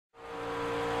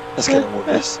Let's get on with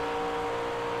this.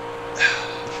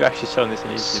 If you're actually showing this on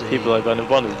YouTube, people are going to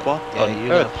wonder what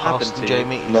on earth happened to you.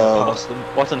 Jamie. No.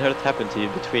 What on earth happened to you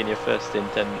between your first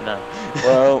stint and now?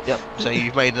 Well, Yep. So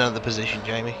you've made another position,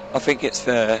 Jamie. I think it's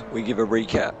fair we give a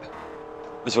recap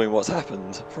between what's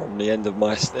happened from the end of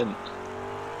my stint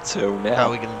till now. How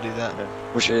are we going to do that?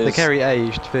 Which is The Kerry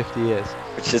aged 50 years.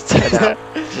 which is 10 hours.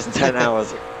 Just 10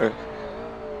 hours ago.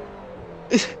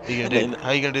 How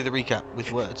are you going to do the recap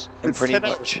with words? And pretty 10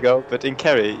 hours much. ago, but in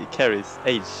Kerry's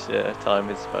age time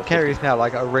is about Kerry's now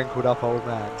like a wrinkled up old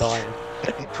man dying.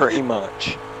 Pretty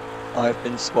much. I've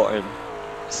been spotting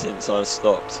since I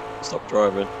stopped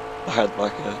driving. I had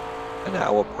like an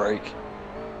hour break,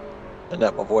 and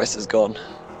now my voice is gone,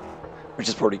 which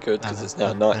is probably good because it's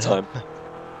now night time.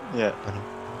 Yeah,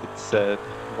 it's 1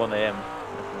 AM.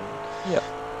 Yeah.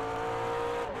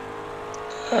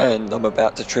 And I'm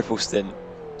about to triple stint,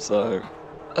 so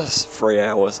that's 3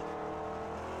 hours.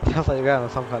 Sounds like you're going on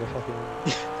some kind of fucking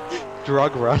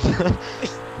drug run.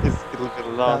 It'll be the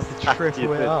last About to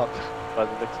triple it up. by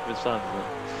the looks of the sun, isn't it?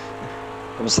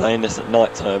 I'm saying this at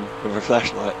night time with a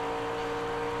flashlight.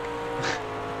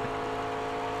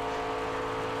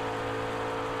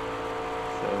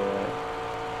 So,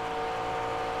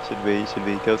 should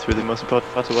we go through the most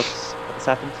important part of what's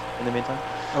happened in the meantime?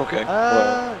 Okay.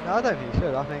 Well, No, I don't think you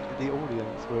should. I think the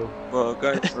audience will.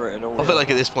 going through it in all. I feel like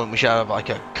at this point we should have like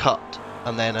a cut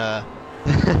and then a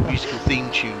musical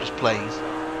theme tune just plays.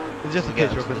 It's just a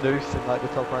picture of a noose in like the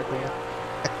top right corner.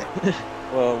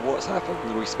 Well, what's happened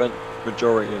is we spent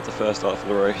majority of the first half of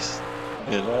the race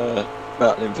in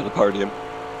battling for the podium. I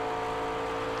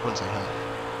wouldn't say how.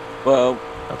 Well,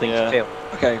 I think yeah. you failed.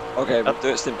 Okay, we'll do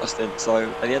it stint by stint. So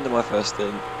at the end of my first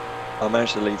stint, I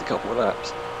managed to lead a couple of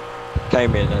laps.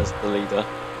 Came in as the leader,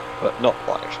 but not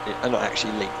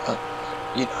actually leader.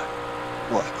 You know,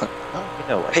 what? You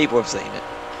know what? People have seen it.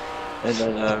 And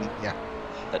then Yeah.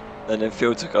 and then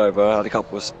Phil took over. I had a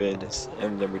couple of spins,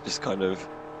 and then we just kind of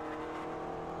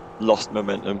lost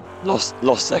momentum.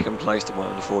 Lost second place to one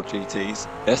of the 4 GTs,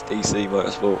 SDC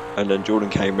Motorsport, and then Jordan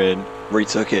came in,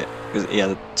 retook it because he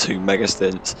had 2 mega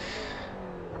stints,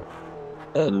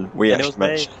 and we actually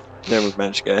managed. Then we've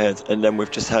managed to get ahead, and then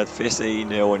we've just had Fissy,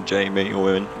 Neil, and Jamie all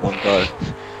in one go.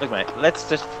 Look, mate. Let's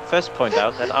just first point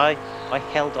out that I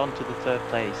held on to the 3rd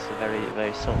place very,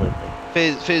 very solidly.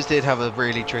 Fizz did have a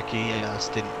really tricky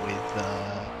stint with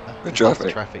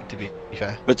traffic, to be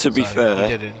fair. But to be fair,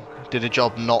 he did a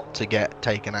job not to get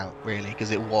taken out, really,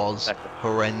 because it was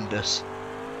horrendous.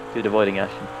 Good avoiding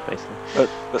action, basically.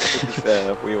 but to be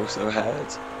fair, we also had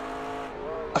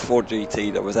a 4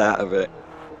 GT that was out of it,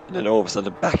 and then all of a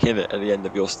sudden back in it at the end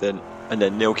of your stint, and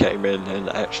then Neil came in, and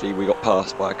actually we got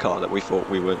passed by a car that we thought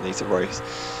we wouldn't need to race.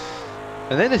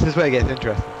 And then this is where it gets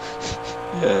interesting.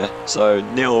 Yeah, so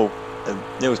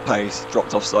Neil's pace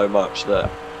dropped off so much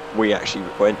that we actually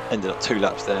ended up 2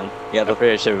 laps down. He had I'm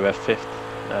pretty sure we were 5th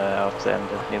after the end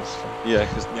of Niel's. yeah,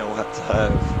 because Neil had to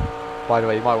have. By the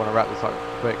way, you might want to wrap this up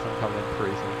quick, so I'm coming in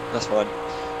pretty soon. That's fine.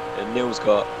 And Neil's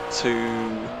got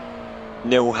 2.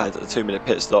 Neil had a 2-minute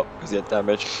pit stop because he had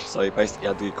damage, so he basically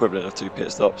had the equivalent of 2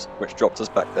 pit stops, which dropped us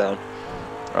back down.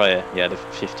 Oh yeah, the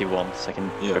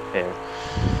 51-second repair.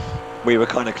 We were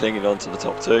kind of clinging on to the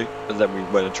top 2, but then we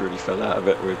went and truly fell out of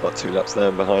it. We were like 2 laps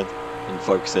down behind and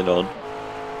focusing on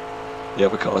the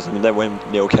other cars. And then when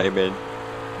Neil came in,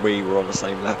 we were on the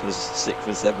same lap as 6th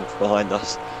and 7th behind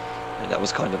us, and that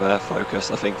was kind of our focus,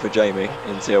 I think, for Jamie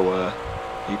until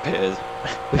he pitted.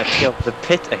 Until the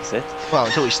pit exit. Well,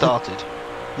 until he started.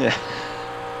 Yeah.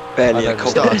 Barely a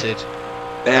started.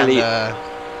 Barely. And,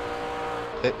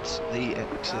 it's the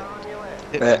exit.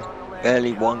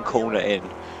 Barely 1 corner in,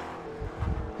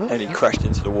 and he crashed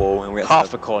into the wall, and we had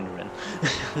half a corner in.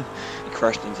 He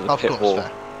crashed into the pit wall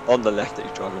on the left that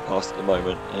he's driving past at the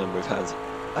moment, and we've had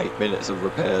 8 minutes of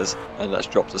repairs, and that's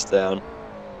dropped us down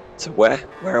to where?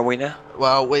 Where are we now?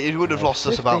 Well, it would have lost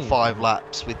us 15. about 5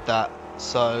 laps with that,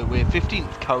 so we're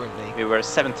 15th currently. We were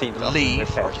 17th. I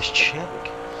believe. I'll just check.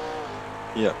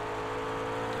 Yeah.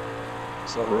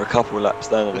 So we're a couple of laps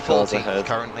down on We're the cars 14th ahead.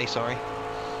 currently, sorry.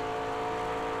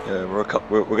 Yeah, we're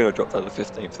going to drop down to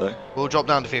 15th though. We'll drop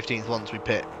down to 15th once we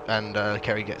pit and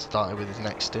Kerry gets started with his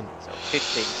next stint. So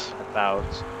 15th, about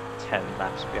 10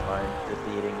 laps behind the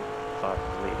leading car.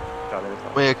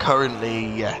 We're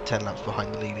currently 10 laps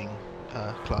behind the leading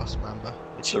class member.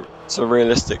 So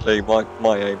realistically, my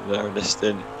aim there in this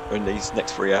stint, in these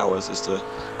next 3 hours, is to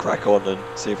crack on and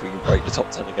see if we can break the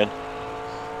top 10 again.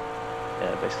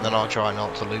 Yeah, basically. Then I'll try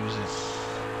not to lose it.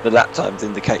 The lap times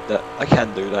indicate that I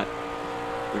can do that.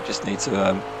 We just need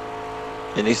to,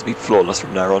 it needs to be flawless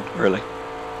from now on, really.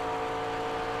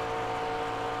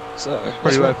 So,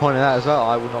 Pretty worth pointing out as well,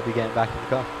 I will not be getting back in the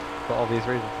car, for obvious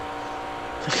reasons.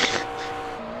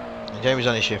 And Jamie's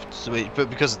on his shift, so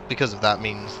but because of that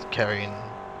means Kerry and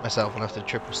myself will have to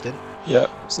triple stint. yeah,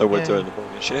 so we're Yeah. doing the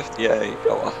morning shift. Yay,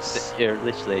 go us. You're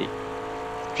literally.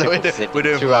 So we're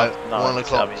doing from like 1 nights,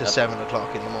 o'clock I mean, to that's- 7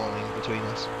 o'clock in the morning between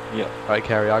us. Yeah, Right,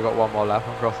 Kerry, I got one more lap,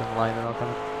 I'm crossing the line and I'll come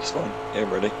in. it's fine. Yeah,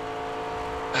 I'm ready.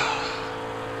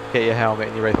 Get your helmet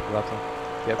and your racing gloves on.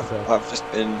 Get the serve. I've just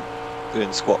been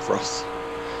doing squat thrusts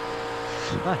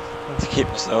Nice. to keep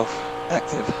myself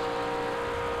active.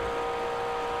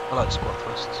 I like squat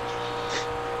thrusts.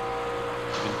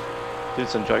 Do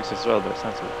some drugs as well, but it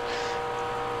sounds like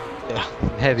Yeah,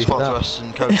 Heavy squat stuff. thrusts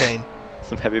and cocaine.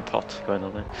 some heavy pot going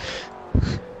on there.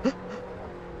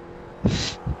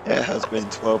 Yeah, it has been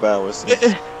 12 hours since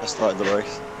I started the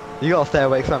race. You gotta stay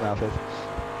awake somehow, Fizz.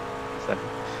 So,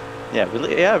 yeah,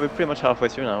 we're pretty much halfway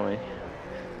through now, aren't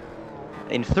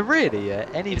we? So really, yeah,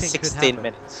 In anything could 16 happen.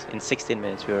 minutes. In 16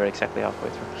 minutes, we were exactly halfway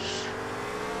through.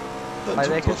 Like,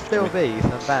 there could still be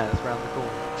some bands around the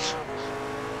corner.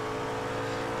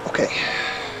 Okay.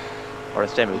 Or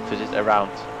as Jamie would put it, around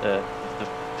the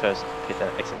first pit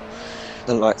exit.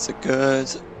 The lights are good.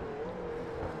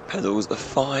 Pedals are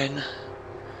fine.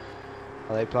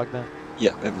 Are they plugged in?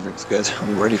 Yeah, everything's good.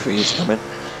 I'm ready for you to come in.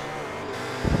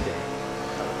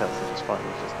 The pedals are just fine.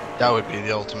 It's just That would be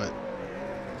the ultimate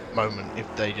moment if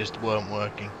they just weren't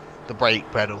working. The brake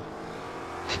pedal.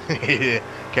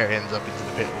 Kerry ends up into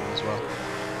the pit wall as well.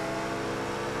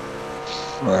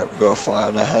 Alright, we've got a fight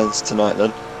on our hands tonight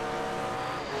then.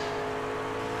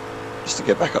 Just to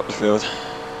get back up the field.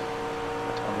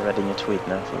 I'm reading a tweet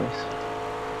now for this.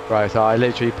 Right, so I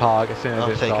literally park as soon as I'll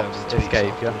it take over stops, the tweets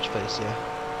escape, yeah? afterwards, please, yeah.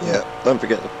 Yeah, don't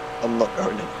forget that I'm not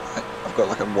going in. Right? I've got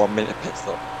like a 1 minute pit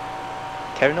stop.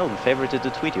 Karen Nolan favorited the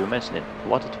tweet, you mentioned it.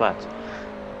 What a twat.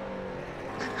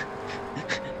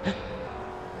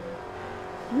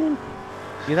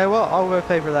 You know what? I'll go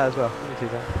favour that as well. Let me see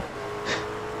that.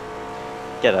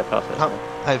 Get that car first. How- man.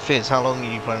 Hey Fizz, how long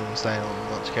are you planning on staying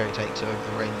on once Kerry takes over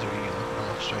the reins, or are you going to run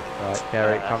off straight? Right,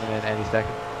 Kerry coming in any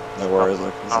second. No worries, I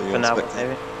can Half see you an hour, expecting.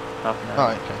 maybe? Half an hour.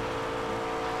 Alright, okay.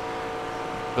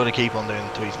 Got to keep on doing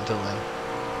the tweets until then.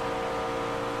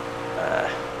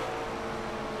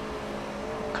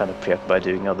 Kind of preoccupied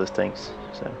doing other things,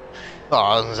 so. Oh,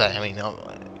 I was going to say, I mean,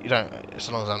 you don't,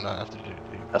 as long as I don't have to do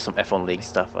That's some F1 League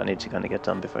stuff I need to kind of get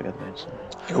done before I get there. So.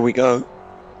 Here we go.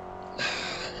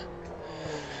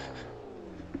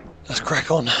 Let's crack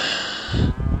on.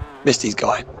 Misty's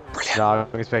guy. Brilliant. No,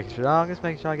 I'm just making sure. No, I'm just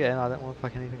making sure I get in. I don't want to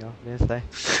fuck anything up. I'm gonna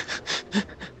stay.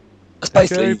 That's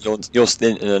basically your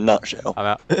stint in a nutshell. I'm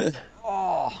out.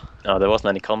 Oh. No, there wasn't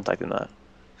any contact in that.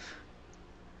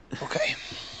 Okay.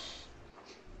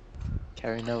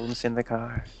 Carry Nolan's in the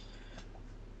car.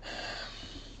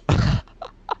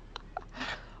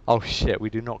 Oh shit! We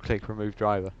do not click remove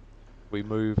driver. We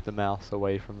move the mouse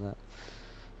away from that.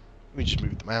 We just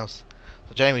moved the mouse.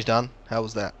 So Jamie's done. How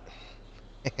was that?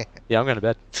 Yeah, I'm going to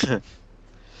bed.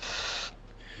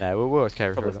 No, we'll always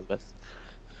carry Probably through the it. best.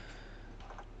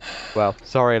 Well,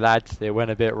 sorry lads, it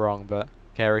went a bit wrong, but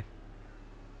Kerry,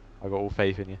 I got all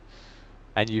faith in you,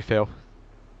 and you, Phil.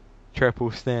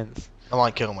 Triple stints. I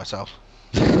might kill myself.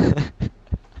 Yeah,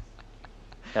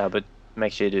 but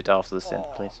make sure you do it after the stint,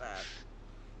 please.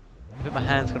 I think my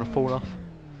hand's gonna fall off.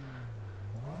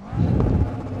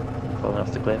 Falling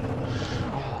off the cliff.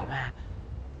 Oh man.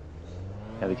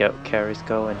 There we go. Carrie's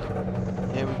going.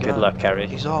 Here we go. Good luck, Carrie.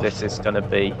 He's off. This is gonna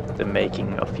be the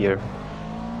making of your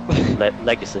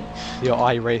legacy. Your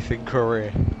iRacing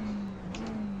career.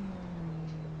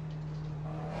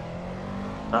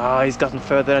 Ah, he's gotten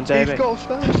further than Jamie. He's got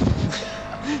first.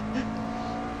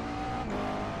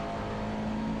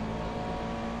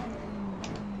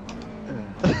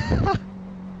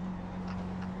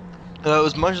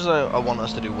 As much as I want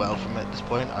us to do well from at this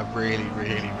point, I really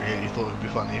thought it would be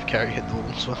funny if Kerry hit the wall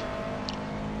as well.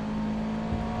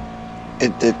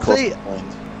 It did cross See, my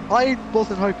mind. I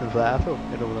wasn't hoping for that at all,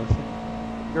 in all honesty.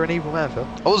 You're an evil man, Phil.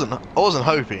 I wasn't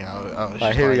hoping. I was Right,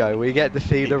 just here we like, go. We get to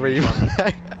see the it'd be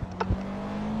replay.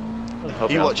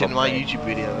 Hope You I was watching my top YouTube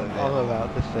video though? I'm Viv?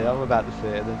 about to see it. I'm about to see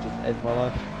it and then just end my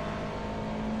life.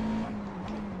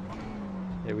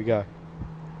 Here we go.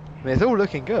 I mean, it's all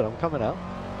looking good. I'm coming out.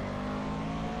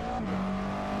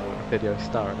 Oh, the video's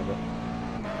stuttering a bit.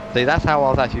 See, that's how I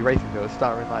was actually racing. It was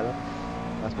stuttering like that.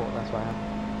 That's what happened.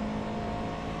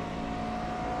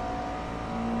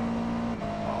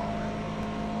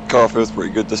 Car feels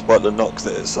pretty good despite the knocks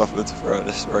that it suffered throughout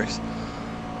this race.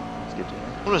 It's good to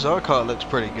hear. Well, as our car looks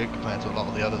pretty good compared to a lot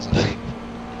of the others I've seen.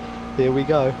 Here we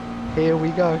go. Here we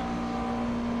go.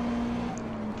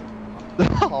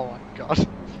 Oh my god.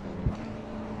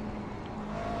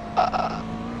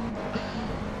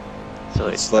 So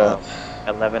Let's it's now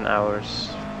start. 11 hours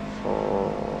 40.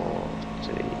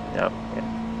 No,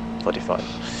 yeah, 45.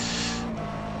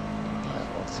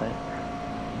 I'll say.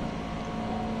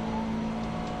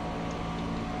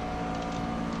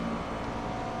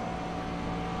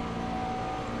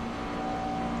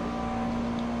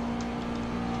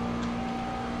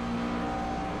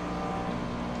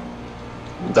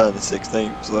 I'm down to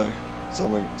 16th, so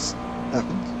something's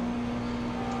happened.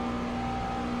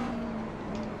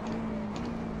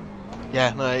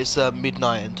 Yeah, no, it's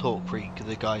Midnight and Talk Creek,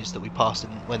 the guys that we passed in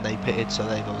when they pitted, so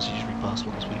they've obviously just repassed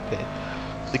once we pitted.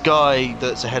 The guy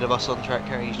that's ahead of us on track,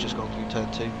 Harry, he's just gone through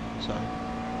turn 2, so...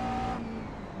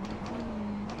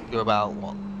 You're about,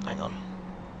 what? Hang on.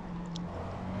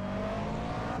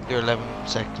 You're 11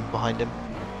 seconds behind him.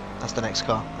 That's the next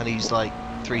car, and he's like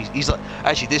 3... He's like...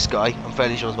 Actually, this guy, I'm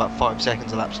fairly sure, is about 5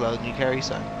 seconds a lap slower than you, Kerry,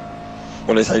 so...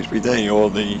 Well, it's HPD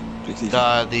or the GT.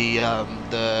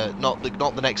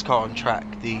 Not the next car on track.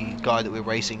 The guy that we're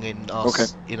racing in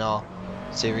our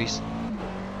series.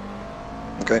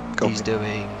 Okay, copy. He's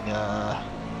doing.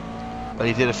 Well,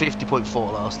 he did a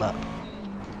 50.4 last lap.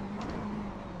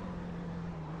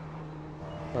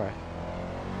 Right.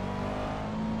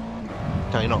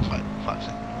 No, you're not 5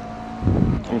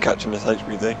 seconds. I'm catching this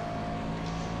HPD.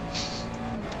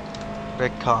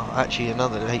 Red car. Actually,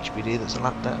 another HBD that's a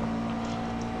lap down.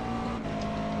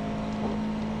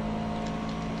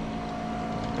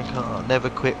 Red car. Never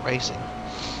quit racing.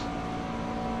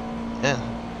 Yeah,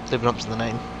 it's living up to the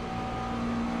name.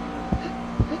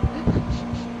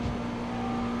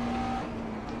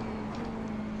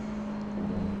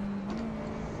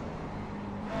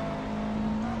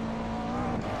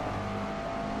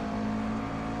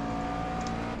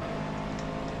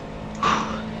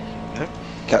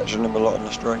 Catching them a lot on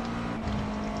the straight.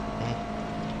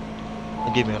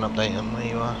 And give me an update on where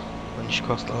you are when you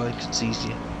cross the line, 'cause it's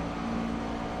easier.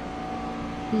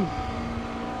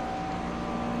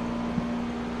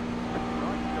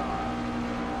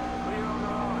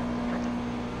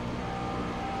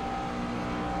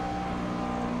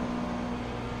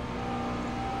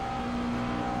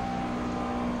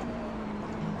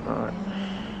 Alright.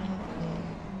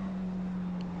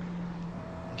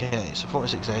 Okay, so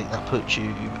 468, that puts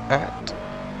you at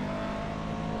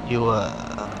your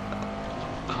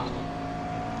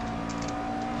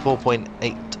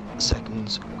 4.8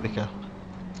 seconds quicker.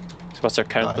 So what's our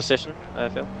current Nice. position,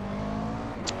 Phil?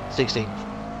 16th.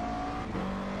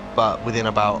 But within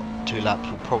about 2 laps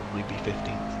will probably be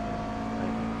 15th.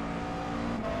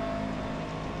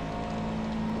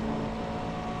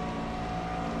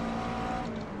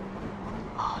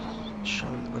 Oh, it doesn't show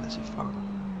when it's in front.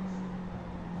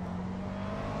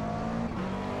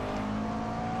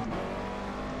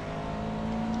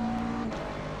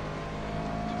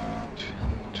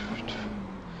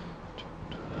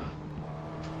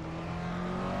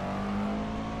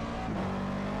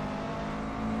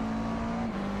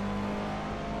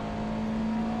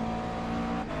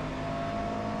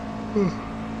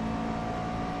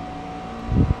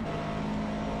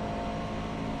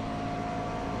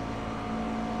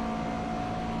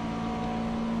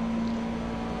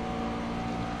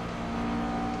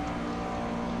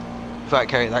 In fact,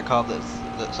 Kerry, that car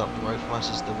that's up the road from us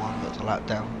is the one that's a lap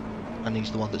down, and he's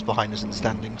the one that's behind us in the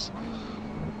standings.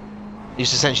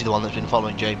 He's essentially the one that's been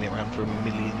following Jamie around for a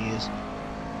million years.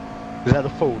 Is that the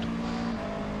Ford?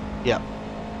 Yeah.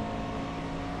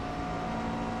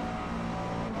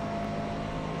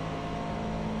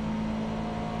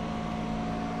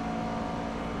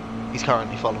 He's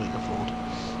currently following the Ford.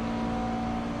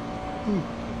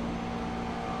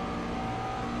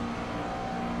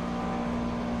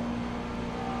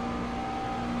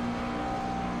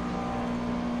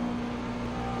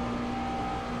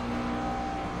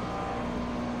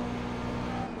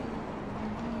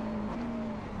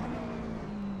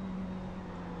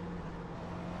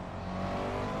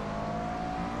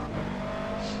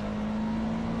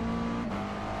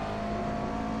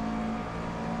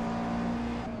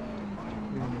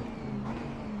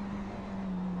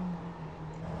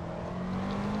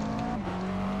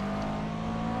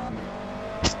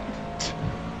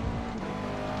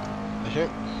 Sure.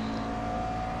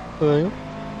 Hello.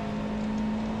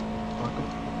 Welcome.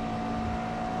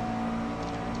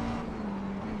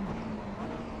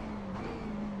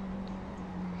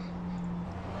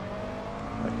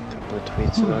 A couple of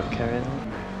tweets about carrying it.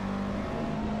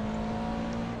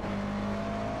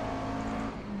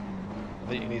 I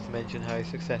think you need to mention how he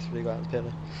successfully got out the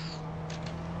pillar.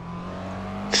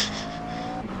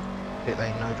 Pit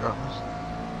lane, no dramas.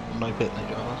 No pit lane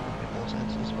dramas would make more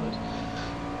sense, I suppose.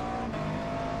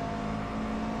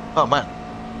 Oh man.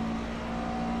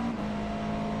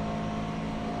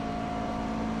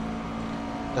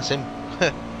 That's him.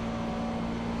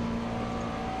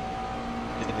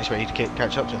 Didn't expect you to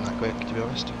catch up to him that quick, to be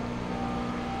honest.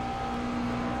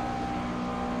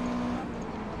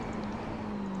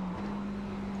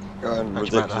 Going How'd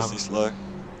you back that ridiculously slow.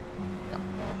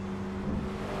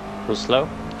 Too slow?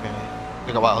 Okay.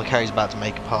 Look at what Kerry's about to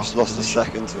make a pass. Just lost a position.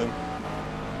 second to him.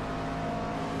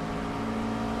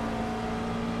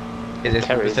 Is this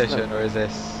Carry, full isn't position or is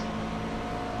this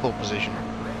Full position.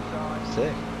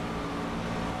 sick?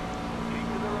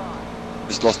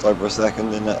 Just lost over a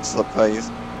second in that sub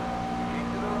phase.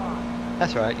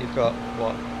 That's right, you've got,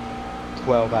 what,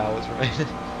 12 hours remaining?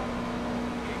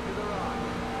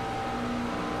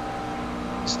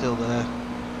 Still there.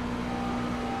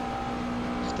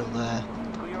 Still there.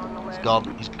 He's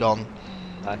gone. He's gone.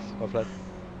 Nice, well played.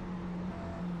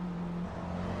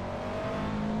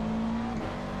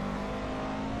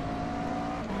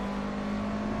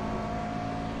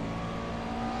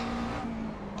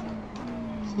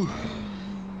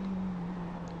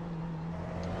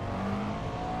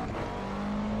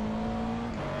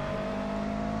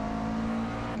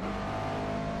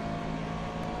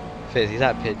 Fizzy,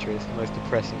 that picture is the most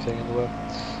depressing thing in the world.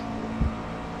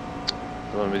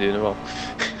 The one with you in the wall.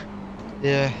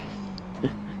 Yeah.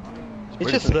 It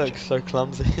just looks so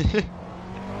clumsy.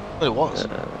 Well, it was.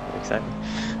 Exactly.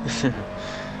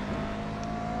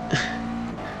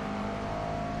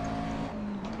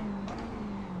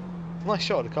 Nice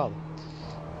shot of the car.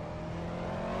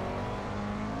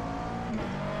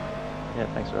 Yeah,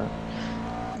 thanks for that.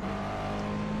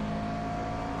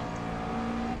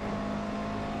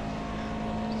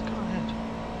 Just go ahead.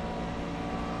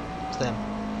 It's them.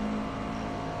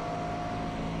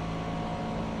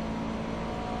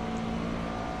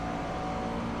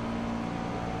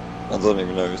 I don't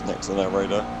even know who's next on that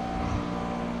radar.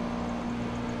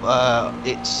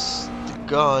 It's the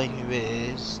guy who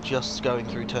is just going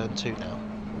through turn 2 now.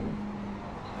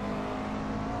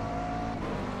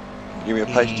 Give me a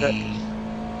pace check.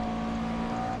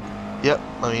 Yep,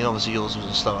 I mean obviously yours was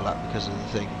a slower lap because of the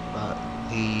thing, but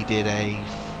he did a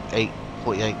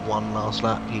 8:48.1 last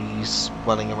lap. He's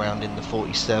running around in the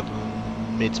 47,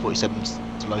 mid 47s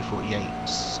to low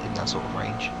 48s, in that sort of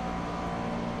range.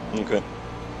 Okay.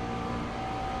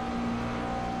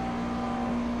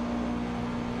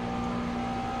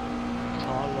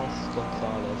 Carlos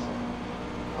Gonzalez.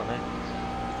 On it.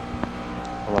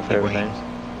 One of my favourite Wayne. names.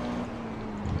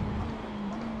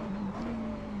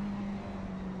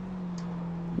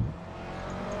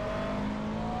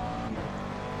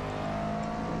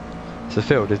 So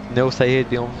Phil, did Neil say he'd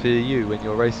be on for you when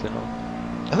you're racing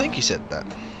on? I think he said that.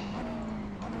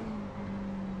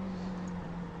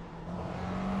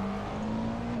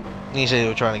 He said he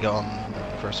was trying to get on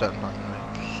for a certain time.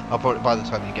 I'll probably, by the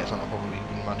time he gets on, I'll probably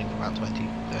be running for about 20,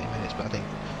 30 minutes, but I think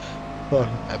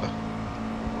ever.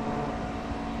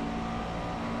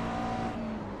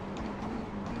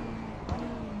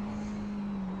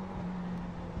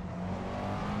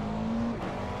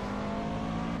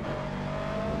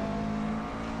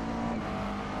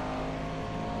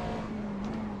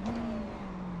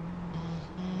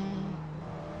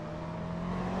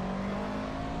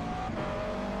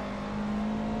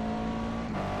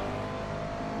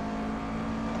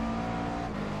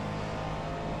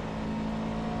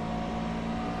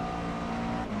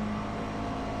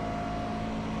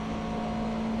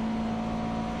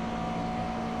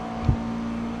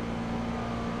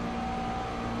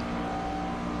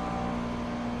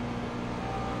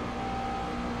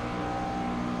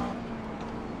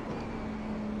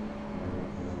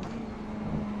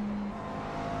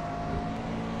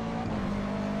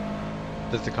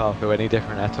 Does the car feel any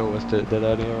different at all as it did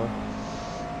earlier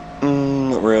on?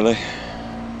 Not really.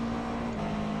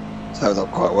 It's held up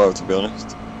quite well, to be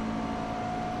honest.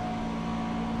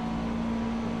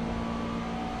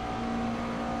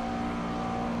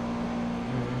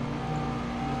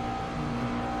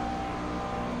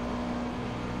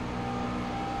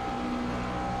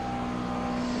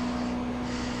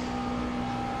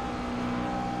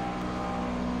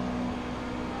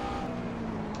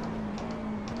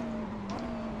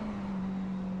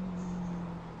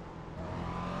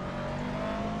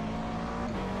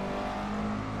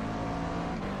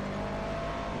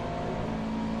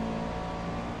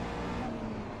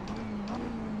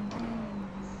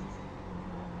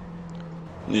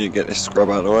 Need to get this scrub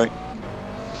out of the way.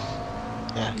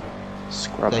 Yeah.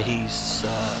 Scrub. So he's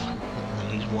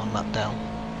 1 lap down,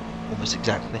 almost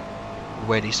exactly.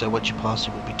 Already, so once you pass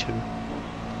it will be 2.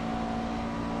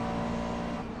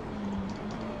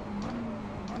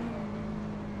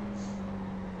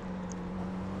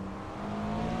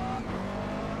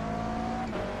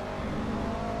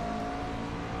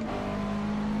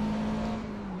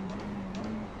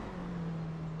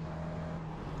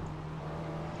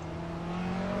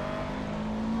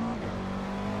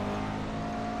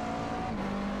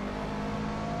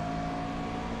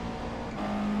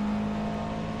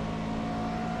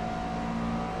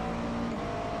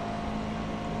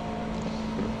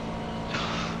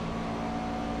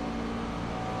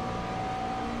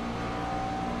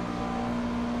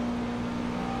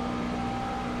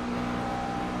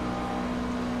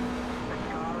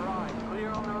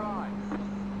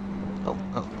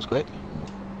 quick.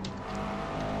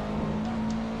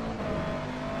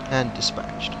 And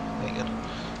dispatched. Very good.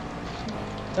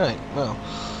 Alright, well.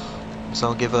 So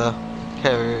I'll give a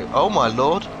carry. Oh my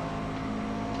lord!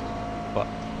 What?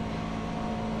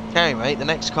 Carry mate, the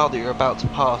next car that you're about to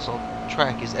pass on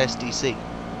track is SDC.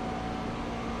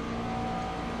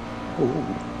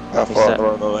 How Is far that-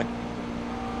 are they?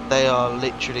 They are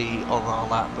literally on our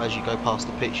lap. As you go past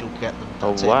the pitch, you'll get them.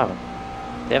 Oh That's it. wow,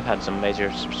 they've had some major.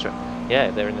 Yeah,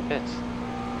 they're in the pits.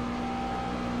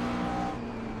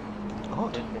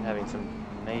 Odd. They've been having some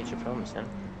major problems then.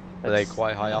 Are they That's-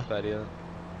 quite high up earlier?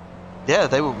 Yeah,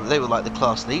 they were like the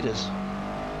class leaders.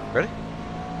 Really?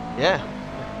 Yeah.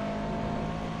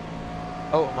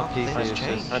 Oh, my Oh, PC things is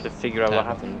changed. just... Trying to figure out what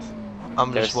Terrible. happened.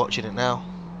 I'm There's- just watching it now.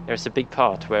 There's a big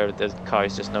part where the car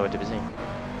is just nowhere to be seen.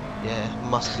 Yeah,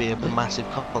 must be a massive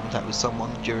contact with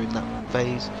someone during that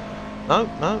phase. No,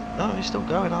 he's still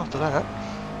going after that.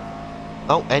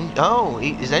 Oh,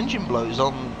 his engine blows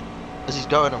on as he's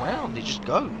going around. He just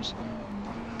goes.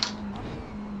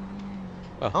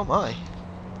 Oh. Oh my,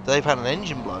 they've had an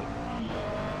engine blow.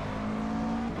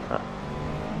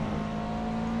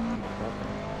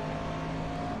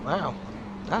 Wow,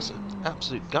 that's an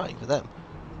absolute gutting for them.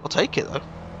 I'll take it though.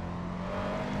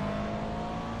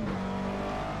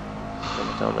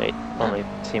 Only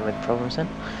team with problems then.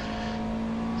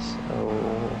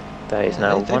 So that is Yeah,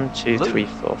 now they 1, 2, blew. 3,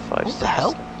 4, 5, What 6, the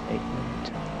hell? 7, 8, 9,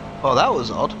 10. Oh, that was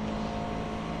odd.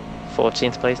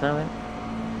 14th place now then.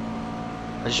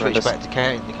 I just We're on reached the back to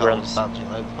carrying the we're car on and the bouncing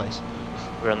all over the place.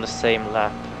 We're on the same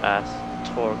lap as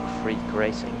Torque Freak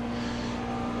Racing.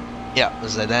 Yeah,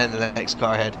 as they're then the next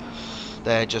car ahead.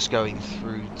 They're just going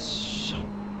through.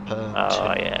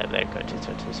 Oh yeah, they're going to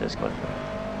 20, so it's going for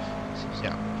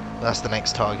Yeah, that's the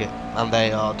next target, and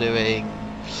they are doing.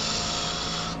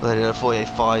 They did a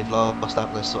 48.5 last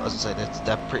lap. As I say,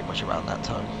 they're pretty much around that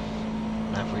time,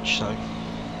 on average. So,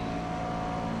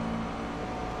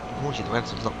 unfortunately, the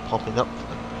random's not popping up,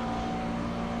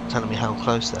 telling me how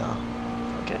close they are.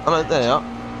 Okay. Oh no, there they are.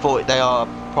 They are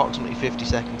approximately 50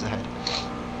 seconds ahead.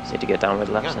 Just need to get down with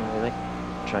laps Yeah. then really.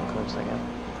 Try and close that gap.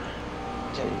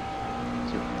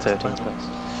 To 13th place.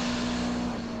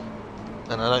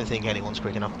 And I don't think anyone's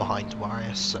quick enough behind to worry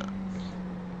us. So.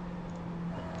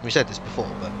 We said this before,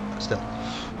 but still.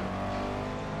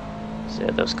 So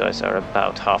yeah, those guys are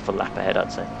about half a lap ahead,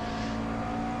 I'd say.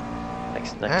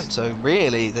 And Next. so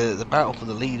really, the battle for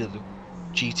the lead of the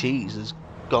GTs has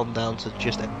gone down to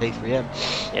just A3M.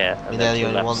 Yeah, I and mean, they're they're the 2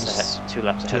 only laps ones ahead. 2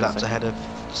 laps ahead. 2 laps second. ahead of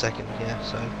second, yeah.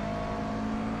 So,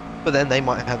 but then they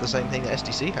might have the same thing that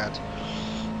SDC had.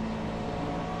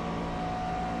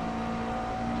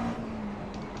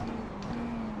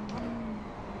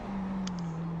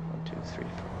 One, 2, 3,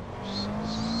 4,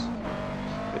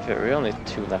 6. We're only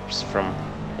 2 laps from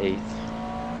 8th.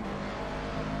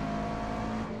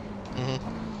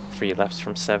 Mm-hmm. 3 laps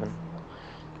from 7.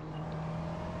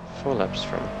 4 laps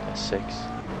from 6.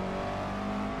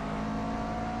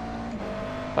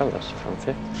 5 laps from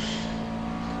 5th.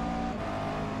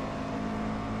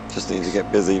 Just need to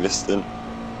get busy this stint.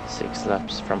 6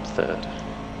 laps from 3rd.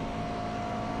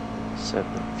 7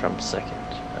 from 2nd.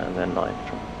 And then 9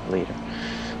 from leader.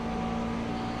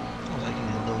 Oh, they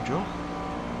can do a little draw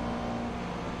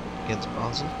against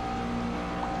Martinsen.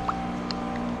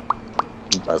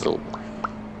 Basil.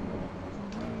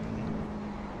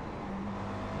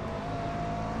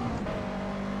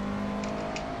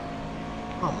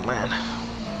 Oh man.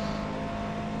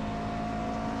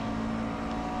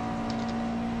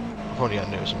 I'm probably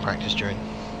gonna do some practice during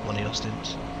one of your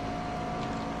stints.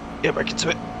 Get back into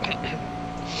it.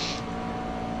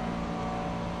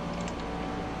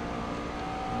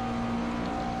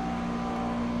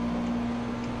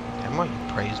 Damn right,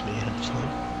 you praised me ahead of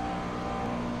time.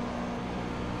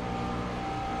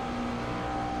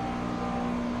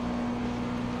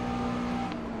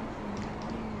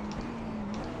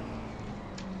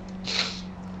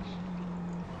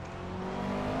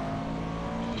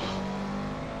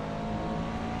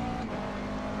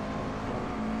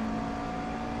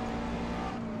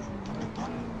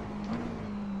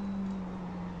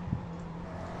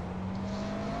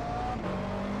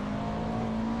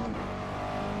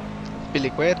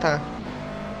 Pilicueta.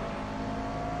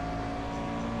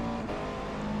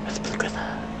 Let's put good.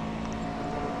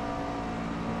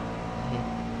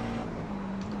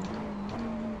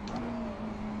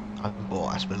 I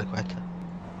bought Aspilicueta.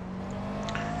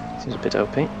 Seems a bit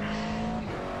OP. It's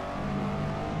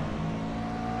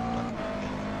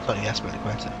only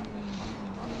Aspilicueta.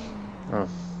 Oh.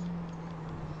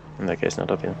 In that case, not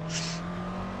OP then.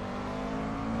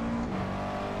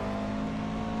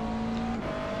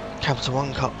 Capital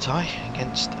One Cup tie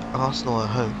against Arsenal at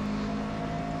home.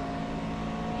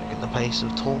 Checking the pace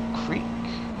of Talk Freak.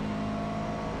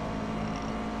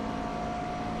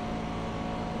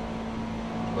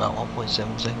 About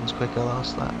 1.7 seconds quicker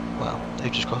last lap. Well,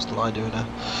 they've just crossed the line doing a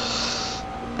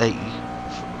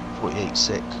 48.6,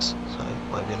 so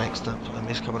might be an next lap I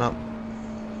miss coming up.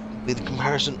 Be the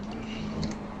comparison.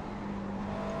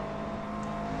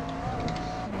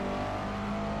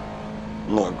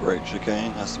 Not a great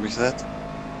chicane, has to be said.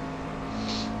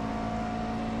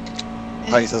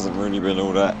 Pace hasn't really been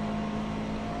all that.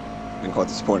 Been quite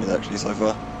disappointed actually so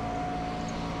far.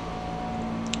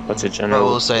 What's your What I general?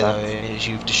 will say though is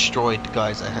you've destroyed the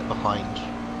guys that are behind.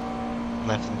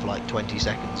 Left them for like 20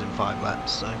 seconds in 5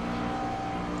 laps, so.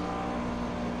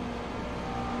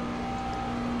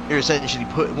 You're essentially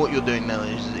what you're doing now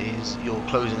is you're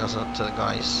closing us up to the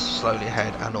guys slowly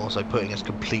ahead and also putting us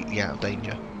completely out of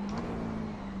danger.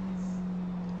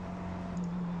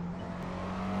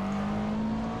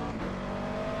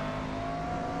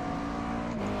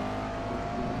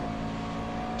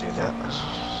 Do that.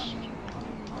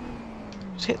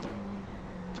 Just hit the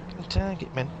fucking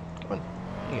target, man. Come on.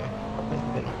 Here you go. Up in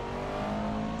the middle.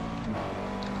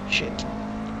 Shit.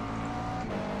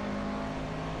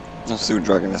 I'm still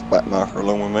dragging this back marker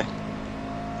along with me.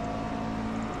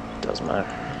 Doesn't matter.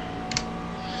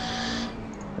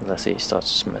 Unless he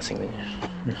starts messing with you.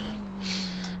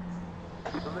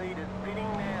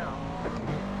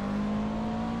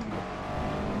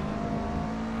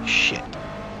 Shit.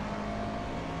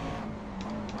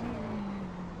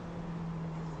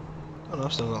 Oh no,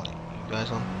 I've still got you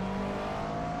guys on.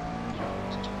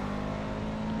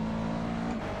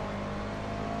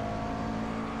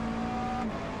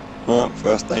 Well,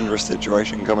 first dangerous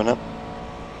situation coming up.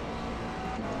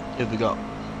 Who have we got?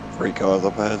 3 cars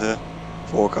up ahead here.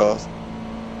 4 cars.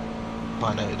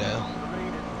 Pino Dale.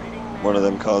 One of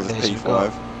them cars is Okay, so we've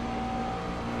got- P5.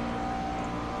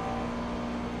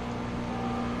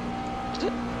 Is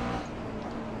it?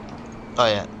 Oh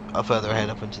yeah, further ahead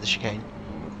up into the chicane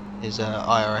is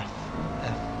IRF.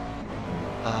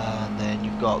 And then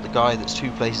you've got the guy that's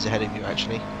 2 places ahead of you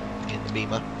actually, in the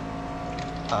Beamer.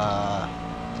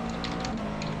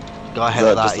 Guy ahead Is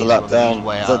of that that just a is lap on his down?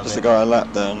 way Is out that of just it. a guy a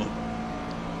lap down?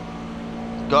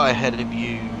 Guy ahead of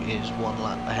you is 1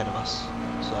 lap ahead of us.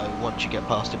 So once you get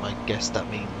past him, I guess that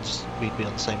means we'd be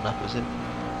on the same lap as him.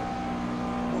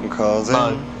 1 car's in.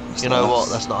 No, That's you know nice. what?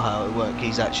 That's not how it works.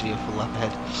 He's actually a full lap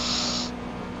ahead.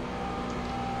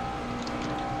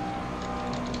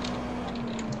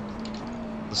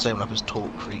 The same lap as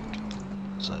Talk Creek.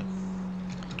 So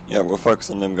Yeah, we'll focus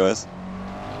on them guys.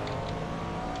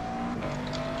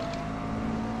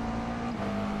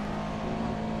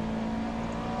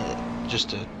 just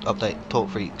to update Talk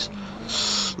Freaks,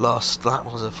 last lap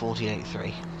was a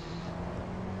 48.3.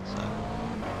 So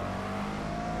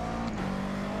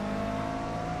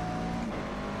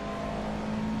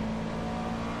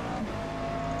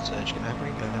Surge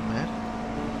Canary going mad.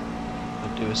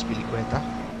 I'll do a Spilicueta.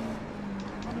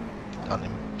 Done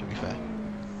him, to be fair.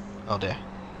 Oh dear.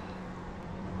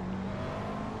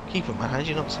 Keep him, man. How did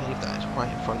you not save that? It's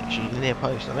right in front of you. Near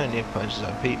post. I know near post is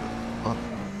OP, but come on.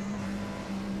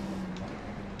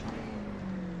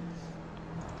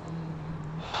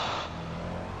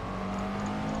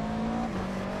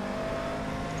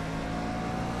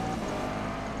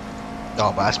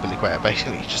 Oh, but Spilicueta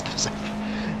basically just a second.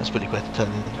 Spilicueta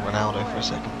turned into Ronaldo for a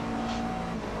second.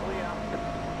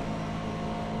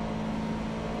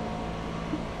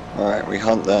 Alright, we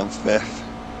hunt down 5th.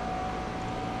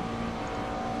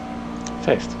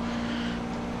 5th?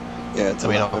 Yeah, to I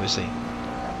mean, lap him. obviously,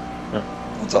 Or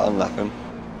to unlap him.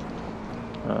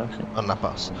 Oh, okay. unlap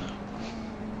us.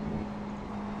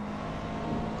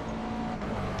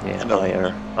 Yeah, Hello.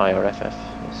 IRFF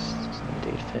is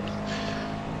indeed 5th.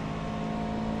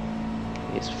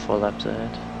 He's 4 laps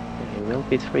ahead. He will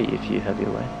be 3 if you have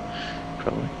your way,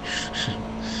 probably.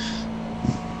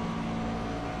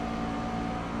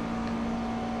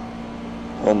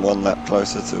 I'm 1 lap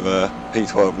closer to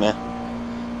P12 now.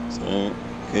 So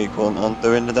keep on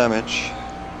undoing the damage.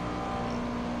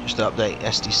 Just to update,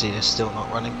 SDC is still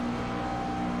not running.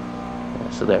 Yeah,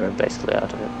 so they're basically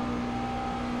out of it.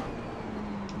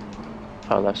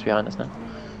 5 laps behind us now.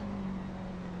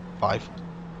 5.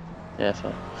 Yeah,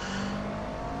 5.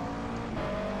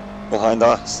 Behind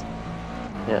us.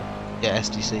 Yeah, Yeah,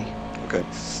 SDC. Okay.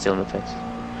 still in the pace.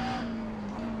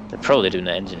 They're probably doing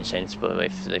the engine change, but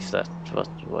if that was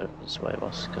what it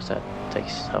was, because that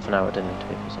takes half an hour, didn't it, to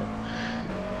be percent.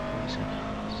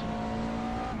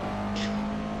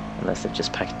 Unless they've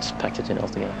just packed it in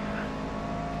altogether.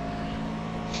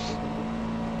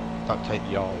 duct tape.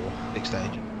 Yo. Big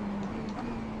stage.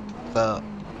 But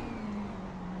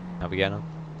How we getting on?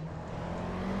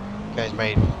 guys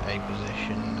made a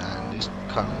position and is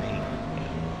currently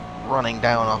running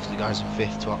down after the guys in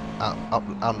 5th to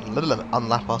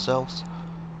unlap ourselves.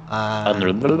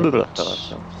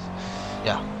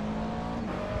 Yeah.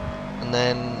 And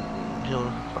then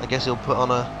I guess he'll put on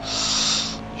a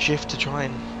shift to try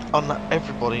and unlap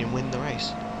everybody and win the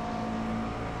race.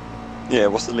 Yeah,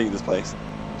 what's the leader's pace?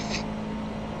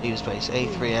 Leaders pace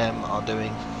A3M are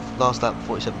doing last lap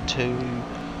 47.2.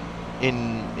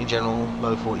 In general,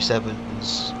 low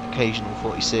 47s, occasional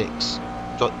 46.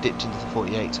 Dipped into the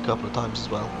 48s a couple of times as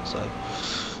well. So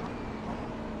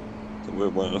We're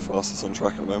one of the fastest on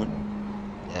track at the moment.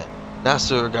 yeah,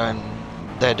 NASA are going.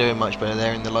 They're doing much better.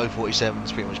 They're in the low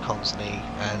 47s pretty much constantly,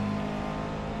 and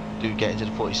do get into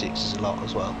the 46s a lot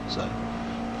as well. So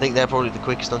I think they're probably the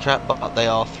quickest on track, but they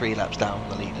are 3 laps down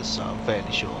the leaders. So I'm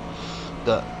fairly sure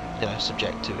that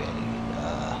subject to any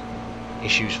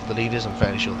issues for the leaders, I'm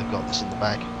fairly sure they've got this in the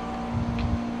bag.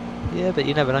 Yeah, but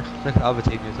you never know. Look at other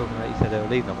team you're talking about. You said they were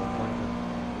leading at one point.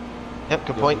 Yep,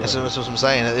 good point. That's what I'm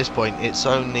saying. At this point, it's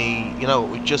only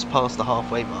we just passed the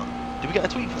halfway mark. Did we get a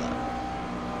tweet for that?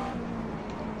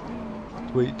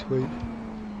 Tweet. We've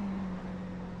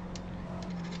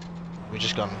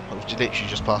literally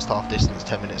just passed half distance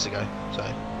 10 minutes ago. So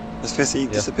Has Fizzy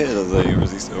disappeared, has he, or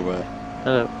is he still there?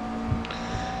 Hello.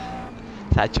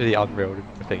 It's actually unreal to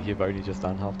think you've only just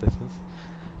done half distance.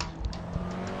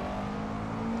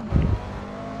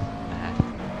 Mad.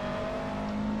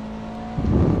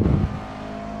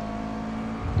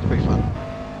 it's pretty fun.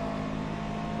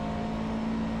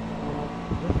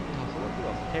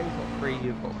 Kerry's got 3,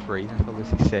 you've got 3, that's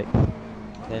obviously 6.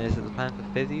 Then is it the plan for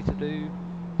Fizzy to do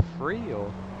 3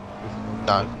 or?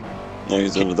 No. No,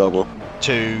 he's on the double.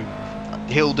 2.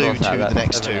 He'll do 2 Cross out, the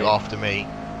next that's 2 7, after me,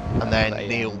 and then That's 8.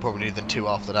 Neil will probably do the 2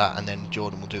 after that, and then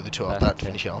Jordan will do the 2 after that to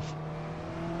finish it off.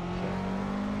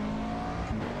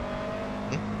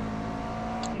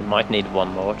 You might need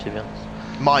one more, to be honest.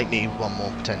 Might need one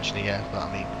more potentially, yeah. But I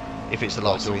mean, if it's the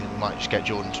last 3, then we might just get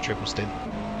Jordan to triple stint.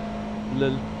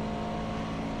 Lol.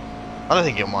 I don't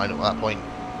think he'll mind at that point.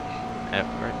 Yeah,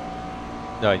 right.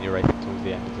 No, and you're racing towards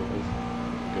the end as always.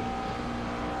 Good.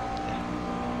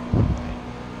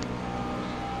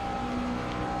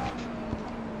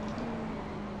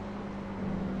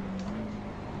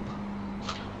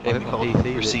 Jamie on Coldham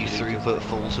PC, received literally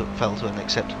throughput fell to an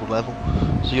acceptable level,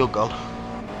 so you're gone.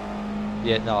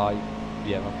 Yeah, no, my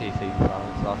PC was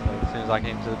last day. As soon as I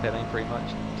came to the pit lane, pretty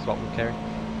much, swapped with Kerry.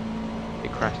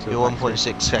 It crashed to You're a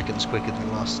 1.6 seconds quicker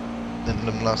than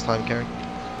last time, Kerry.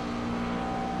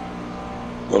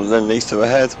 Well, then these 2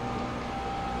 ahead.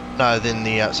 No, then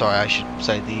the sorry, I should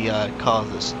say the car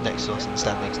that's next to us in the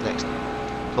standings next,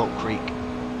 Salt Creek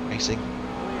Racing.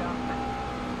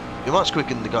 You're much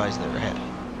quicker than the guys that are ahead.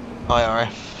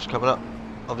 IRF is coming up,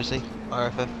 obviously.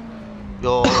 IRFF.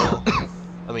 You're,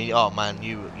 I mean, oh man,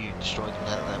 you destroyed them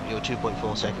that. You're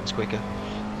 2.4 seconds quicker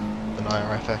than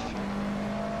IRFF.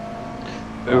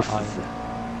 I'm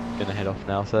gonna head off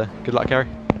now, so good luck, Kerry.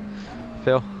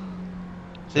 Phil.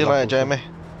 See you later, Jamie.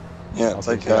 Yeah, I'll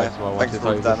take be care. back to my Thanks for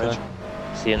all the wanted damage.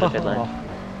 See you in the pit lane.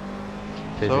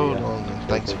 Fizzy, So yeah. long, and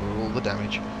thanks for all the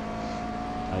damage.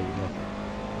 Oh, you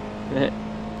know.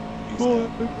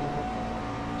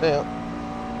 See ya.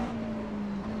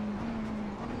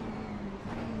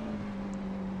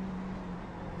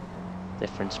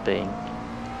 Difference being,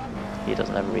 he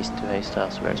doesn't have a reason to haste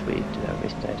us, whereas we do have a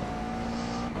reason to hate him.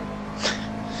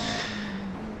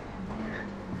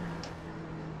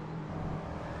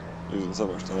 Losing so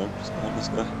much time. Just behind this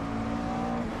guy.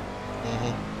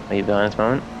 Are you behind at the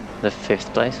moment? The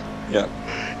 5th place? Yeah.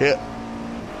 Yeah.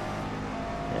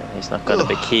 Yeah, he's not gonna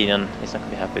be keen on, he's not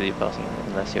gonna be happy with you passing him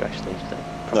unless you're actually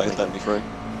No, he's let me through.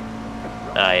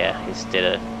 Ah yeah, he's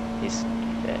quite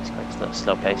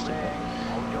slow paced.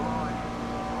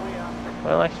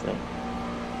 Well actually,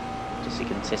 just be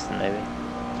consistent maybe.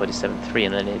 47.3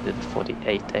 and then he did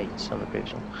 48.8 on the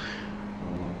previous one.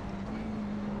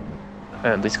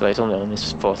 And this guy's only on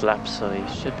his 4th lap, so he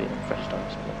should be on fresh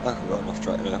times. I can go off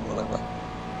track, yeah, whatever.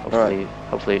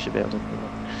 Hopefully he should be able to.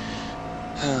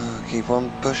 Keep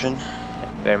on pushing. Yeah,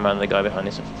 bear in mind the guy behind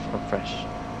is from fresh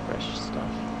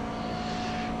stuff.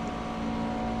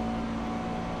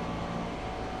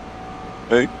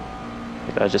 Who?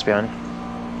 The guy just behind him.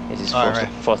 He's his Right.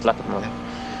 4th lap at the moment.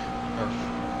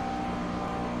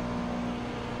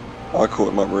 I caught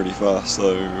him up really fast,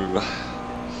 so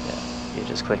You're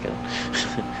just quicker.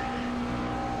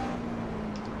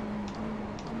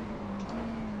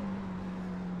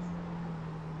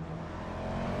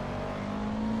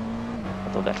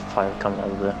 of that fire coming out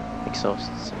of the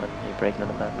exhausts when you're braking on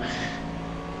the man.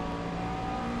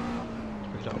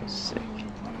 Pretty sick.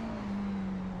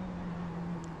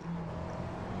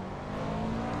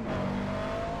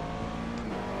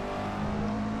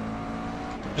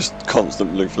 Just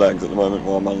constant blue flags at the moment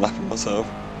while I'm unlapping myself.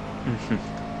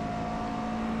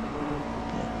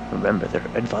 Remember, their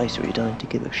advisory don't to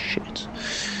give a shit.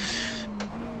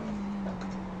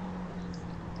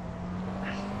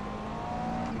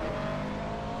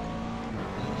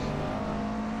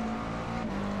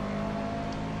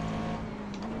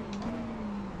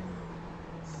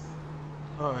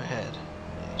 Far ahead.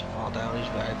 He's far down, he's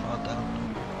very far down.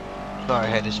 Far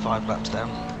ahead is 5 laps down.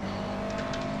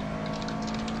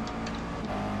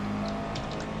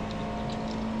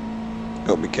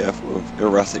 Got to be careful of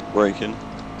erratic braking.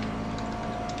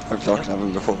 Hopefully I can have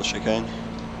him before the chicane.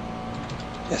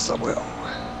 Yes, I will.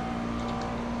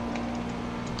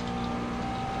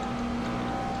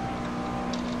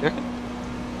 You reckon?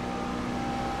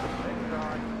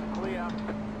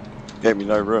 Gave me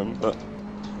no room, but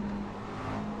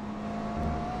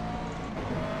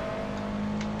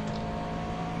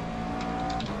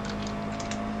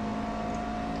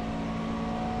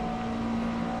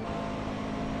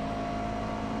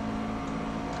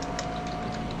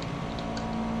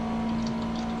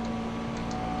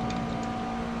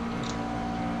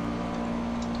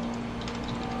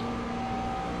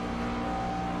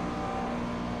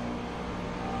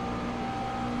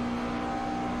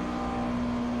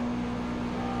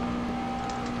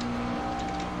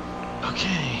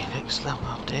Okay, next lap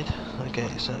update. Okay,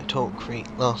 so torque free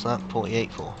last lap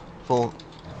 48.4.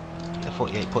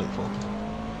 48.4.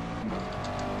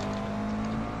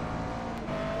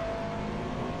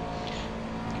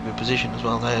 Give you a position as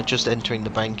well. They're just entering the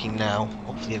banking now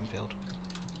off the infield.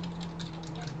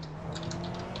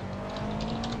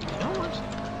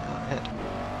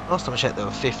 Last time I checked they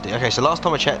were 50. Okay, so last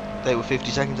time I checked they were 50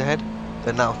 seconds ahead.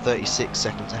 They're now 36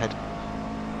 seconds ahead.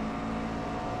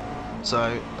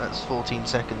 So that's 14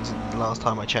 seconds in the last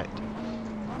time I checked.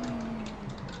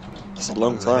 that's a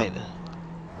long time.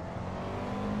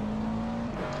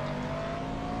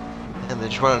 And they're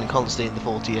just running constantly in the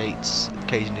 48s,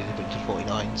 occasionally dipping to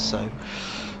 49s, so,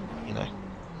 you know.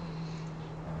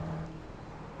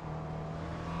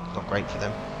 Not great for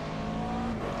them.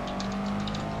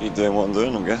 Keep doing what I'm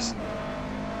doing, I guess.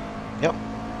 Yep.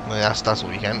 I mean, that's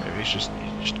all you can do, it's just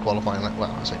qualifying laps.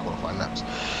 Well, I say qualifying laps.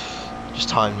 Just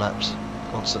time laps,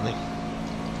 constantly.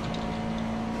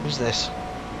 Who's this?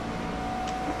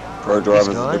 Pro drivers,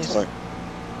 it guys? looks like.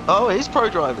 Oh, it is pro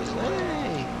drivers.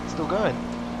 Hey, still going.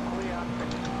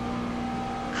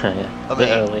 Yeah, I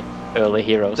the mean, early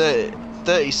heroes.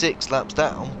 36 laps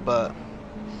down, but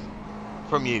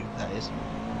from you, that is.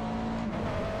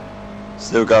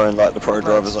 Still going like the pro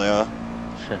drivers they are.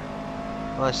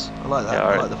 Nice. I like that. Yeah,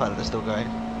 I like the fact that they're still going.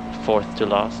 4th to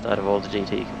last out of all the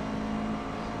GT. I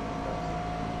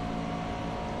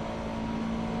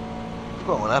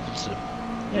forgot what happened to them.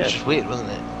 It Yeah. was just weird, wasn't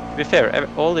it? To be fair,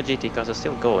 all the GT cars are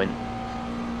still going.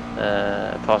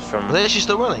 Apart from Are they actually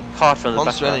still running? the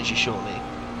Monster back Energy, shortly.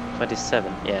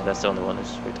 27. Yeah, that's the only one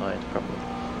who's retired probably.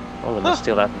 All of them are Huh.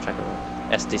 still out on track.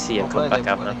 STC have come back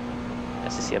out now. everybody.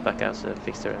 STC are back out, so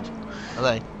fixed their engine. Are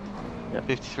they? Yep.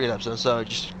 53 laps, and so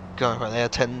just going right. They are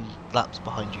 10 laps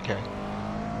behind you, Kerry.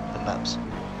 10 laps.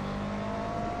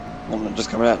 One of them just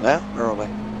coming out now? Where are they?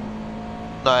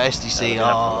 No, STC Yeah, they've been out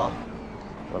for a are. while.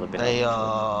 Well, they've been They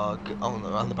out are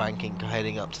on the banking,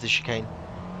 heading up to the chicane.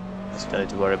 for- Don't need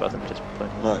to worry about them at this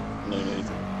point. No, no need.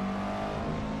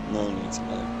 No need to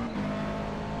know.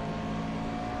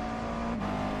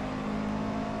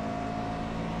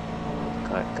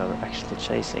 The guy we're actually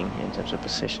chasing in terms of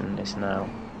position is now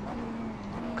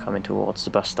coming towards the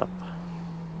bus stop.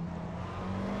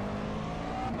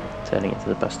 Turning into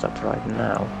the bus stop right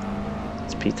now.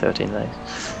 It's P13 there.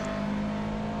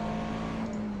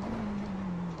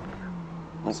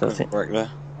 That's So I good think- break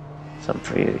there. Some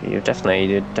for you. You're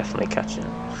definitely catching.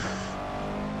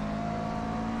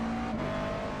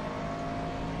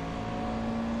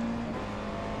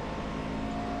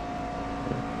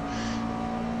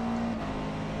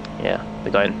 Yeah, the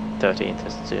guy in 13th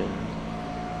has to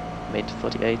mid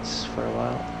 48s for a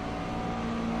while.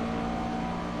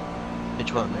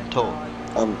 Which one? Talk.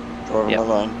 I'm driving Yep. my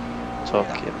line. Talk.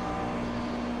 Yeah.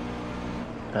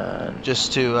 And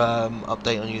Just to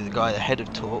update on you, the guy ahead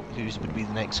of Talk, who would be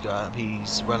the next guy up,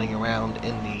 he's running around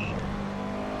in the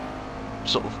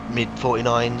sort of mid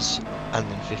 49s and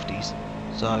then 50s.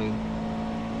 So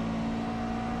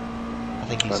I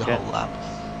think he's Okay. a whole lap.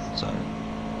 So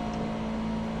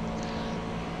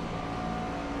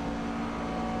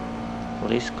Well,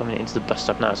 he's coming into the bus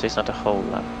stop now, so it's not a whole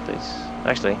lap. It's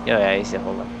actually, yeah, he's a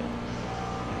whole lap. Yeah.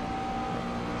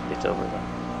 A bit over that.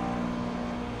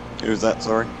 Who's that?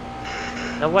 Sorry.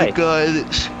 No, wait. The guy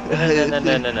that's...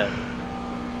 No.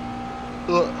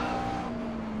 What?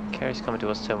 Carey's coming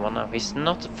towards turn 1 now. He's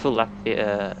not a full lap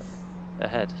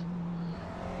ahead.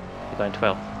 You're going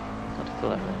 12. Not a full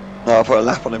lap ahead. No, I put a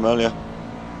lap on him earlier.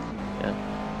 Yeah.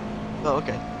 Oh,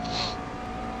 okay.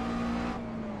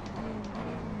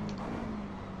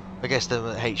 I guess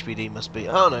the HBD must be...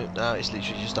 Oh no, it's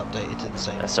literally just updated to the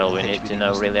same. That's all we need to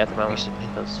know really at the moment. Recently.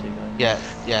 Those two guys.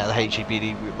 Yeah, the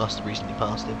HBD must have recently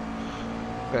passed him.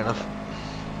 Fair enough.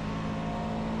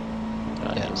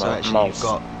 Yeah, so actually you've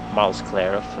got... Miles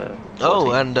clear of 14,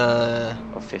 Oh, and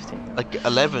or 15. like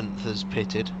 11th has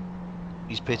pitted.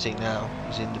 He's pitting now.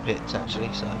 He's in the pits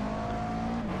actually, so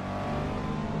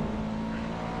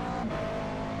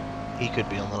he could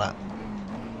be on the lap.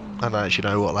 I don't actually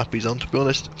know what lap he's on, to be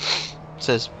honest. It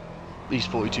says he's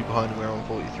 42 behind and we're on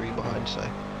 43 behind, so.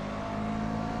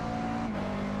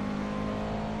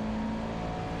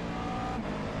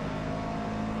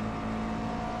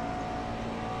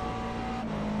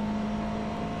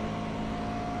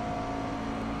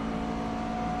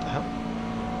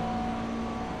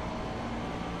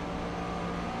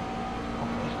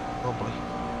 Oh boy.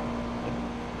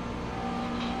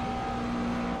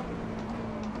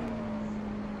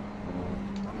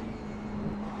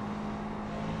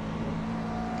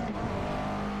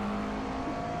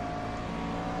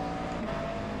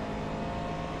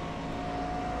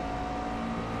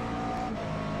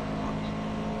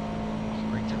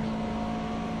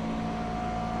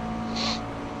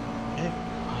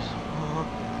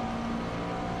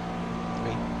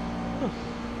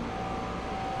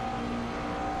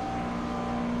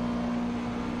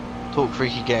 Talk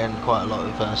Freaky getting quite a lot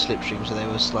of slipstream, so they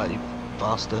were slightly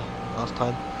faster last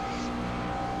time.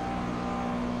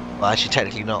 Well, actually,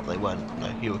 technically not. They weren't.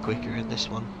 No, you were quicker in this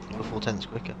one. You were 4/10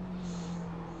 quicker.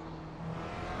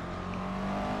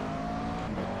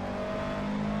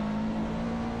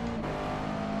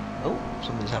 Oh,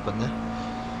 something's happened there.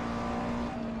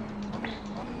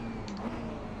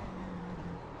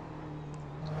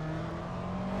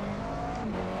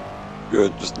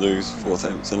 Good, just lose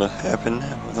 4/10 and a hairpin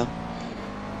now with them.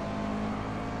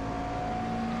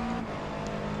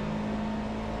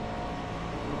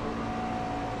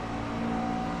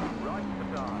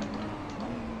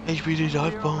 HBD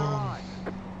dive bomb.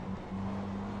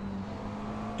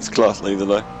 He's class leader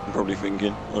though. I'm probably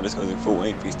thinking, oh, this guy's in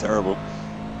 14th, he's terrible.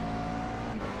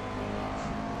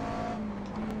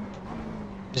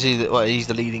 Is he the, well, he's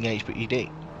the leading HBD?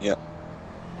 Yeah.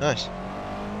 Nice.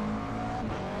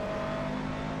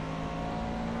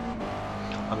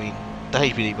 I mean, the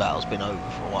HBD battle's been over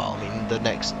for a while. I mean, the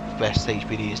next best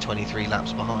HBD is 23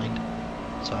 laps behind.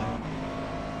 So.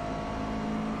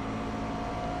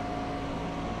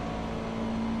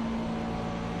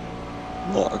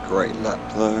 Not a great lap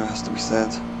though, has to be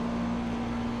said.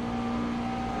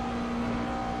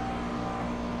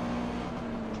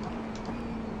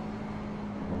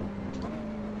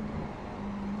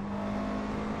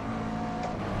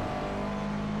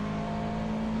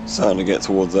 Starting to get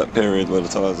towards that period where the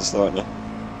tyres are starting to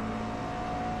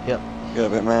get a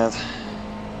bit mad.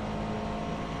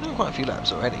 Doing quite a few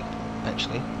laps already,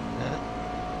 actually. Yeah.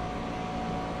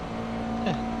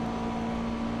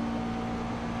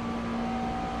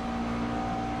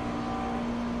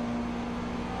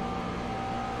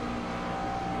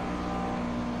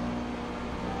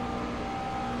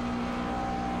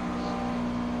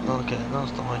 Okay,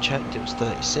 last time I checked it was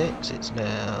 36, it's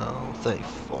now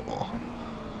 34.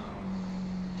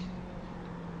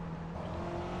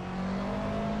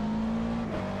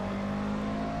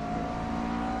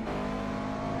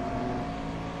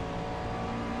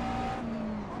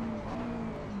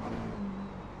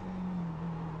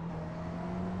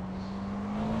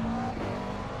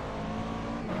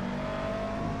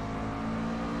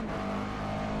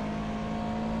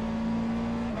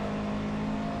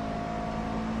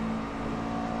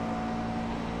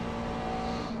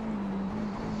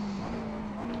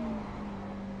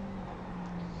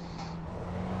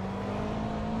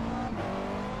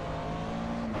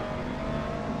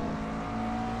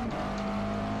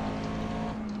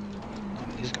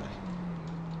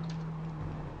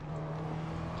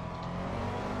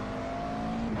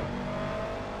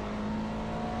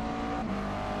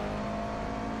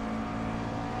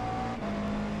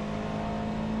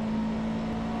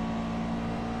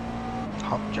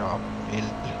 Hot job.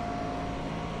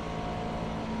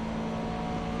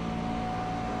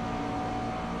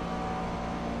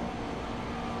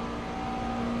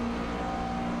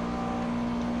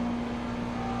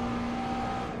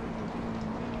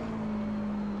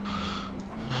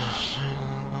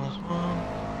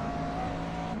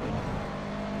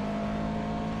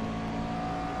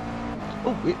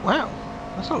 Oh, wow.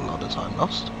 That's not a lot of time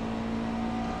lost.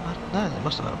 No, they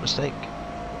must have had a mistake.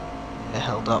 They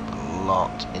held up a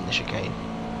lot in the chicane.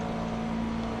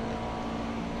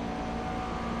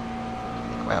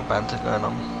 Big round banter going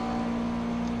on.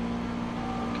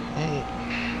 Okay.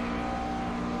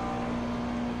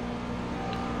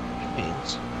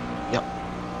 Beans. Yep.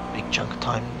 Big chunk of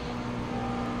time.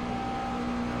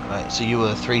 Right, so you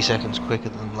were 3 seconds quicker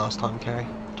than last time, Kerry.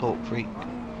 Torque freak.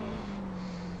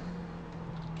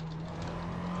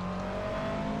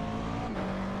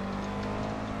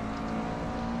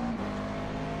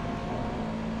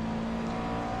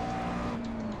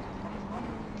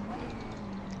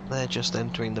 They're just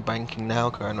entering the banking now,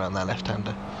 going around that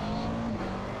left-hander.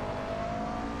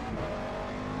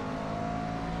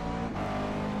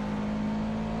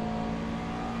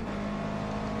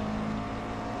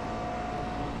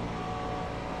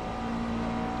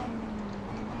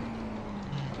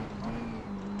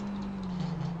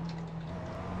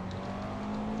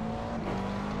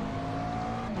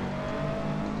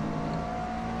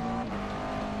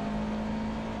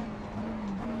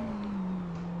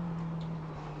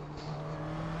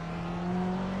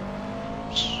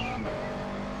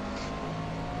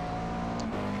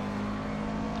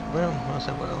 Well, what's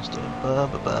everyone else doing?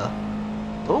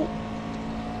 Oh!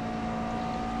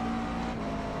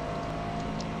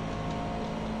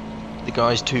 The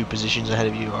guys 2 positions ahead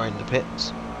of you are in the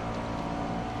pits.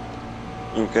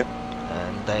 Okay.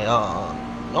 And they are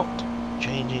not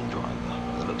changing driver,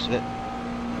 by the looks of it.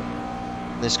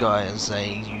 This guy, as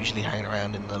they usually hang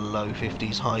around in the low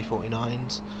 50s, high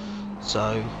 49s.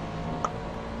 So,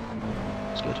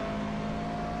 it's good.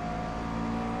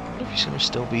 I wonder if he's going to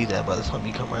still be there by the time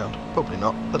you come round. Probably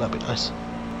not, but that'd be nice.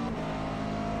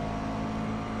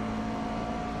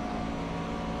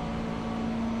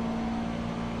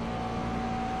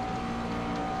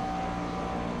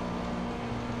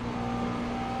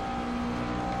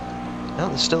 No,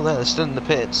 they're still there, they're still in the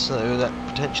pits, so that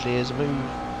potentially is a move.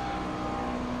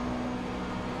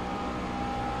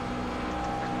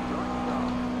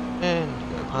 And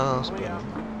go past, boom.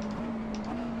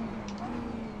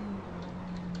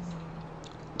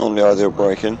 On the ideal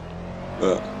braking,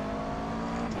 but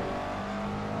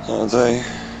Saturday,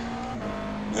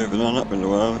 moving on up in the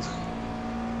world.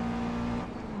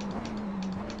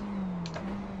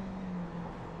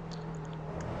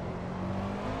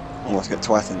 Almost get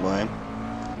twatted by him.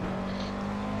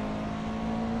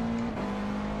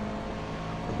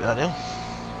 Won't be ideal.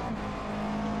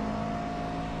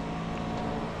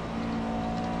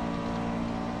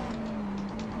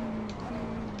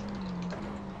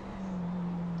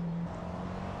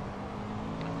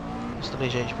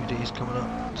 These HPDs coming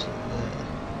up to there.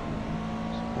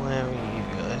 So where are you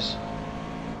guys?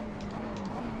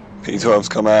 P12's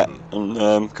come out and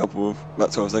a couple of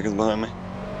about 12 seconds behind me.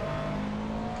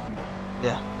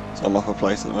 Yeah. So I'm up a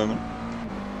place at the moment.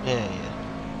 Yeah.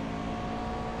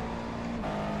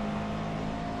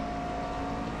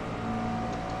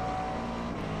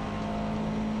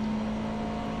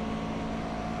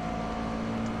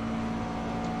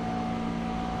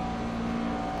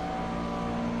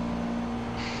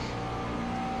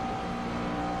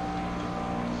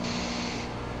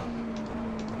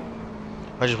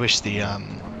 I just wish the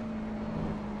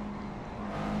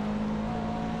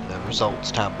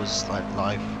results tab was like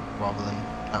live rather than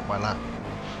lap by lap.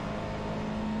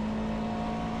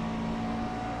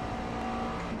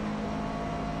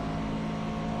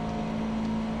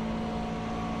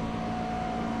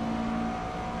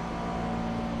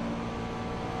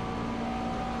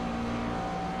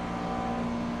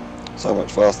 So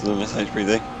much faster than this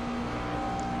HPD.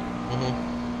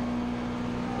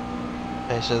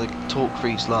 Okay, so the torque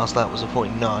freak's last lap was a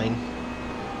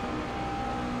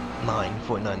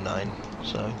 0.99,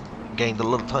 so gained a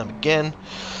lot of time again.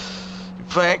 In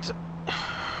fact, it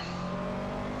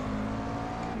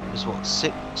was what,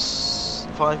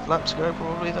 5 laps ago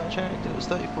probably that I checked, it was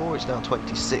 34, it's now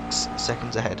 26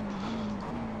 seconds ahead.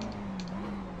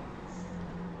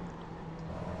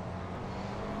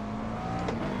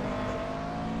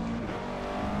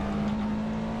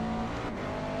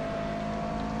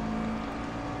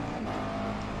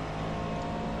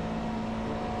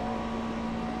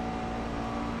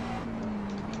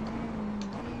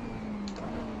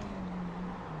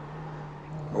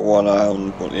 One eye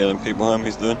on what the LMP behind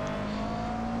me's doing.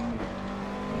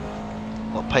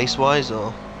 What, pace-wise,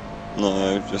 or?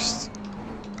 No, just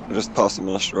past them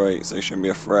on a straight, so it shouldn't be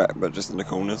a threat, but just in the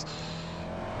corners.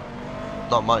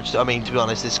 Not much. I mean, to be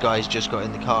honest, this guy's just got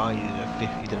in the car. He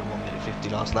did a 1 minute 50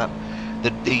 last lap.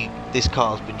 This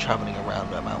car's been travelling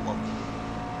around about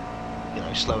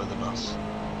slower than us.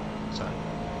 So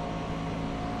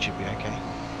should be okay.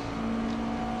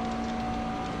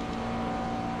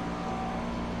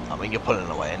 I mean, you're pulling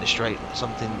away in the straight,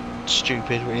 something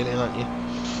stupid, really, aren't you?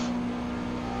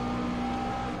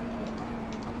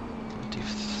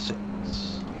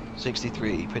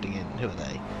 63 putting in. Who are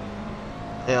they?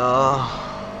 They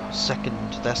are second.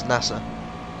 That's NASA.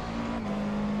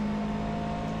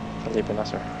 Felipe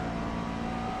Nasser.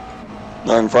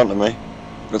 No, in front of me.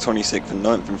 Got 26th and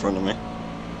 9th in front of me.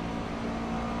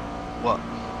 What?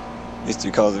 These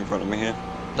two cars in front of me here.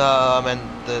 No, I meant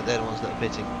they're the ones that are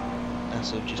pitting.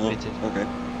 NASA have just pitted. Okay.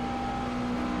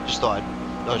 Just thought I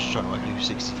was just trying to work out who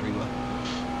 63 were.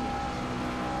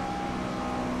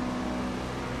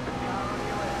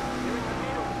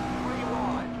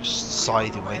 Just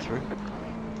scythe your way through.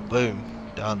 Boom.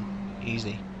 Done.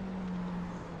 Easy.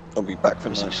 I'll be back for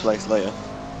ninth place later.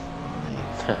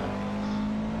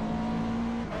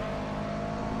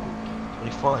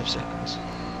 25 seconds.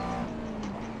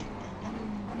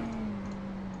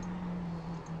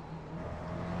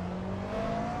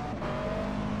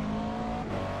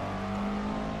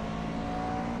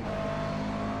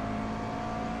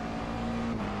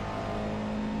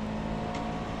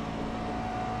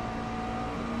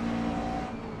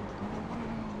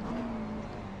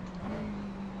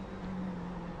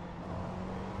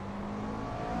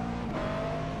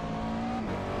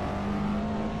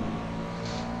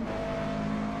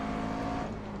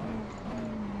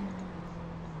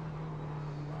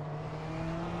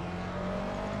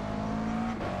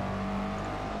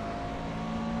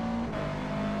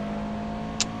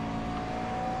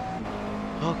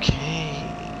 Okay.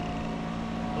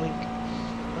 Blink.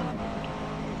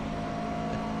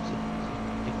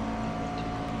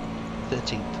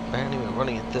 13th. Apparently we're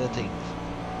running at 13th.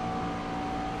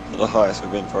 Not the highest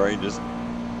we've been for ages.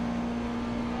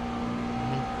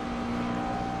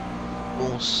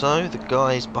 Also, the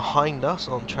guys behind us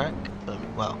on track,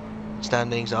 well,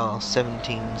 standings are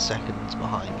 17 seconds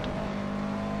behind.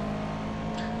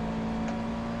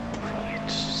 Right,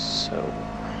 so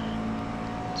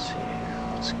let's see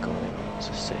what's going on with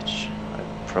the stage. I'm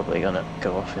probably gonna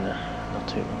go off in not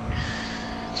too long.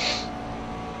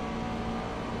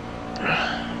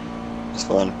 It's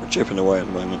fine. We're chipping away at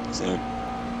the moment, so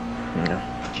Yeah.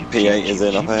 P8 is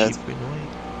in up ahead.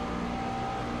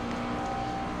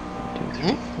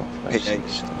 P8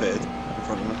 is appeared in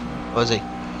front of me. Where's he?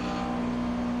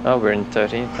 Oh, we're in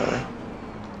 13th, are we?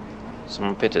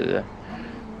 Someone pitted there.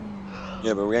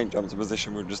 Yeah, but we ain't jumped a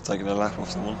position, we're just taking a lap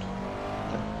off someone.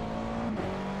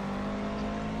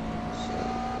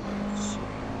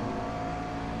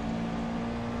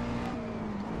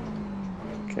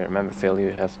 Okay, remember Phil,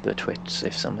 you have the twits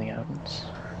if something happens.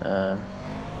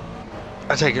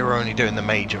 I take it we're only doing the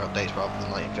major updates rather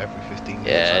than like every 15 minutes.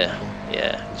 Yeah,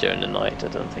 yeah, during the night I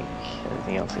don't think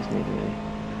anything else is needed really.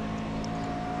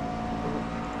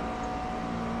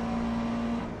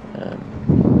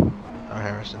 Oh,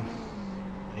 Harrison.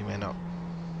 You may not.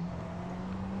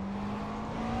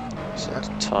 So the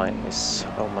time is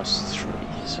almost 3,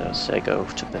 so say go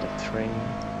to bed at 3.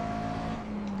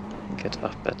 Get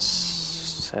up at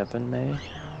 7 maybe?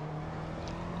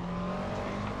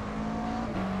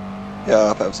 Yeah,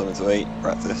 I'll have something to eat,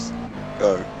 practice,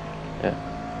 go. Yeah.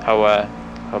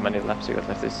 How many laps you got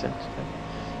left this time?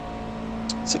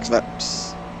 6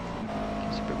 laps.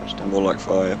 It's pretty much done. More like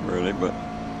 5 really, but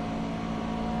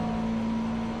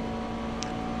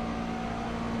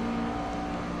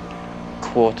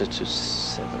Quarter to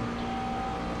 7.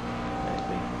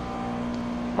 Maybe.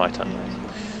 My time, right?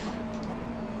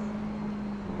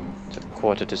 So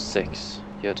quarter to 6.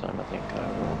 Your time, I think I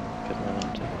will get my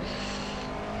on to.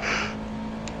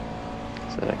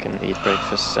 So that I can eat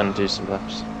breakfast and do some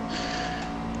laps.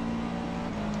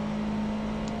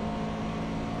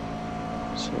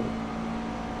 So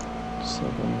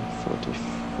 7:40,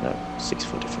 no,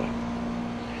 6:45.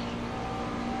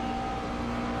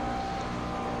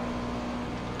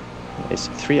 It's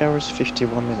 3 hours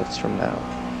 51 minutes from now.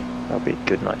 That'll be a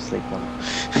good night's sleep one.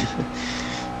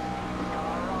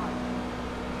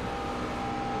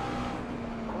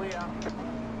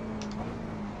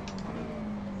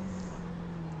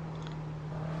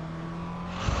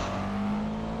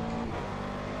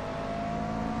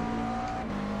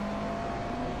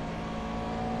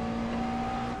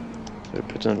 So we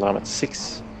put an alarm at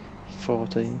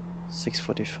 6:40,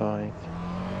 6:45.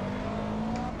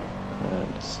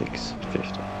 And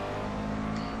 6:50.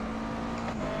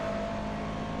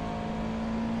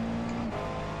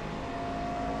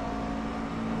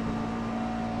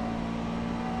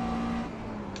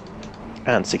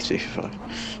 And 6:55.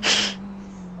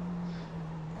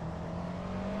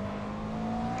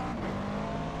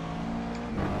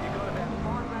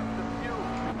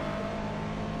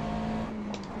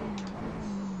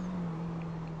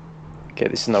 Okay,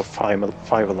 this is now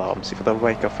five alarms. If I don't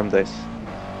wake up from this,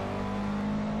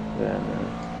 then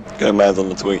Go mad on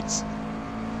the tweets.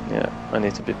 yeah, I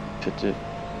need to be put to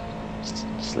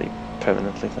sleep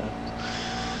permanently then.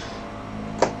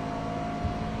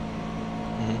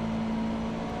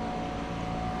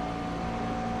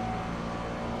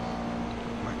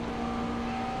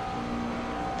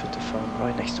 Put the phone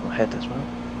right next to my head as well.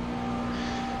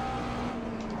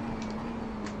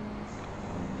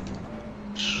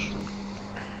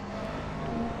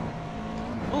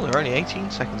 Oh, they're only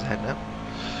 18 seconds ahead now.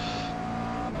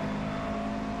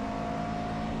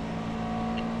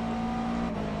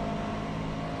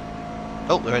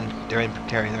 Oh, they're in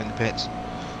Kerry, they're in the pits.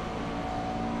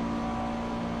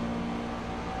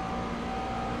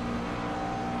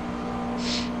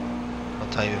 I'll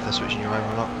tell you if they're switching you over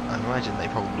or not. I imagine they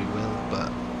probably will,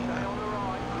 but you know.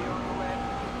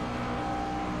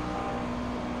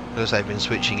 Because they've been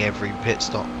switching every pit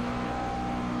stop.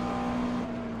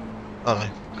 Oh no.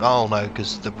 Oh no,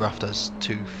 because the rough does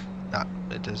two. Nah,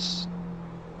 it does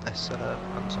less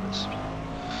unsize.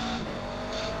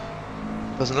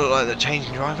 Doesn't look like they're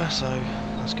changing driver, so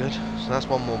that's good. So that's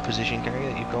one more position, Gary,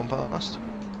 that you've gone past.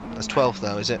 That's 12th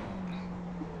though, is it?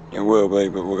 It will be,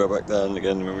 but we'll go back down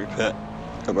again when we pit.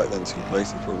 Go back down to your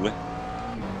places probably.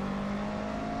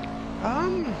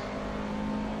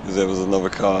 Because there was another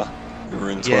car. We were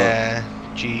in 12. Yeah,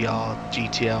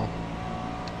 GTL.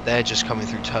 They're just coming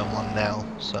through turn 1 now,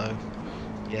 so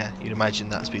yeah, you'd imagine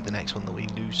that's be the next one that we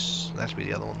lose. That'd be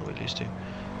the other one that we lose to.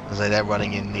 As they're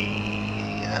running in the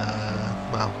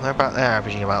well, they're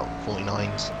averaging about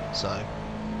 49s, so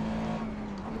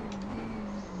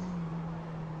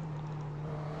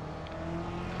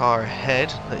car ahead,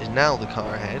 that is now the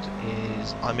car ahead,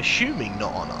 is I'm assuming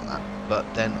not on that, but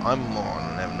then I'm more on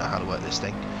and never know how to work this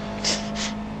thing.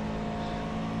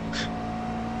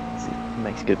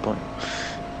 Makes a good point.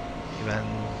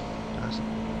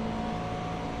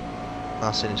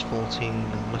 Howson is 14,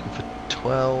 I'm looking for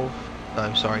 12.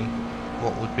 No, sorry,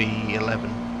 what would be 11?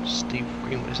 Steve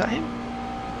Greenwood, is that him?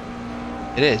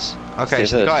 It is. Okay,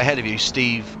 so the guy ahead of you,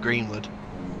 Steve Greenwood,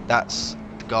 that's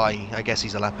the guy, I guess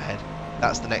he's a lap ahead.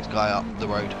 That's the next guy up the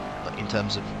road in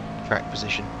terms of track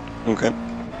position. Okay.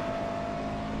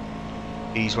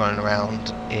 He's running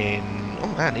around in,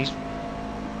 oh man, he's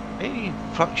really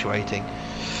fluctuating.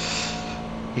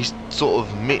 He's sort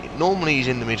of normally he's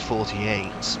in the mid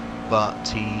 48s, but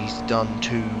he's done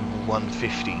 2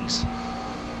 150s.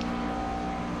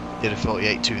 Did a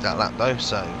 48.2 that lap though,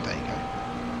 so there you go.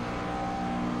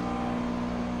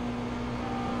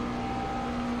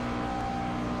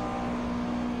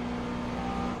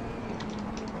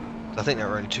 I think there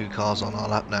are only 2 cars on our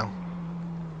lap now.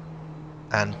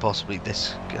 And possibly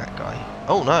that guy.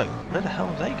 Oh no, where the hell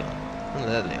have they gone? Oh,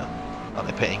 there they are. Oh,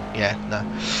 they're pitting. Yeah, no.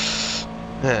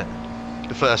 Yeah.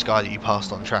 The first guy that you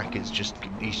passed on track is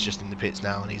he's just in the pits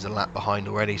now and he's a lap behind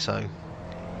already, so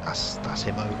that's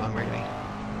him over really.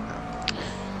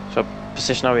 So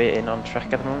position are we in on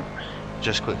track at the moment?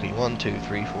 Just quickly, 1, 2,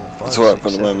 3, 4, 5, It's 6, all right for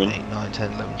the 7, moment. 8, 9,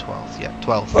 10, 11, 12. Yeah,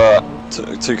 12.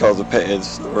 But two cars are pitted,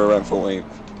 so we're around 14th.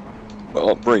 But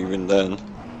not breathing then.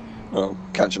 Well,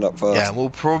 catching up fast. Yeah, we'll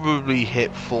probably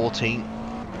hit 14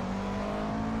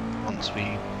 once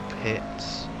we pit.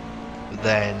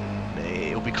 Then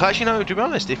it'll be close. You know, to be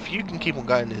honest, if you can keep on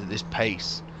going at this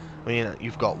pace, I mean,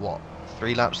 you've got what,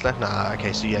 3 laps left? Nah,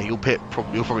 okay, so yeah, you'll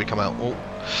probably come out. Oh,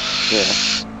 Yeah.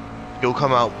 You'll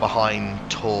come out behind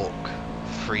Torque,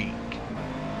 Freak,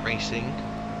 Racing,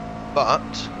 but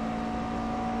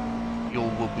you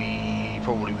will be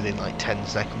probably within like 10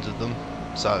 seconds of them.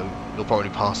 So you'll probably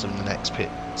pass them in the next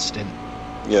pit stint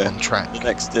on track. The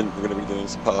next stint we're going to be doing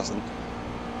some passing.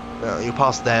 You'll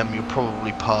pass them, you'll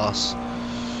probably pass...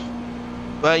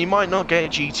 Well, you might not get a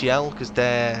GTL because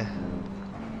they're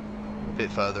a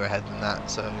bit further ahead than that,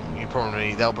 so they'll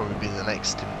probably be the next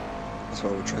stint. That's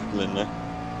why we're triple in there.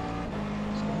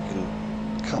 So we can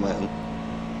come out and...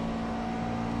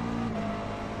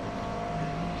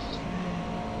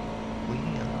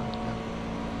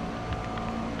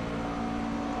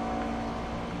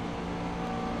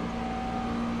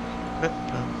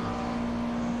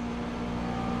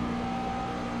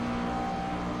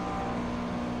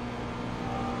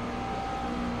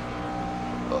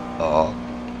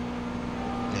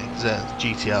 Yeah, because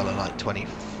GTL are like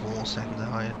 24 seconds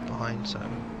behind, so...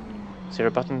 Is there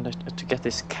a button to get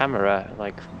this camera,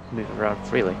 like, moving around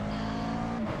freely?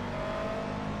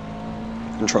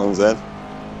 Control Z.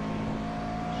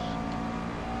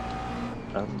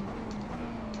 How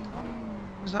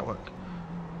does that work?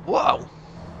 Whoa!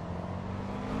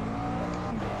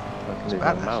 I can move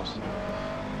my mouse.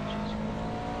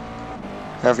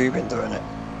 How have you been doing it?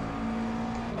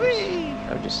 Whee!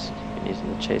 I've just been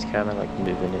using the chase cam and like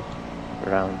moving it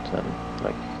around and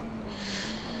like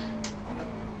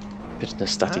getting the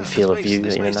static feel of view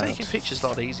This in and makes out. taking pictures a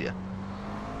lot easier.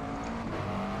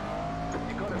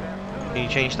 Can you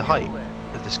change the height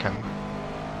of this camera?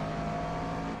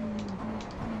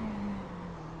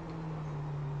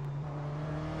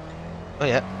 Oh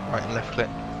yeah, right and left click.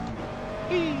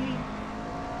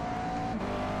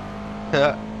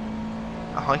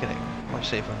 I can might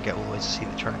see if I can get all the way to see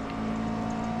the track.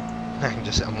 I can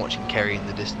just I'm watching Kerry in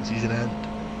the distance, he's an ant.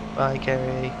 Bye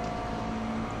Kerry.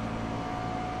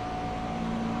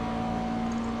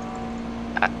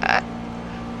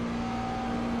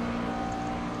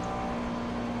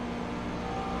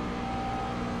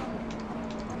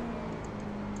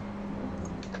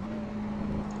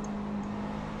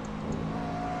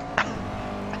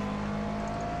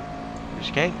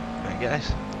 Okay, I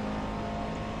guess.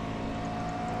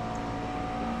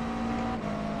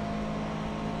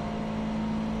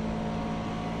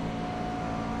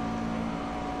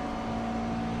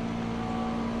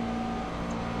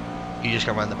 You just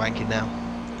go around the banking now.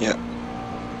 Yeah.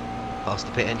 Past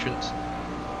the pit entrance.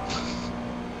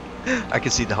 I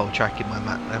can see the whole track in my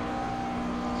map now.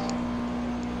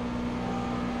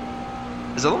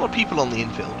 There's a lot of people on the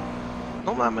infield.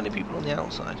 Not that many people on the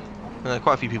outside.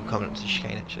 Quite a few people coming up to the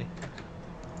chicane actually.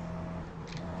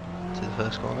 To the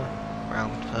first corner,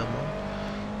 round turn 1.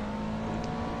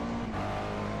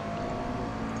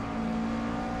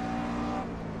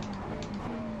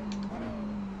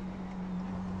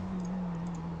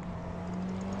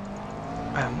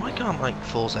 Why can't like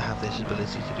Forza have this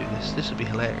ability to do this? This would be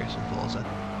hilarious in Forza.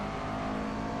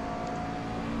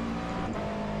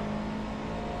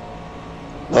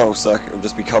 The whole circuit will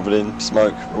just be covered in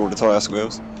smoke for all the tyre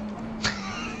squeals.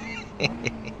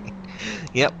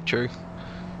 Yep, true.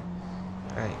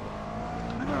 Right.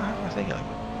 I don't have my thing open.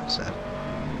 That's sad.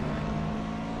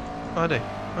 Oh, I do.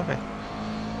 Okay.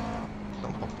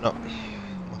 Not popping up.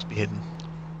 Must be hidden.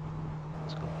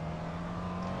 That's cool.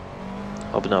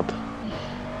 Hobnob.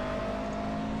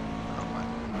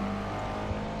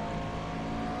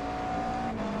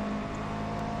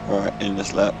 Alright, in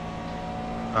this lap.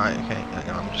 Alright, okay. Hang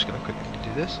on, I'm just going to quickly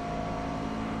do this.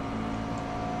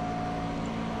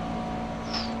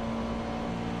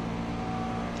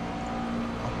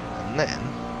 And then...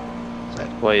 So,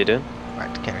 What are you doing?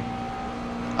 back to Kerry.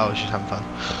 Oh, I was just having fun.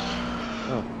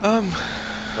 Oh.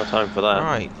 No time for that.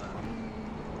 Right.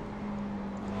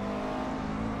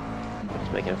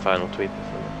 Just making a final tweet before.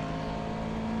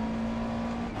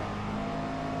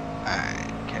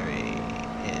 Kerry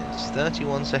is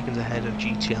 31 seconds ahead of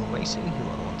GTL Racing, who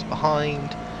are the ones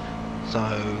behind. So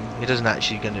it doesn't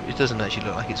actually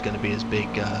look like it's going to be as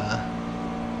big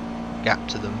gap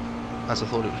to them as I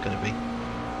thought it was going to be,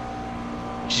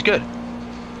 which is good.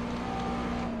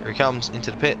 Here he comes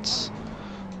into the pits,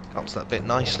 comes that bit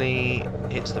nicely,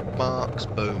 hits the marks,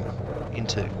 boom,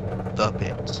 into the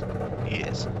pits. He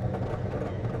is.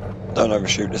 Don't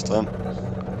overshoot this time.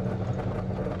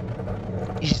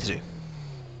 Easy to do.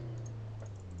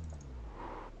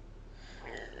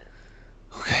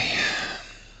 Okay.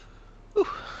 Whew.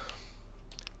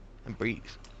 And breathe.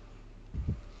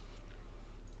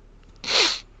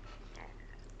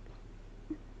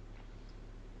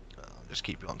 I'll just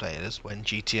keep you updated as when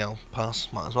GTL pass,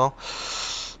 might as well.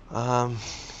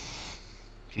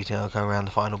 GTL going around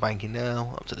the final banking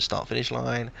now, up to the start finish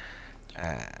line,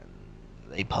 and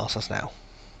they pass us now.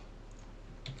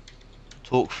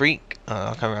 Talk Freak,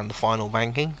 come around the final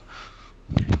banking.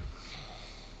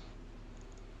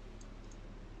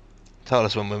 Tell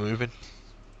us when we're moving.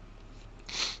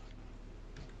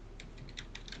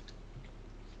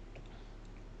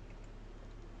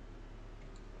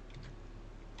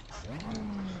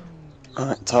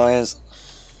 Alright, tyres.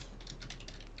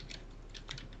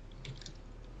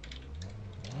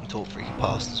 Talk Freak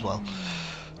passed as well.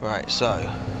 Right, so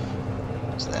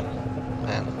it's them.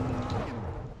 Man.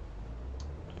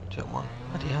 2 and 1.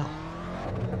 Bloody hell.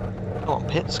 Come on,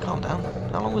 Pits, calm down.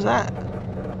 How long was that?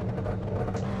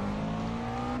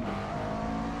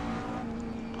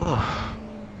 Oh.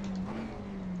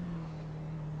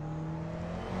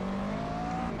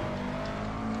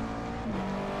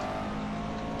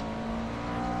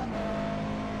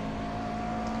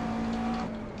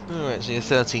 Alright, so you're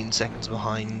 13 seconds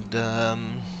behind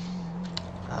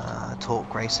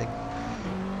Talk Racing.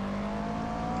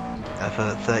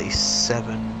 For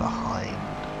 37 behind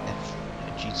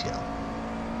GTL.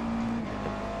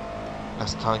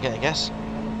 That's the target, I guess.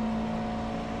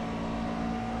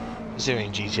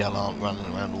 Considering GTL aren't running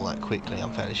around all that quickly,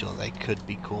 I'm fairly sure they could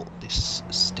be caught this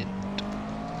stint.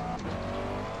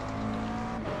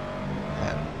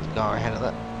 car ahead of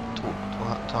that.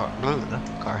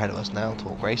 Car ahead of us now,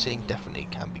 Talk Racing, definitely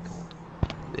can be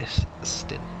called this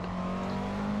stint.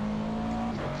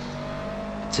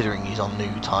 Considering he's on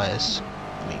new tyres,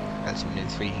 I mean, that's new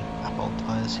 3 Apple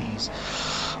tyres, he's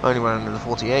only running under the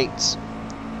 48s.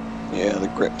 Yeah, the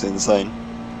grip's insane.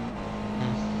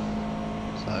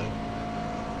 So,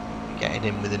 getting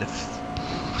in within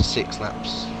 6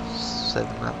 laps,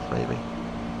 7 laps maybe.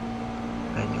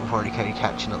 And you'll probably be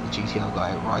catching up the GTR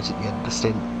guy right at the end of the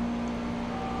stint.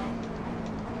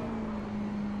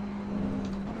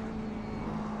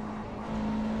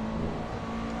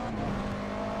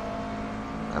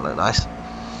 That looked nice.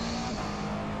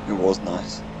 It was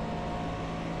nice.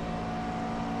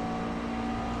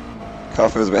 Car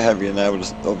feels a bit heavier now,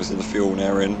 with obviously the fuel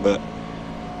now in, but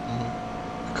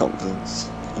the confidence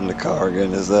in the car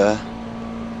again is there.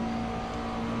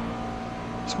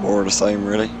 It's more of the same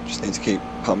really, just need to keep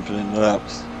pumping in the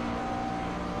laps.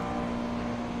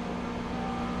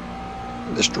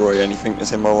 Destroy anything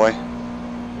that's in my way.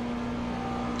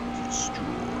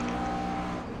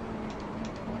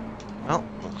 Well,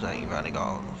 looks like you've only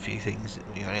got a few things,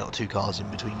 you've only got 2 cars in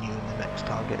between you and the next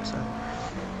target, so...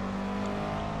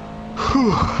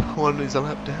 One is a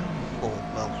lap down, or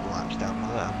multiple laps down,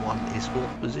 and one is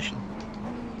 4th position.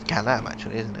 It's Can-Am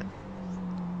actually, isn't it?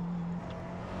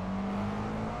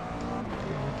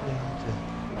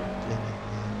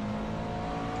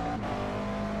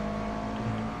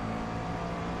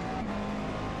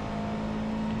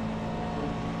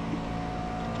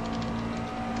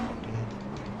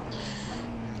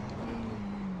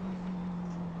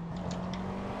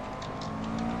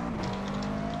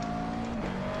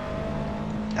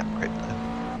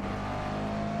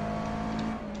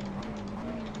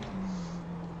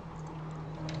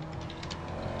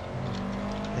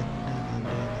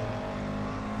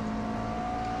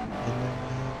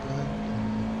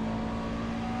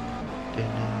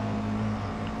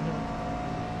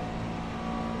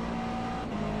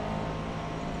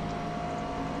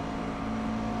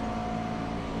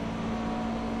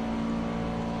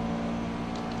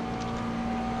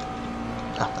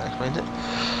 That explains it.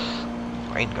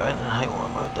 Rain going, I hate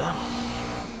one mode there.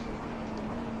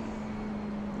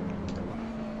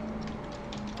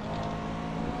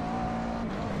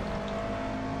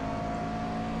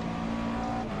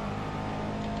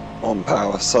 On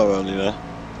power so early there.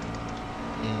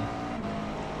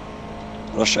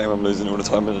 What a shame I'm losing all the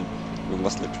time with my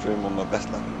slipstream on my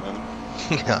best lap at the moment.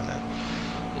 Yeah, I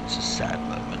know. It's a sad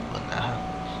moment when that happens.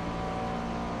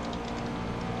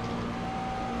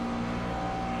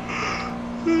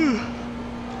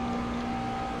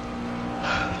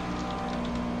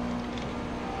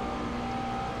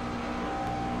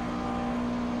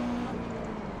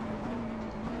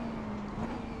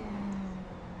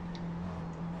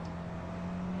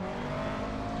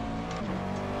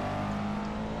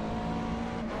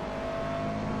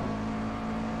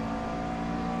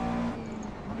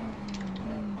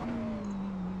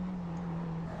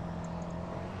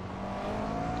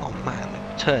 Oh man, the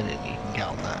turning you can get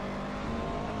on that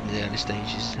in the early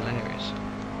stages is hilarious.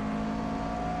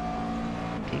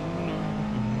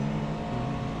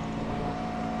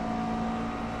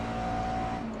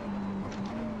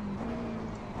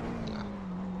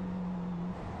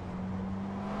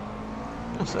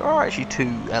 So there are actually 2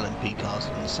 LMP cars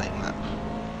on the same lap.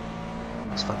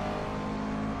 It's fun.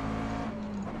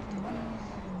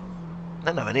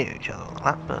 They're nowhere near each other on the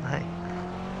lap, but hey.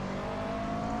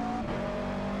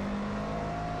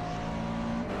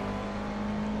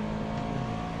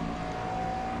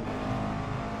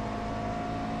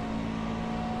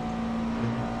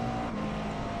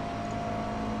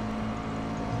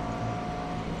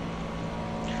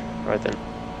 Right then,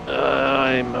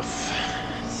 I'm off.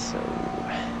 So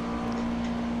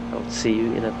I'll see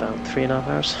you in about 3.5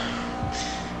 hours.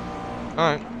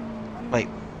 Alright. Wait.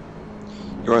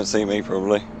 You won't see me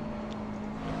probably.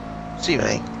 See you,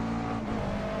 mate.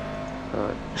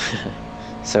 Alright.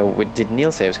 So did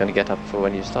Neil say he was going to get up for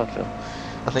when you start, Phil?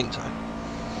 I think so.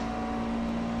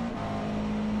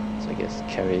 So I guess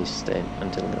Kerry staying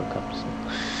until Neil comes.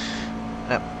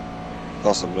 Yep.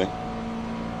 Possibly.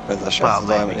 Depends how shattered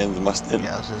I am at the end of my stint.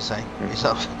 Yeah, I was going to say. It's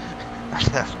up.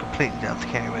 That's completely down to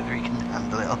Kerry whether he can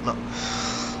handle it or not.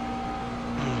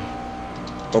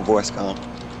 Or voice can't.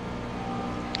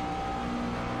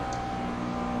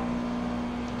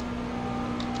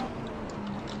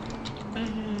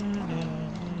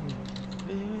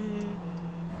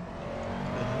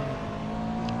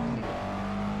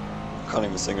 Can't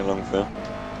even sing along, Phil.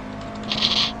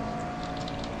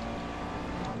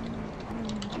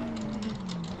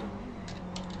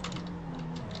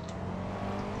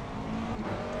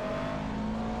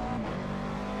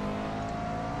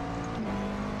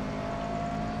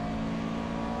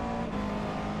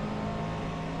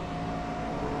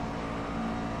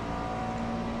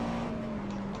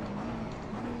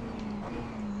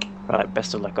 Right,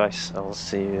 best of luck, guys. I'll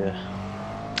see you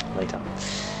later.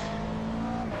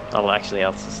 I'll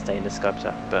stay in the Skype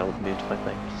chat, but I'll mute my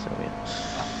thing. So yeah.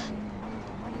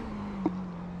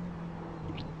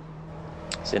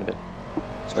 See you in a bit.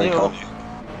 It's very kind of you.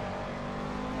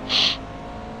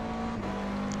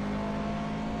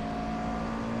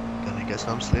 Gonna get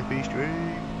some slippy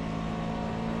stream.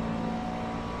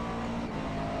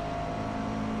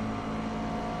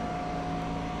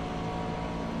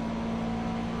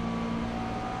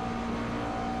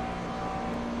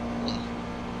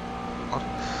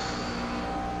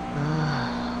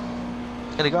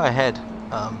 Gonna go ahead.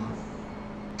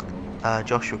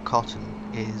 Joshua Cotton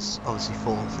is obviously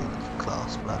 4th in the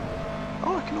class, but I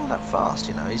don't reckon all that fast,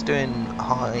 you know. He's doing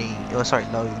low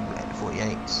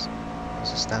 48s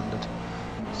as a standard,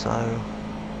 so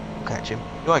we'll catch him.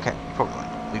 You won't catch, you probably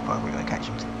won't. We probably won't catch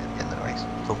him at the end of the race.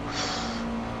 Cool.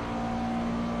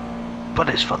 But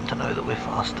it's fun to know that we're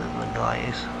faster than the guy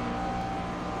is.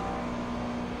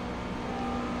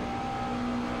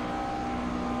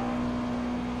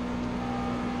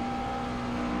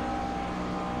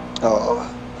 Oh, I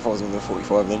thought I was in the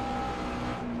 45 then.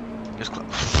 Just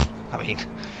I mean,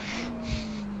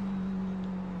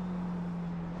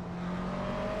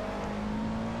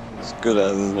 It's good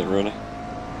as, isn't it, really?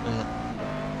 yeah.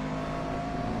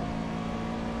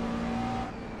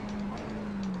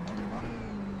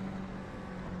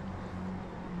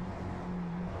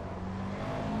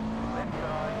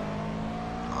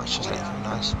 Oh, it's just letting through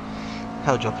nice.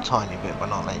 Held you up a tiny bit by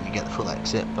not letting you get the full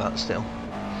exit, but still.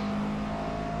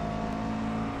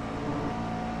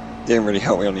 Didn't really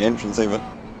help me on the entrance either.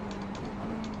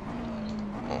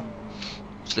 Well,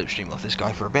 slipstream off this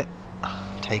guy for a bit.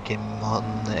 Take him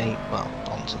on the 8, well,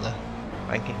 onto the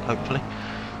ranking, hopefully.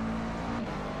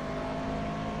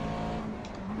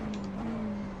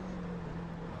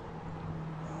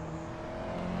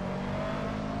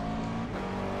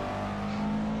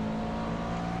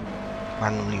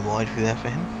 Randomly wide through there for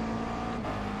him.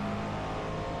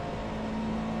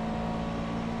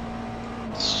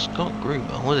 Scott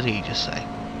Gruber, what did he just say?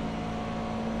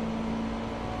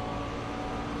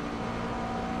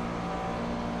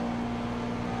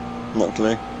 Not a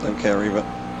clue. Don't care either.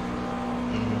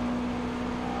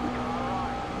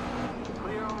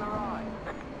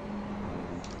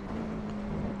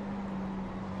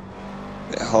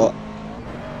 Bit hot.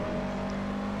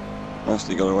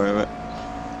 Nicely got away with it.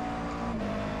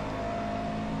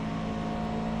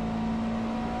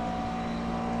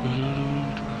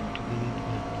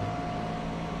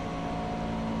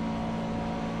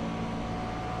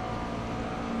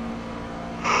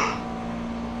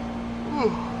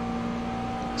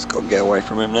 Just got to get away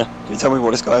from him now. Can you tell me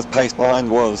what this guy's pace behind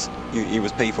was? He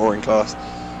was P4 in class.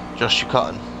 Joshua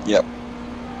Cotton. Yep.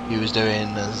 He was doing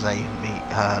as a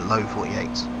low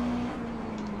 48s.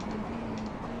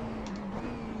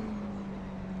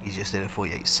 He just did a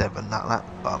 48.7 that lap,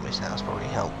 but I'm missing that's probably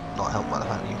not helped by the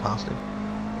fact that you passed him.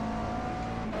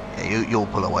 Yeah, you'll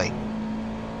pull away.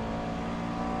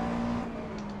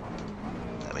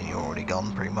 I mean, you're already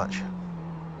gone pretty much.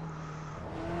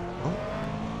 Oh.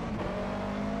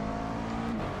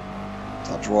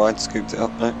 Touch wide, scooped it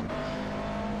up now.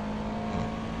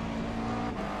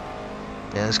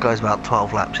 Yeah, this guy's about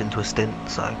 12 laps into a stint,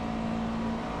 so.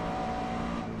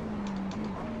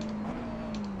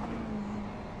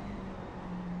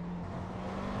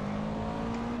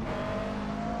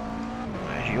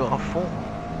 You are 4.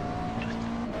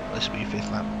 This will be your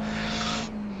 5th lap.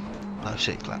 No,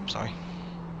 6th lap, sorry.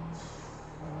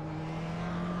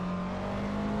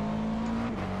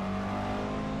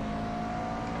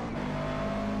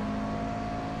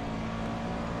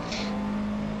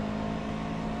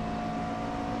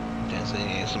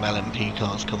 There's some LMP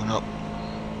cars coming up.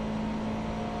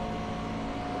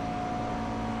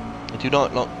 They do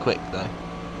not look quick though.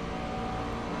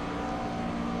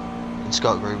 And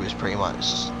Scott Gruber is pretty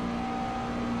much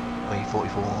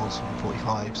 44s and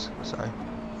 45s, so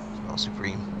it's not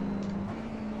supreme.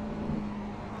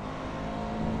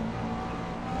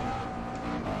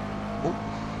 Oh,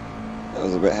 That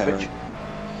was a bit hairy.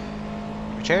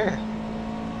 Which area?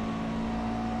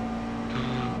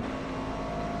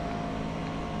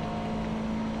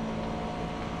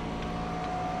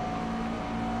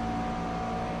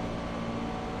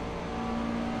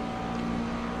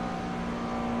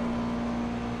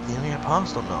 Did he get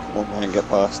past or not? Come on, man, get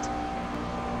past.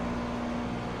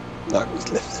 No, he's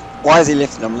lifting. Why is he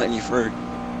lifting? I'm letting you through.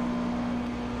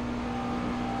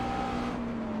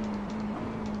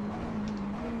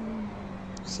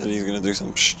 Said he's going to do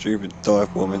some stupid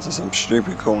dive bomb into some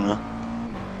stupid corner.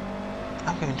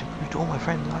 I'm going to prove to all my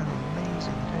friends I'm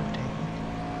amazing at overtaking.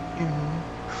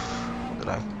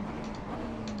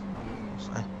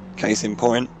 Case in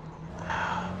point.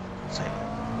 Same.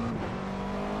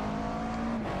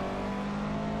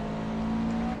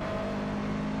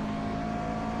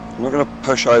 I'm not going to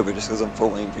push over just because I'm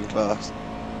 14th in class.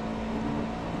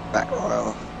 Back right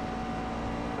off.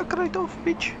 Look right off,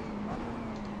 bitch.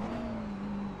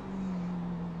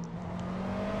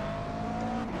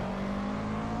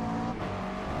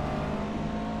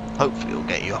 Hopefully it'll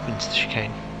get you up into the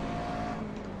chicane.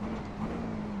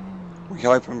 We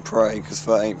hope and pray because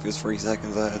 13th is 3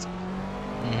 seconds ahead.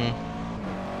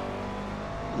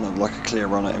 And I'd like a clear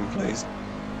run at him, please.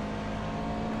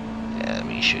 Yeah,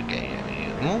 we should get you.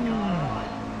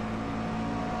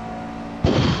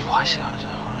 Why is it so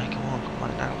high? Come on, come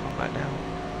back down, come back down.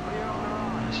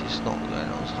 It's just not going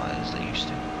on as high as they used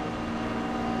to.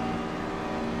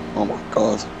 Oh my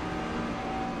god.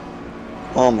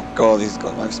 Oh my god, he's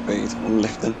got no speed. I'm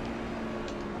lifting.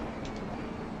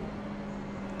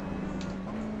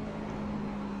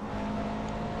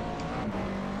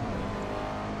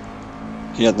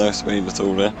 He had no speed at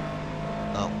all there.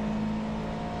 Oh.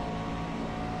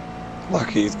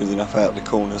 Lucky he's good enough out of the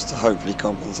corners to hopefully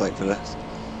compensate for this.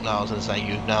 No, I was going to say,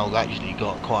 you've now actually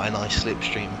got quite a nice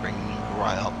slipstream bringing you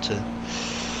right up to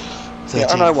 13th. Yeah,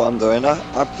 I know what I'm doing.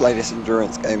 I play this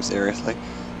endurance game seriously.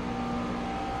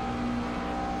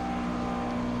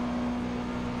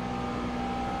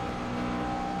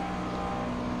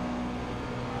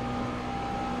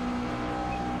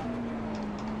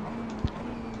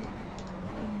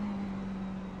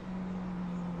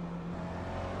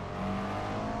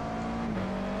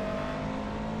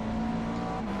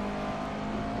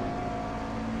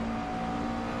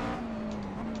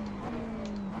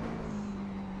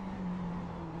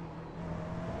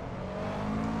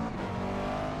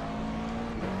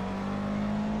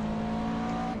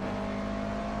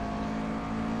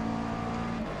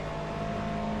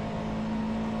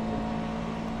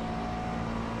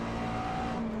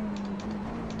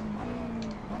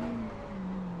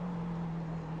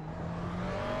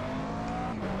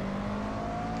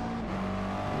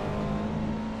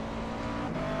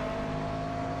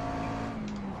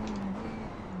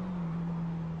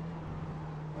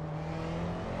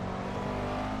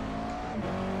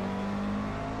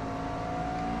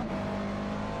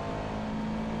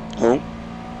 Oh.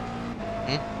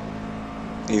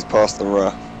 He's past the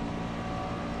rough.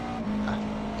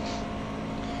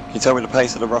 Can you tell me the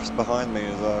pace of the roughs behind me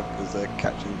as well, because they're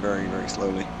catching very, very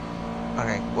slowly.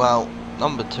 Okay, well,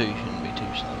 number 2 shouldn't be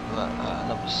too slow, but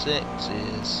number 6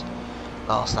 is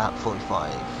last lap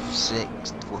 45.6,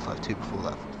 45.2 before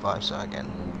that 45, so again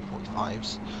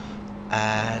 45s.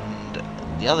 And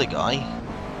the other guy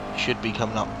should be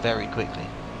coming up very quickly,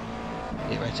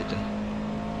 theoretically.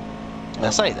 I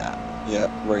say that. Yeah,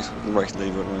 race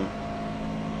leader at the moment.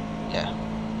 Yeah.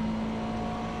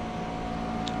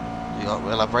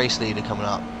 We'll have race leader coming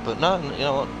up, but no, you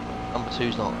know what? Number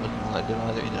 2's not looking all that good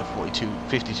either. He did a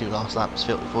 52 last lap,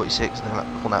 46, and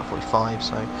then before that 45.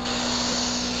 So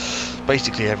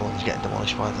basically, everyone's getting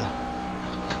demolished by the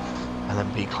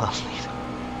LMP class leader,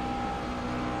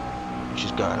 which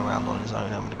is going around on his own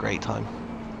having a great time.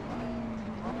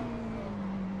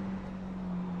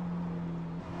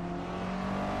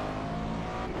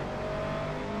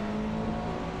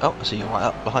 Oh, I see you're right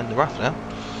up behind the rough now.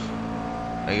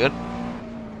 Very good.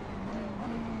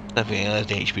 Definitely there's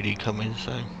the HPD coming,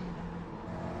 so.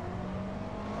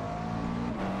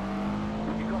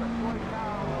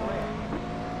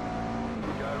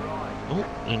 Oh,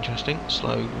 interesting.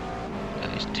 Slow.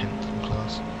 Yeah, he's 10th in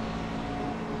class.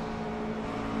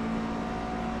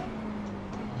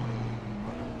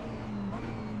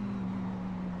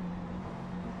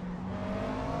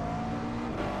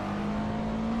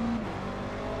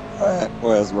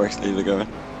 Where's the race leader going?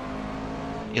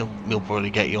 He'll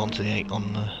probably get you onto the 8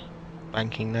 on the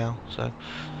banking now, so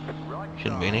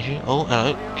shouldn't be an issue. Oh,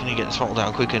 hello. Can you get the throttle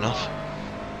down quick enough?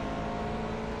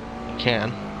 You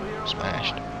can.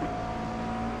 Smashed.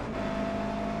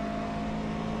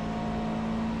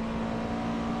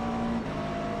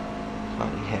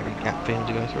 Slightly hairy gap for him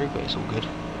to go through, but it's all good.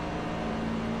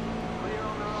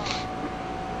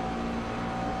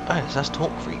 Alright, so that's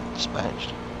Talk Freak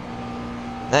dispatched.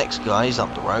 Next guys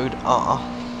up the road are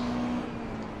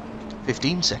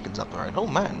 15 seconds up the road. Oh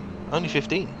man, only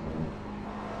 15.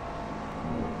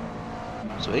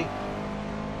 Sweet.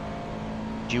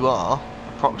 You are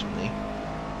approximately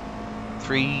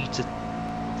 3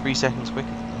 seconds quicker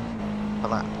than them per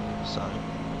lap. So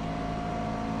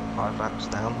 5 laps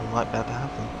down, we might be able to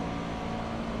have them.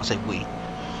 I say we.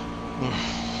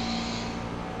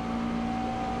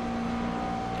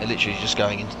 They're literally just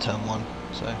going into turn 1,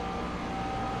 so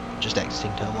just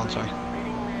exiting turn 1, sorry.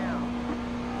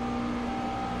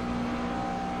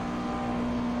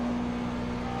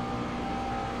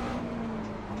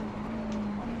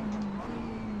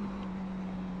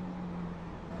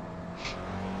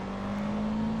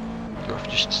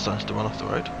 just decides to run off the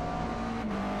road.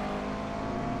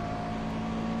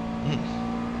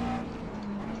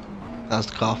 How's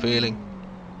the car feeling?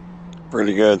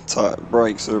 Really good. Tight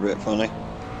brakes are a bit funny.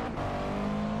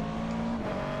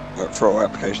 But throttle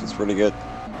application's really good.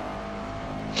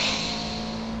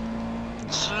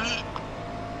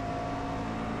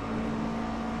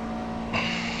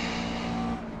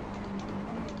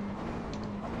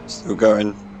 Still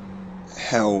going.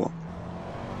 Hell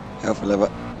for lever.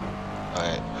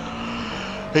 Alright.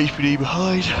 HPD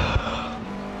behind.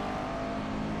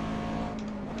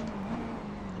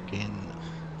 Looking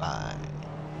fine.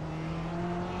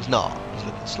 He's not. He's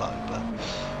looking slow, but.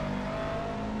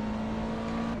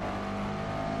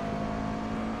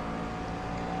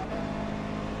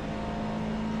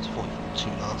 It's 42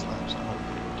 last lap, so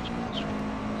hopefully we'll just pass through.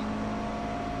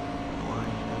 Don't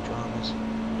worry, no dramas.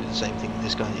 Do the same thing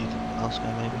this guy did last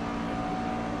guy, maybe.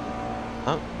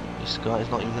 Oh, this guy is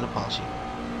not even going to pass you.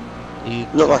 He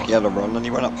Looked like he had a run and he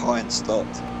went up high and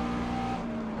stopped.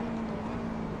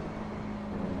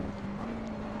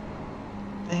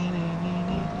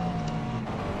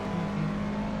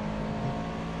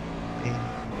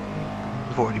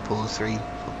 We've already pulled a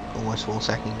almost 4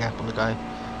 second gap on the guy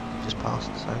who just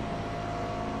passed, so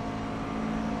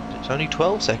it's only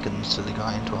 12 seconds to the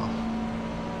guy in 12th.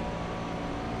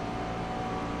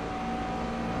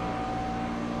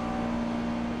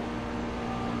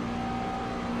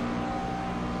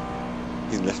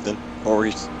 He's lifting, or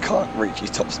he can't reach his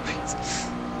top speeds.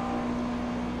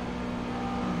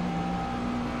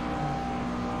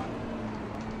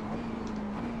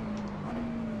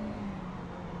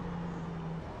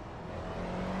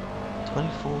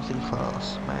 Fourth in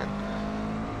class, man.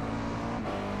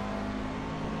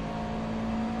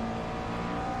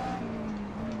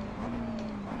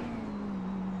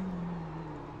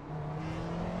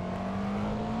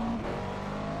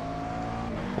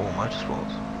 Four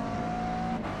motorsports.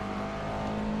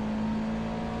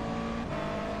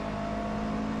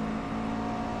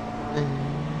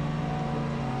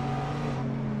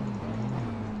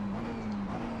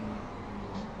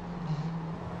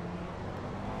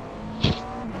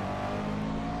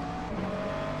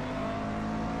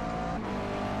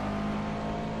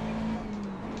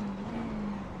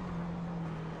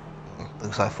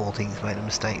 Looks like 14th made a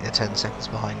mistake, they're 10 seconds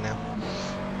behind now.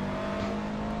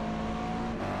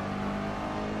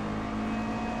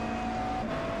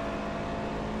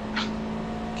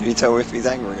 Can you tell if he's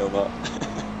angry or not?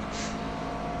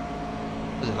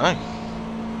 I don't know.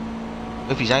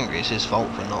 If he's angry, it's his fault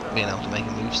for not being able to make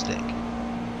a move stick.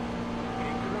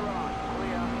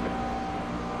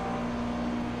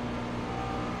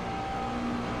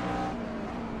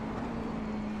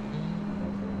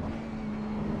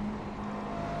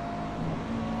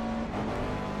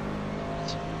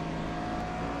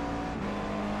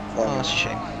 Oh, that's a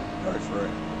shame. Go for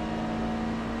it.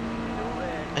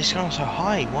 He's going so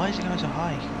high. Why is he going so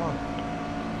high? Come on.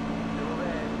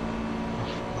 Oh,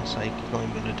 for God's sake, he's not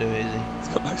even going to do it, is he? He's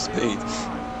got no speed.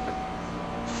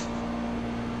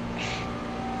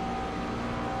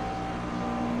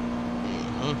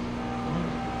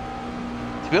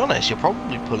 To be honest, you're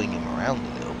probably pulling him around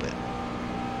a little bit.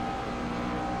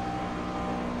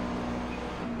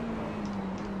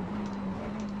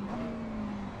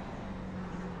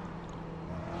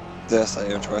 Dare say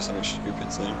he'll try something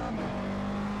stupid soon.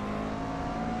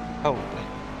 Probably.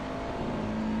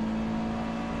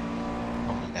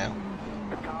 Probably now.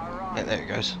 Yeah, there it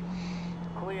goes.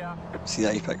 See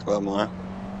the apex by a mile.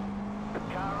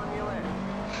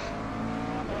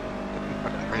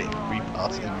 Really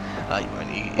repassing. Like,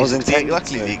 I was intending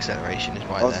luckily to. the acceleration is I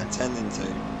right was there. intending to.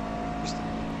 Just to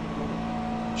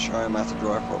show him how to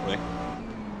drive properly.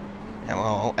 Yeah,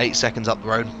 well, 8 seconds up the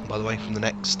road, by the way, from the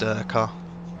next car.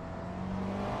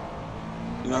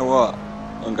 You know what?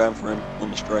 I'm going for him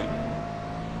on the straight.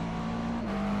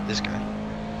 This guy.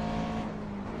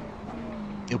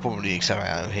 He'll probably accelerate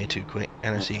out of here too quick,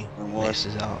 and as he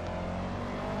messes up.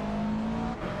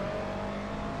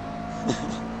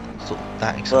 Sort of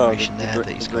that acceleration there that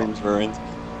he's got. Dream's ruined.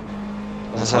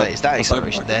 It's that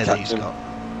acceleration there that he's got.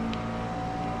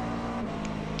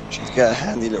 Should get a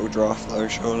handy little draft though,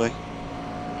 surely.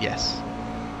 Yes.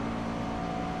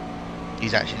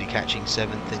 He's actually catching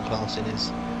 7th in class in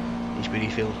his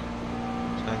HBD field.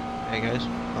 So there he goes,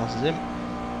 passes him.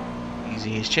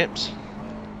 Easy as chips.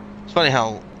 It's funny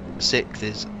how 6th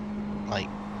is like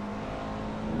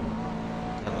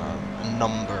I don't know, a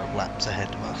number of laps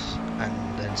ahead of us, and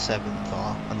then 7th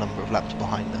are a number of laps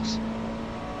behind us.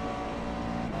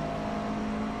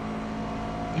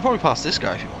 You probably passed this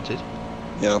guy if you wanted.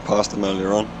 Yeah, I passed him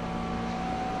earlier on.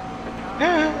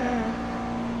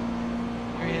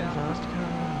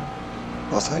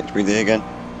 Last HBD again.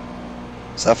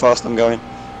 See how fast I'm going.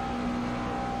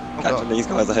 Oh, Catching God. these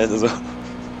guys ahead as well.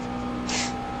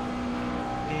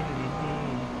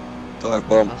 Dive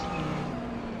bomb.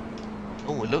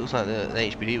 Oh, it looks like the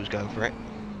HBD was going for it.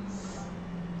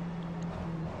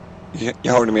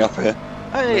 You're holding me up here.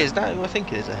 Hey, is that who I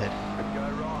think it is ahead?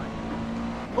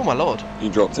 Oh my lord. You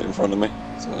dropped it in front of me,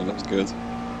 so that's good.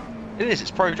 It is,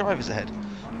 it's pro drivers ahead.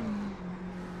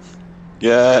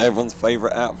 Yeah, everyone's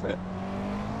favourite outfit.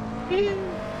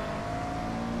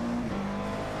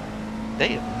 They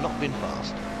have not been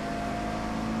fast.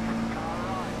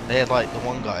 They had like the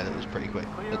one guy that was pretty quick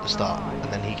at the start,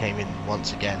 and then he came in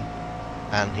once again,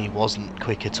 and he wasn't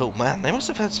quick at all. Man, they must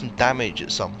have had some damage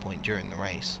at some point during the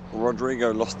race.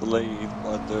 Rodrigo lost the lead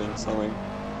by doing something.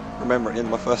 Remember, in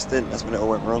my first stint, that's when it all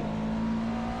went wrong.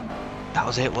 That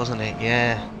was it, wasn't it?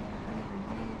 Yeah.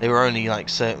 They were only like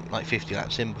 50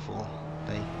 laps in before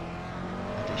they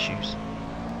had issues.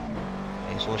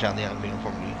 Okay, so watch out the enemy, I'm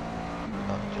probably.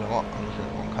 Oh, do you know what? I'm looking at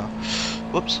the wrong car.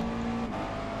 Whoops.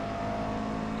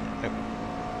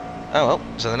 Oh well,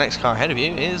 so the next car ahead of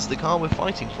you is the car we're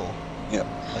fighting for. Yep.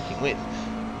 Fighting with.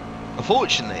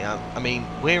 Unfortunately, I mean,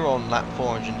 we're on lap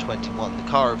 421. The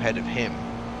car ahead of him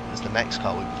is the next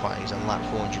car we'll be fighting is on lap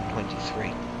 423,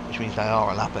 which means they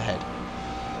are a lap ahead.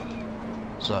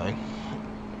 So.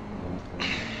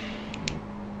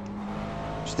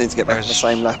 Just need to get back on the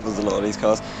same lap as a lot of these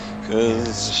cars,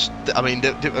 because I mean,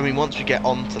 once we get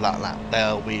onto that lap,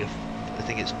 there'll be, I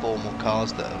think it's 4 more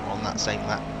cars that are on that same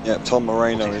lap. yeah, Tom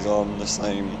Moreno is on the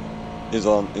same, is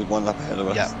 1 lap ahead of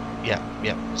us. Yeah,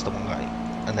 it's the one guy.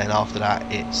 And then after that,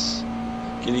 it's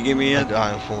Can you give me a a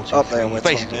guy on 40. update on where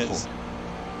Tom basically is?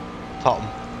 Tom,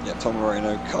 Yeah, Tom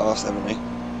Moreno, car 70.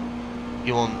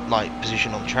 you want like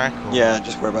position on track? Or Yeah,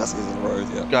 just whereabouts he's on the road.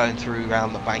 Yeah. going through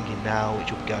around the banking now,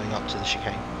 which will be going up to the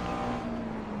chicane.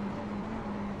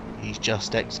 He's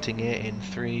just exiting it in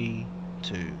 3,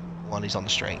 2, 1. He's on the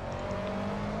straight.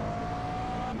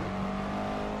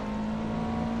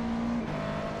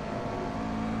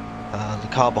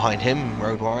 The car behind him,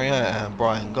 Road Warrior and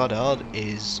Brian Goddard,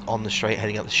 is on the straight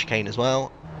heading up the chicane as well.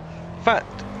 In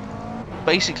fact,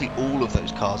 basically all of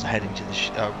those cars are heading to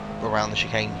the around the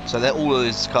chicane, so all of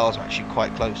those cars are actually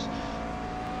quite close,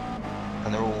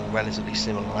 and they're all relatively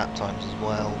similar lap times as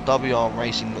well. WR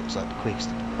Racing looks like the quickest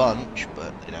of the bunch,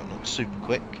 but they don't look super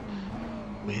quick,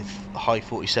 with high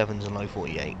 47s and low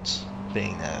 48s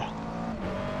being their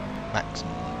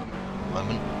maximum at the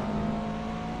moment.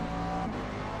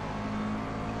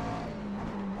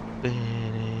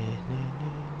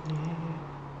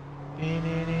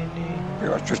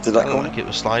 I drifted that I corner. like it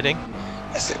was sliding.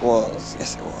 Yes, it was.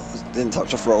 Yes, it was. Didn't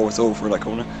touch the throttle at all through that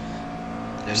corner.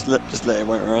 Just let it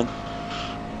went around.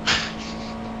 I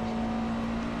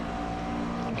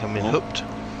think I'm in hooked.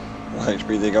 Well,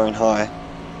 HBD going high.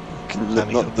 Can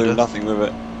Sammy not do Hooper. nothing with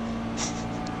it.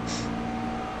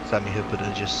 Sammy Hooper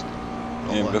just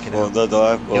not In working before out. the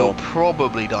dive He'll bomb.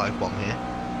 probably dive bomb here.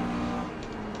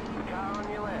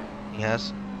 He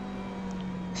has.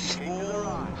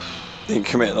 Didn't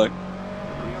commit though.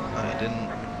 No, he didn't.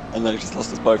 And then he just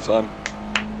lost us both time.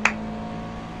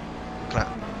 Clap.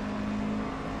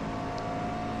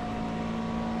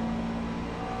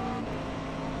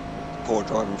 Poor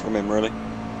driving from him, really.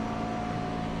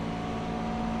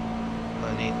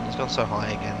 And he's gone so high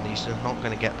again, he's just not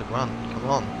going to get the run. Come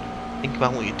on. Think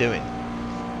about what you're doing.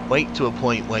 Wait to a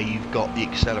point where you've got the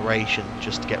acceleration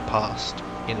just to get past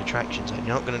in a traction zone.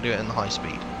 You're not going to do it in the high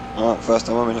speed. Alright, first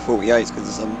time I'm in the 48s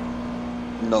because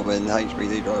I'm not been the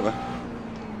HBD driver.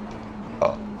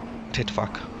 Oh. Tit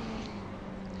fuck.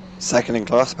 Second in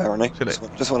class, apparently. Should it?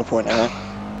 Just want to point out.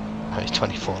 Oh, he's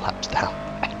 24 laps down.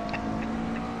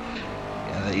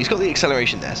 Yeah, he's got the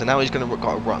acceleration there, so now he's got a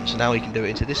run, so now he can do it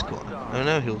into this corner. Oh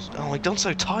no, oh, he's done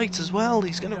so tight as well,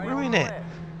 he's going to ruin it.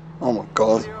 Oh my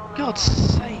god. God's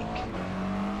sake.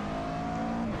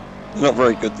 They're not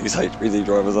very good, these HBD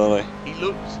drivers, are they? He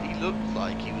looked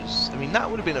like he was, I mean, that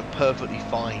would have been a perfectly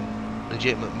fine,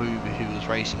 legitimate move if he was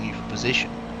racing you for position.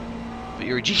 But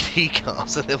you're a GT car,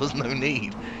 so there was no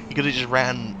need. He could have just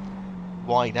ran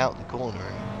wide out the corner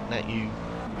and let you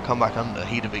come back under.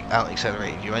 He'd have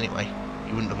out-accelerated you anyway.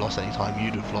 You wouldn't have lost any time,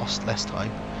 you'd have lost less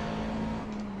time.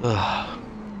 Ugh.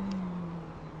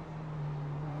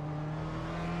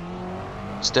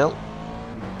 Still,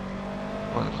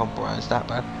 I won't compromise that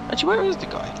bad. Actually, where is the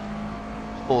guy?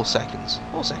 4 seconds.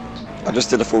 4 seconds. I just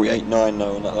did a 48.9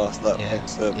 though on that last lap. Yeah,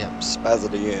 Thanks to yeah. Spaz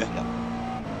of the year.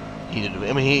 He did.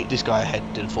 I mean, this guy ahead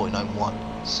did a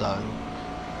 49.1. So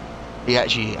he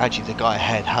actually, the guy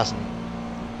ahead hasn't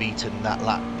beaten that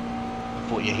lap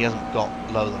 48. He hasn't got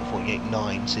lower than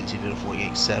 48.9 since he did a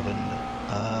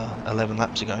 48.7 11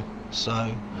 laps ago. So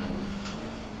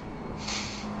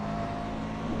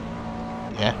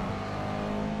yeah.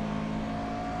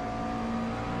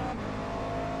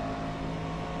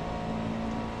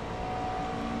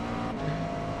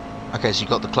 Okay, so you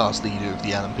got the class leader of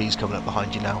the LMPs coming up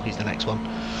behind you now. He's the next one.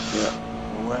 Yeah.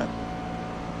 Where?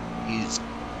 He's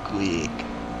quick.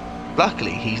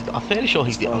 Luckily, I'm fairly sure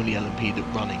he's the only LMP that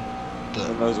running. He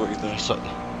knows what he's doing. So,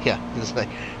 yeah,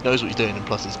 knows what he's doing, and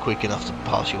plus he's quick enough to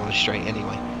pass you on a straight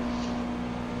anyway.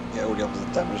 Yeah, all the others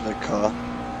have damaged their car.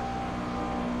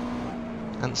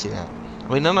 I didn't see that.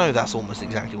 I mean, I know that's almost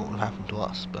exactly what would happen to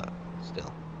us, but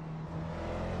still.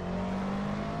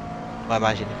 I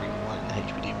imagine if we were in the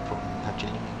HPD, we probably wouldn't have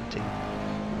Jamie in the team.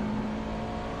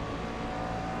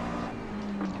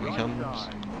 Here he comes.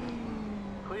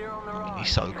 He's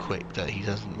so quick that he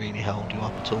doesn't really hold you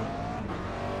up at all.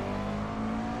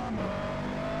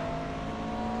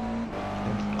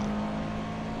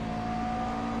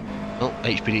 Oh,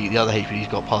 HPD, the other HPD's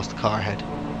got past the car ahead.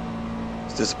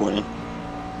 It's disappointing.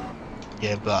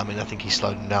 Yeah, but I mean, I think he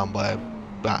slowed him down by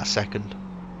about a second.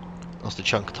 Lost a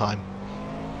chunk of time.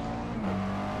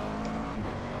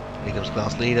 Here comes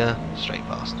class leader, straight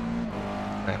past.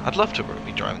 Right, I'd love to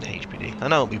be driving the HPD. I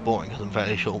know it'll be boring because I'm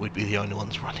fairly sure we'd be the only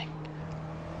ones running.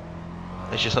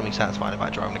 There's just something satisfying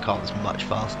about driving a car that's much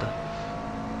faster.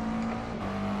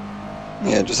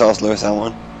 Yeah, just ask Lewis how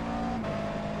one.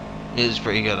 It is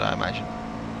pretty good, I imagine.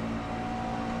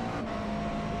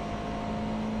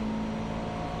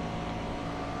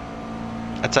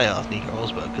 I'd say ask Nico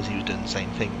Rosberg because he was doing the same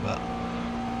thing, but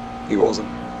He wasn't.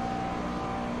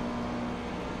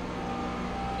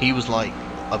 he was like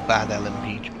a bad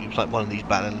LMP. He was like one of these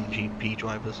bad LMP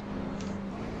drivers,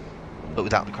 but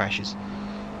without the crashes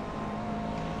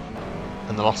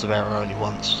and the loss of error only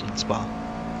once in Spa.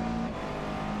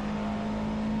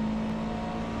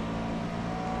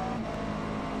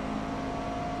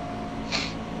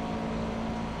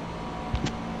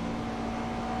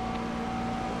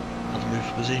 Another move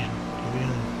for position. Here we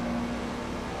go.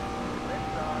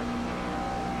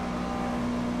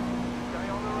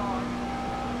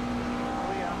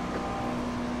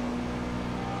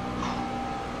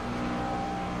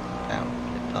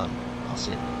 Done. I'll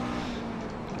see you.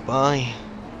 Goodbye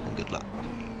and good luck.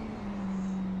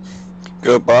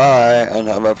 Goodbye and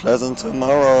have a pleasant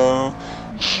tomorrow.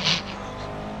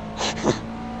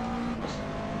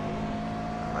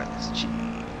 Right, let's see.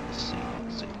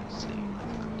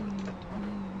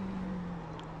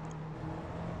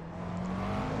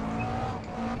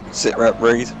 Sit rep,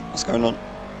 Reid. What's going on?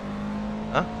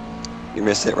 Huh? Give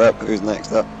me a sit rep. Who's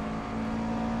next up?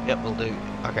 Yep, we'll do.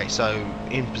 Okay, so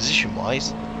in position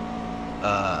wise,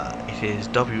 it is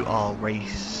WR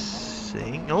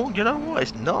Racing. Oh, you know what?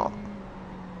 It's not.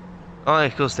 Oh,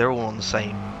 of course, they're all on the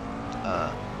same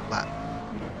lap.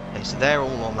 Okay, so they're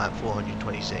all on lap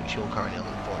 426. You're currently on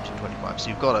 425. So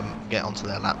you've got to get onto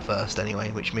their lap first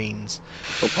anyway, which means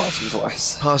We'll pass them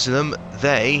twice. passing them.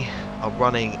 They are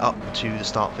running up to the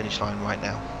start-finish line right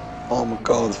now. Oh my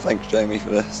god, thanks Jamie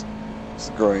for this. It's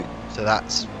great. So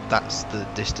that's the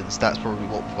distance. That's probably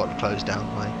what we've got to close down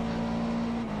by.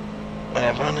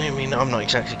 Whatever. I mean, I'm not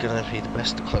exactly going to be the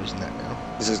best at closing that now.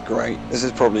 This is great. This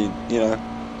is probably, you know,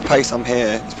 pace I'm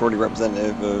here is probably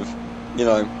representative of, you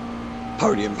know,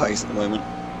 podium pace at the moment.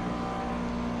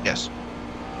 Yes.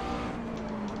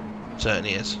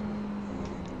 Certainly is.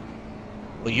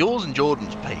 Well, yours and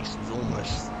Jordan's pace is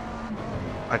almost,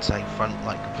 I'd say,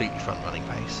 completely front-running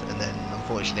pace, and then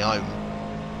unfortunately I'm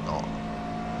not.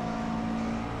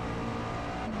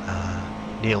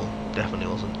 Neil definitely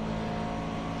wasn't.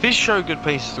 Fish showed good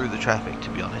pace through the traffic,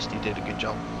 to be honest. He did a good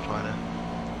job trying to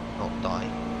not die.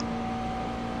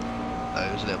 Though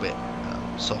it was a little bit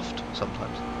soft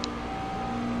sometimes.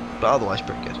 But otherwise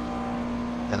pretty good.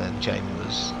 And then Jamie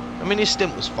was, I mean, his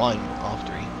stint was fine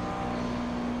after he,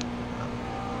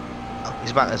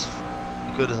 he's about as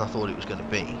good as I thought it was going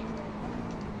to be.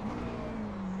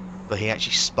 But he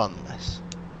actually spun less.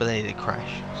 But then he did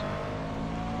crash.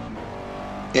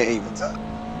 So. It evens out.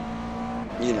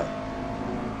 You know.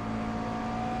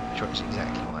 Which was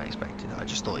exactly what I expected. I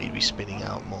just thought he'd be spinning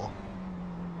out more.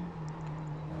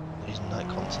 Losing that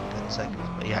constant 10 seconds.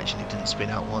 But he actually didn't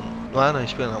spin out one. Well, no, he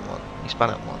spun out one. He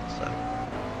spun out one, so.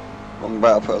 I'm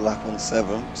about to put a lap on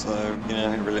 7, so, you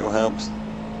know, it really all helps.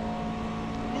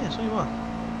 Yeah, so you are.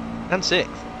 And 6th.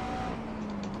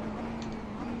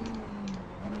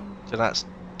 So that's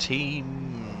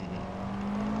Team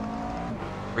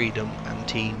Freedom and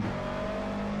Team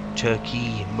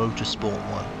Turkey Motorsport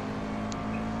 1.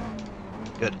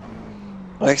 Good.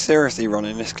 Are they seriously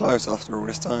running this close after all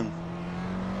this time?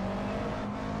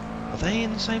 Are they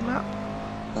in the same lap?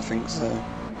 I think so.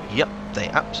 Yep, they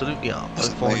absolutely are. That's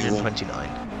Both 429.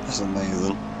 That's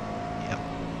amazing. Yep.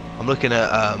 I'm looking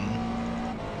at, do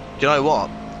you know what?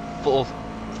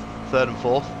 Third and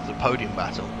fourth, the podium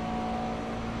battle.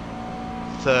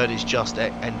 Third is just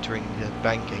entering the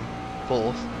banking.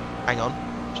 Fourth, hang on,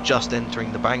 is just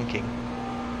entering the banking.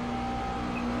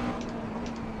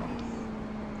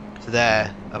 So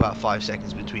they're about 5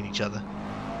 seconds between each other.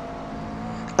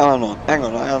 Oh no, hang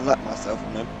on, I unlapped myself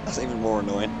on them. That's even more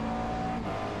annoying.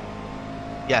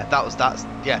 Yeah,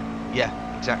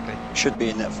 yeah, exactly. Should be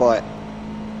in that fight.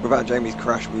 Without Jamie's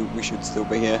crash, we should still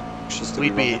be here. Should still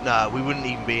We'd be, running. no, we wouldn't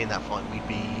even be in that fight. We'd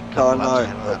be. Oh no,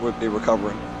 that would be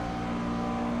recovering.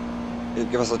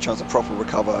 It'd give us a chance to proper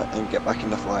recover and get back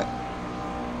in the fight.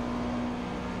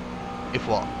 If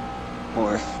what?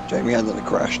 Or if Jamie hadn't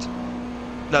crashed.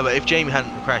 No, but if Jamie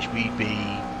hadn't crashed, we'd be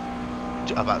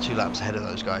about 2 laps ahead of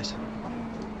those guys.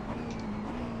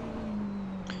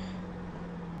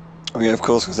 Oh yeah, of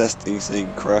course, because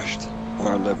SDC crashed.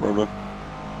 Or had no problem.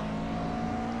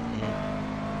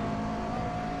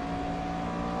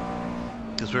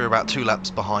 Because we were about 2 laps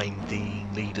behind the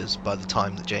leaders by the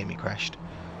time that Jamie crashed.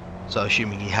 So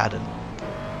assuming he hadn't,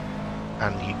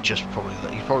 and he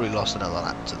probably lost another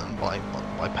lap to them by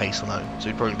pace alone. So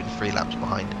he'd probably been 3 laps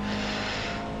behind.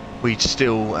 We'd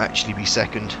still actually be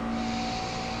second.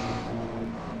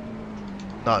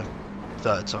 No,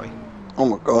 third. Sorry. Oh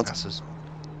my god. NASA's.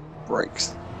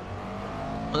 Brakes.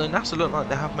 Well, NASA look like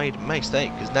they have made a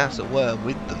mistake because NASA were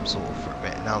with them sort of for a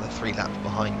bit. And now they're 3 laps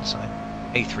behind. So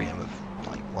A3M have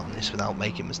like won this without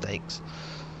making mistakes.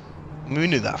 We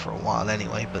knew that for a while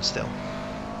anyway, but still.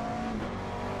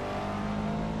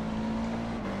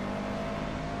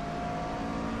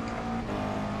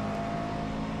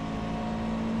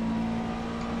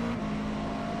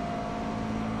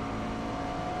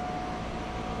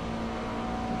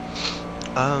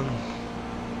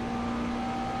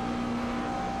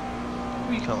 What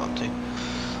do you come up to?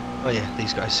 Oh yeah,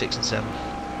 these guys 6 and 7.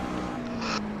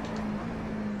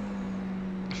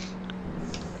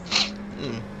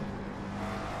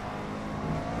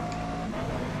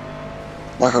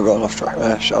 Like I got off track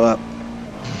there, shut up.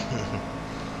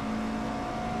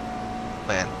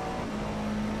 Man.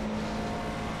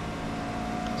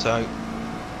 So,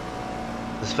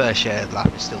 the fair share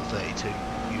lap is still 32.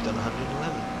 You've done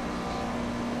 111.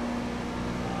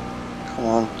 Come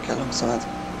on, get alongside.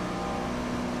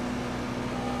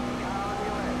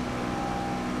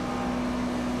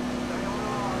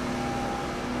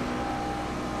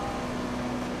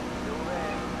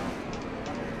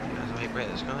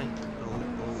 This guy.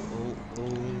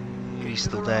 He's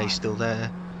still there, he's still there.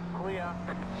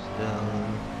 Still,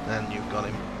 and you've got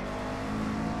him.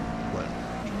 Well,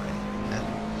 yeah.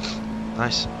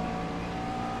 Nice.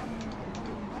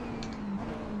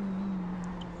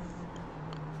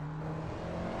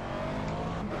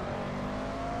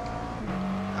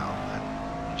 Oh man,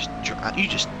 you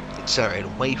just accelerated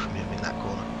away from him in that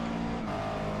corner.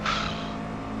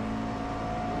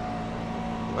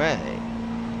 Right.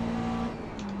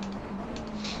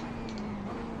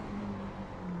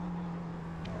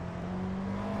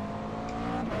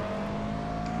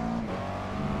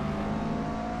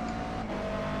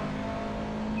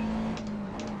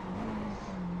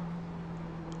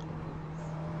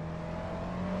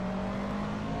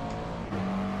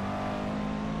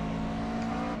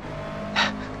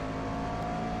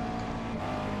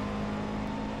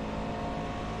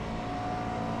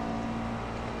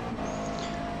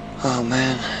 Oh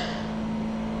man.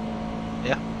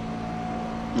 Yeah?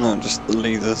 No, just the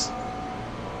leaders.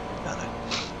 I know.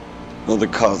 All the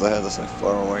cars ahead are so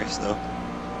far away still.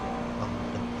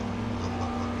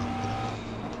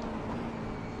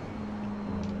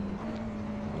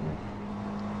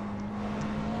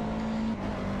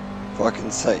 If I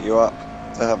can set you up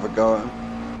to have a go at 'em,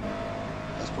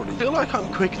 that's probably. I feel like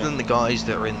I'm quicker than the guys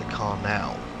that are in the car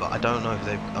now, but I don't know if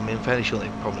they've. I mean, I'm fairly sure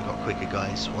they've probably got quicker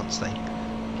guys once they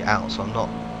get out, so I'm not.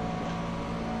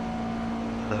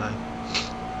 I don't know.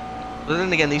 But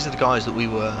then again, these are the guys that we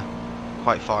were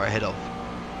quite far ahead of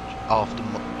after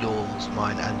yours,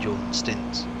 mine, and Jordan's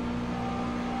stints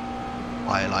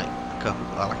by like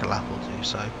a lap or two.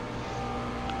 So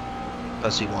I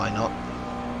see why not.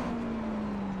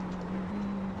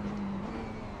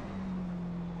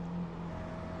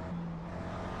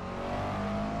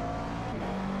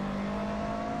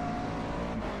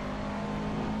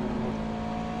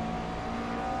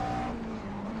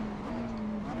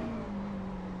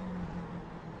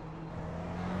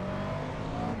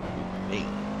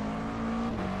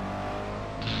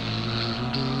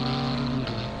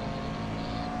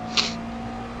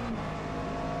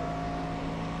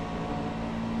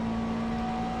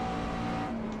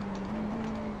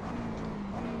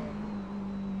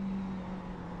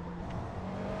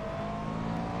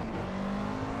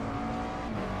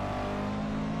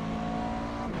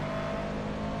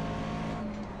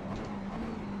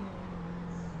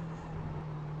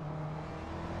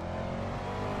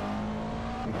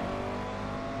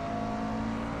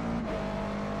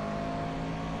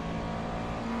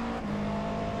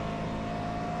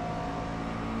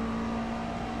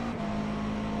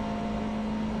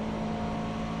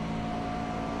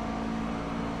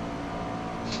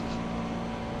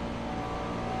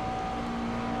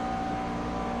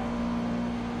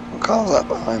 car was that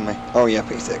behind me? Oh yeah,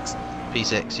 P6.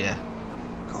 P6, yeah.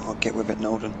 God, get with it,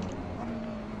 Nolden.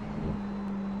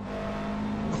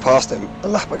 I passed him a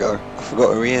lap ago. I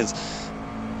forgot who he is.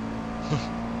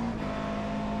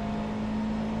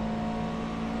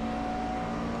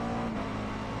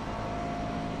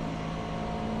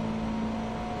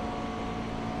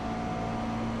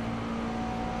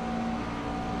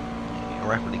 You're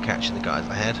rapidly catching the guys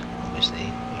ahead.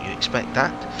 Obviously, you expect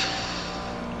that,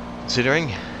 considering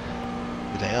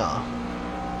who they are.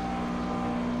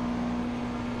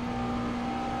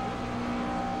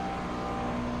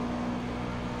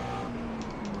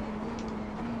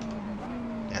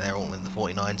 Yeah, they're all in the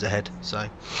 49s ahead, so.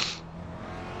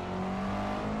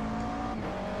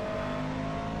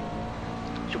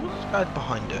 So what's this guy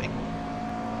behind doing?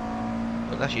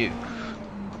 Oh, that's you.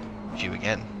 It's you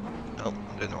again. Oh,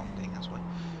 I'm doing the wrong thing, that's why.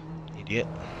 Idiot.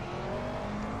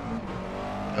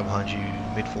 Go behind you,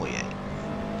 mid 48.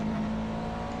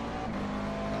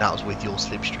 And that was with your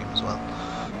slipstream as well.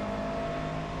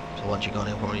 So once you're gone,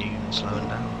 he'll probably even slowing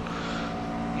down.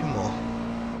 Even more.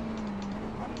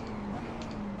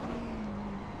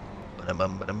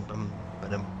 Ba-dum-bum, ba-dum-bum,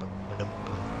 ba-dum-bum,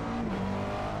 ba-dum-bum.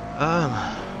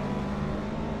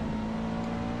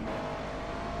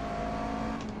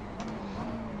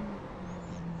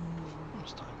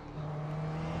 What's time?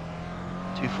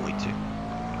 2:42.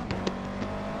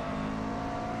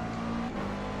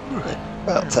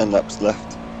 About 10 laps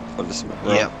left for this one.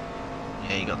 Right. Yep.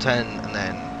 Yeah, you got 10, and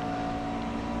then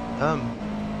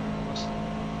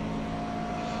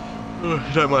if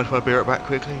you don't mind if I bear it back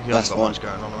quickly, you That's haven't got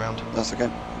fine. much going on around. That's okay.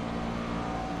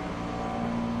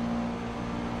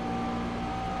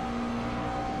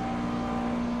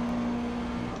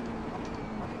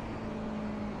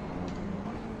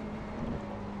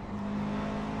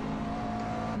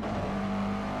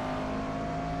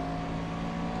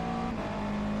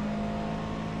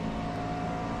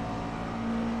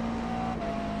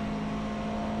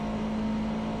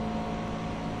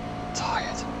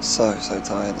 Tired. So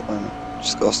tired at the moment.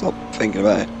 Just gotta stop thinking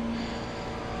about it.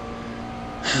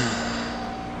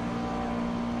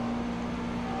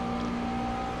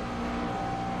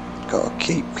 Gotta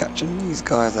keep catching these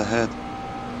guys ahead.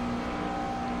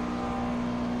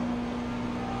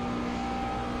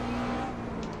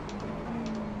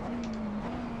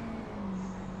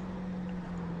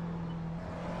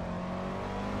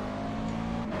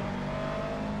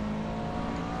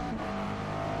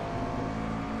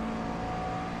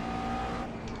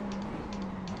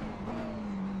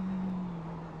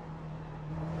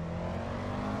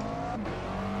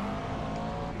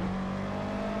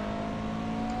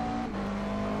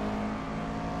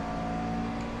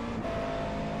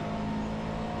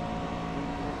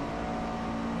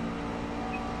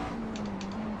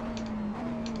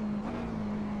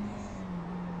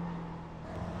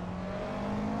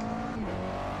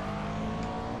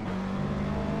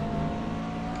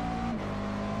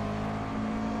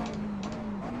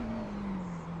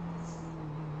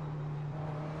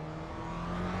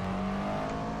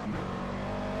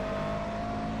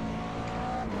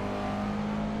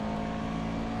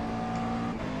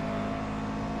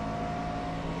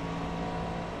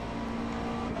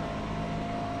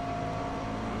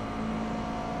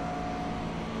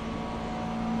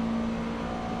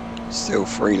 Still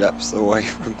 3 laps away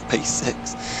from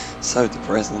P6. So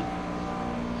depressing.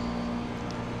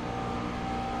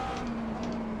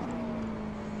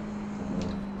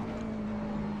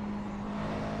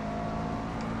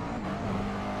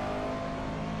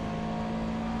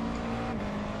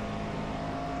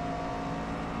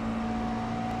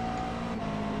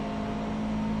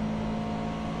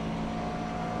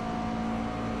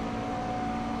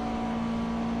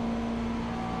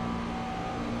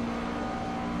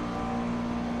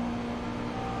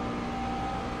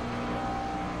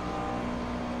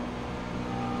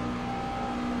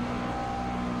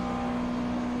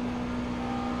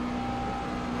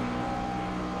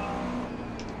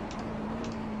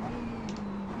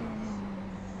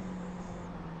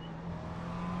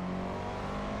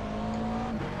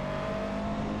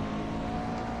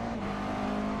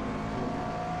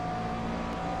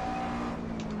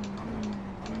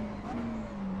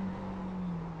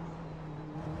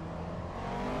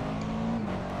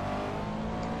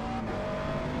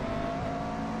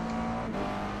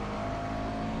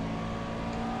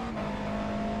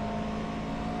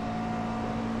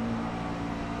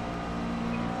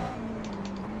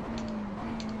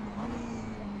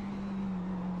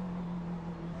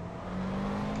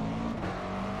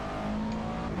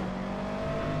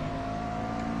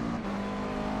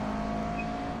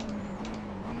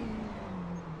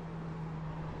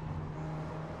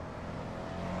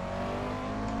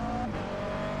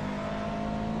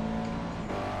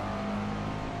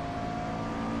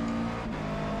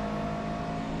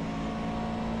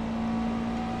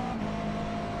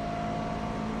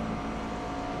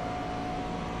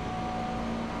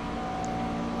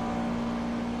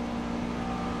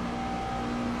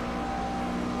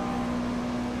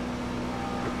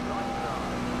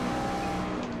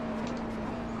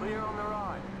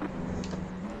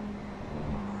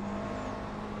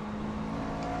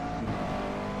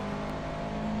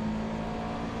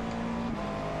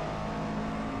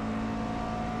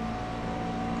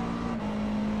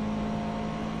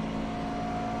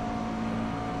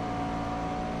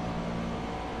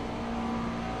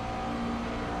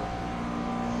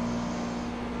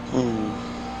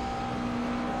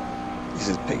 This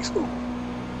is peaceful.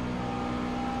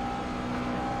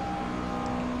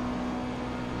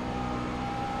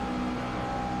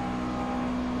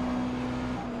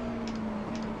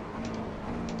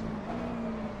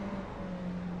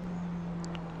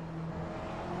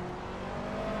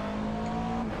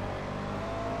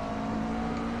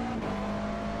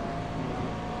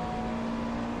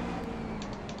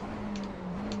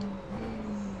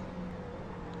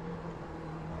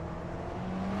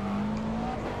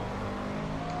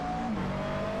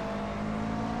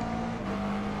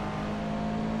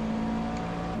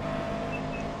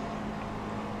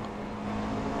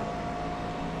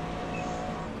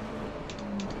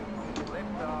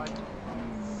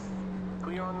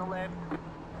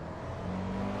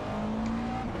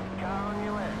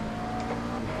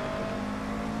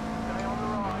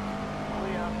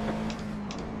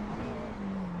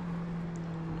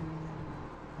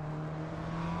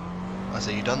 So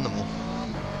you've done them all.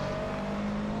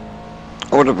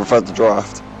 I would have preferred the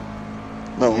draft.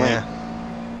 No, Yeah. man.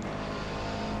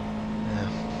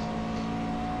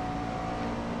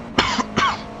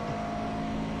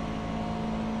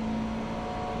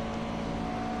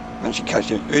 Actually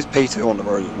catching. Who's P2 on the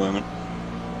road at the moment?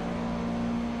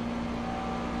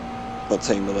 What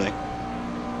team are they?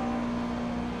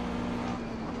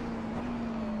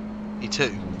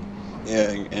 E2.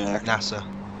 Yeah, in our NASA.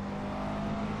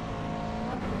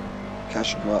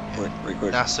 catching them up pretty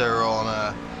quick. NASA are on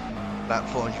lap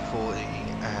 440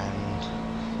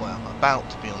 and, well, about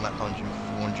to be on lap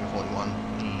 441.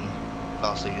 The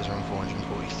last leaders are on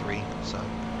 443, so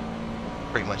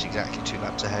pretty much exactly 2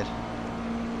 laps ahead.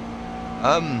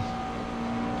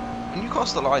 When you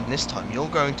cross the line this time, you're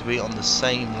going to be on the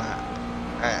same lap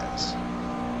as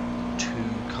 2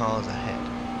 cars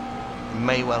ahead. You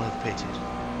may well have pitted.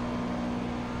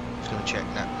 Just going to check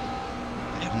now.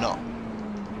 They have not.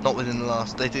 Not within the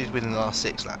last. They did within the last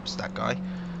 6 laps. That guy,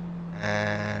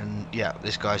 and yeah,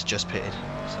 this guy's just pitted.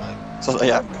 So they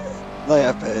have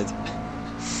pitted.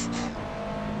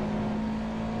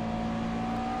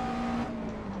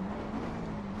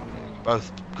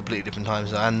 Both completely different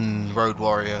times, and Road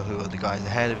Warrior, who are the guys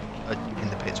ahead, are in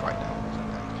the pits right now.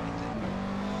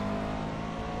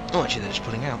 Oh, actually, they're just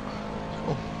pulling out.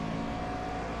 Cool.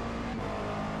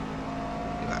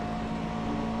 Look at that.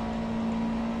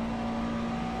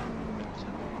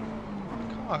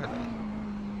 Car are they?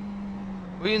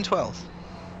 Were you in 12th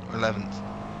or 11th?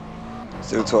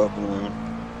 Still 12 at the moment.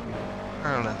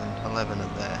 Or 11 are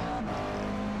there.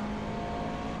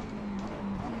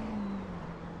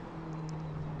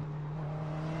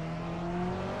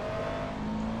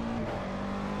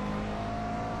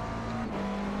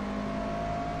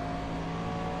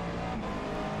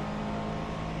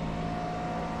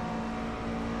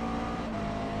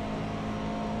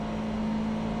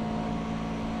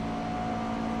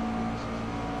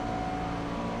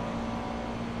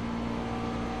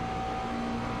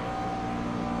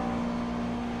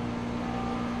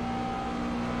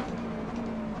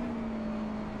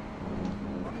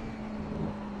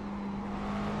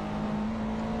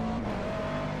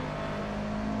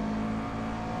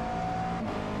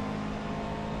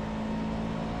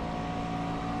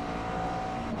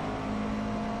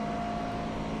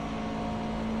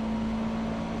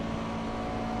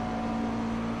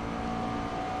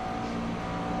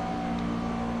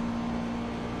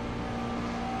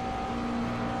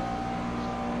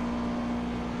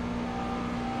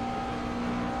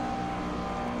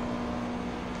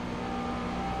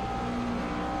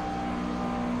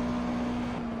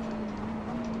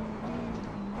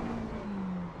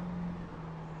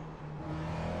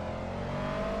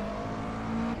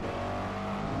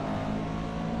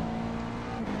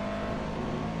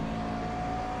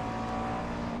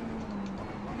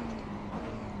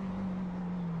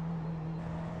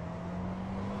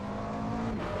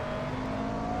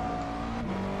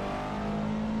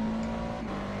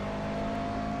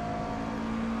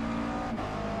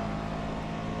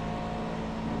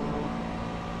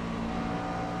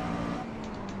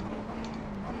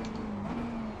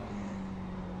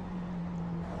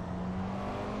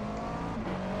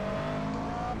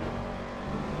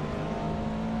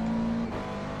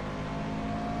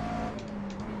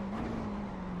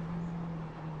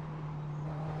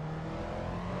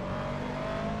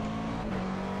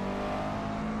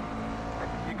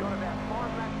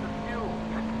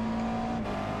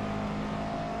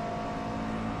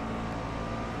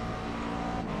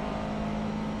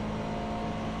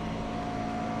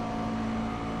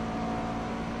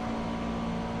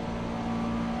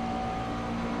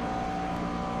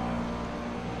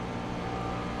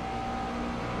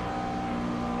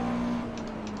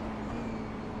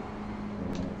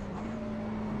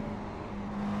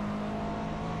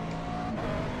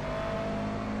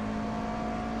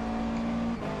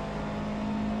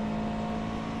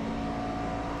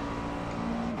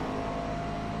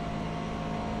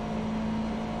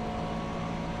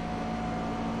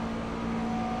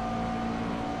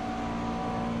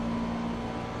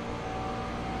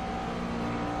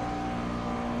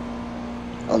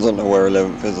 I don't know where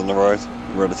 11th is on the road.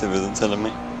 Relative isn't telling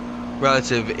me.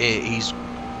 Relative, he's...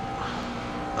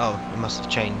 Oh, it must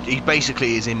have changed. He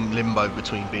basically is in limbo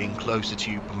between being closer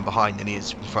to you and behind than he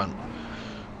is in front.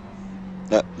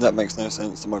 That makes no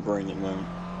sense to my brain at the moment.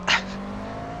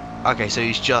 Okay, so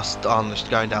he's just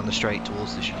going down the straight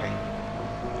towards the chicane.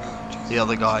 The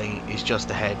other guy is just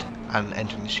ahead and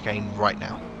entering the chicane right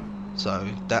now. So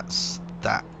that's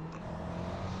that.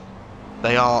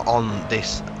 They are on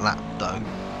this lap though.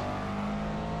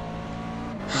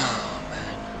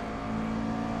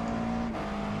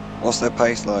 What's their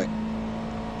pace like?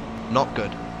 Not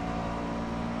good.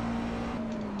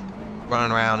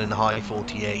 Running around in the high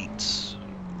 48s,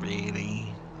 really.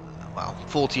 Well,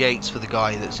 48s for the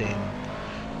guy that's in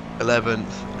 11th,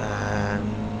 and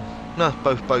no,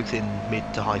 both in mid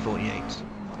to high 48s.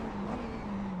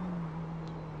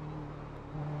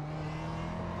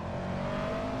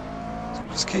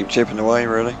 Just keep chipping away,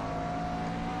 really.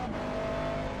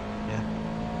 Yeah,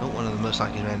 not one of them most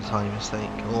likely made a tiny mistake,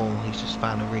 or he's just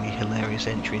found a really hilarious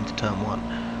entry into turn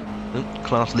 1. The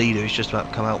class leader is just about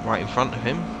to come out right in front of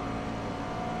him.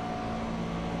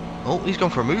 Oh, he's gone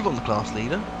for a move on the class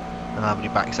leader. But he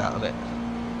backs out of it.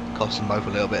 Costs them both a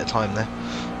little bit of time there.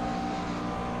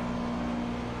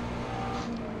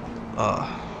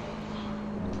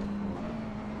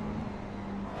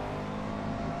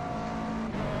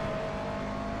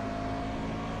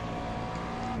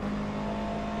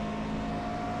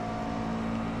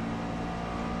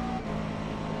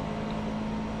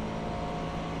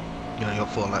 You only got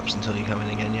 4 laps until you come in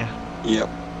again, yeah? Yep.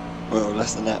 Well,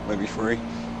 less than that, maybe 3.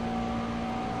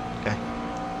 Okay.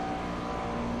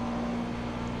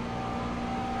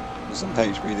 Some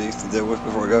HBDs to deal with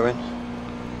before I go in.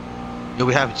 You'll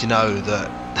be happy to know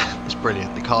that it's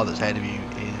brilliant. The car that's ahead of you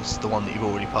is the one that you've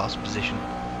already passed in position,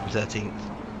 13th.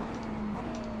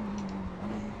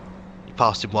 You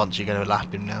passed him once, you're going to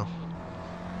lap him now.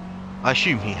 I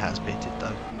assume he has pitted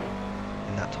though,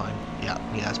 in that time. Yeah,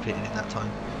 he has pitted in that time.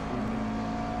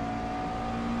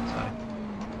 So,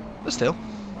 but still,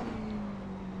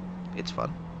 it's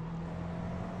fun.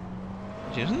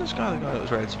 Isn't this guy the guy that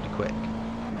was relatively quick?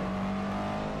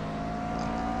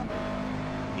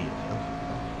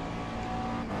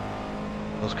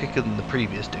 I was quicker than the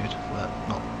previous dude, but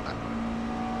not that.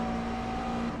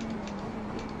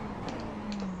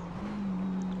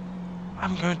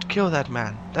 I'm going to kill that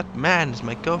man. That man is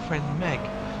my girlfriend Meg.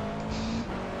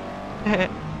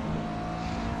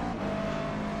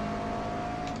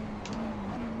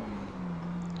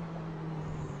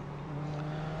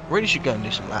 Really should go and do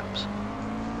some laps.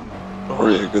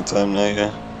 Probably a good time now,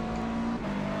 yeah.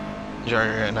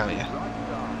 Yeah, now, yeah.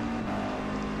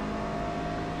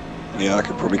 Yeah, I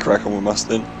could probably crack on with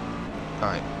Mustang.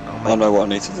 Alright, I know what I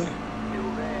need to do.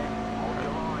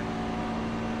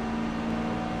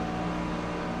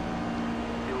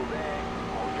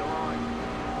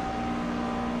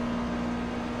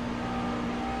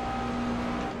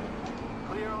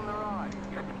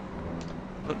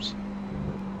 Oops.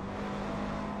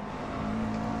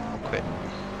 I'll quit.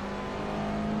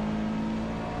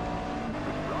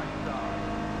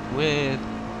 We're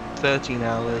 13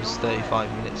 hours, 35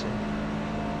 minutes in.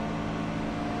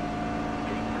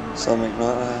 Something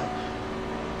like that.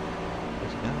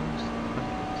 13 hours?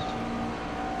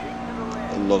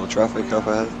 A lot of traffic up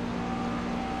ahead.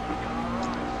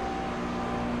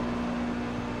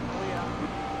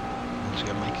 I'm just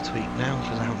going to make a tweet now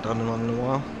because I haven't done one in a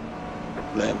while.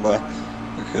 Let him by,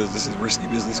 because this is risky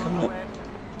business coming up.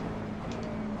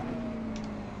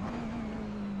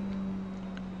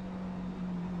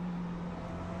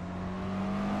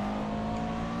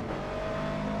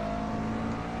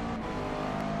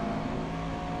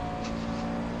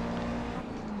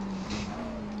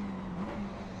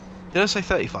 Did I say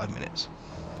 35 minutes?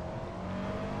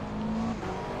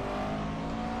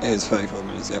 It is 35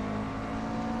 minutes, yep.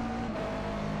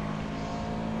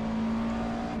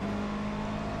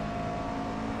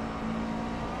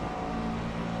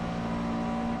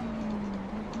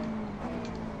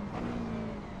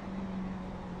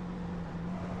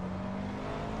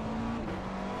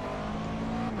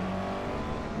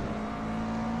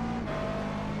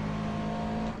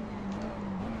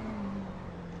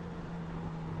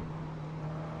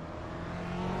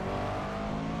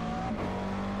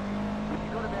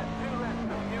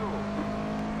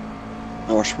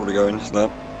 Oh, I should probably go into that.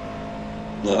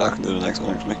 No, I can do the next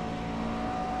one actually.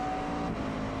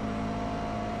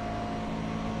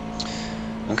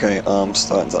 Okay, I'm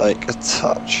starting to ache a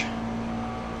touch.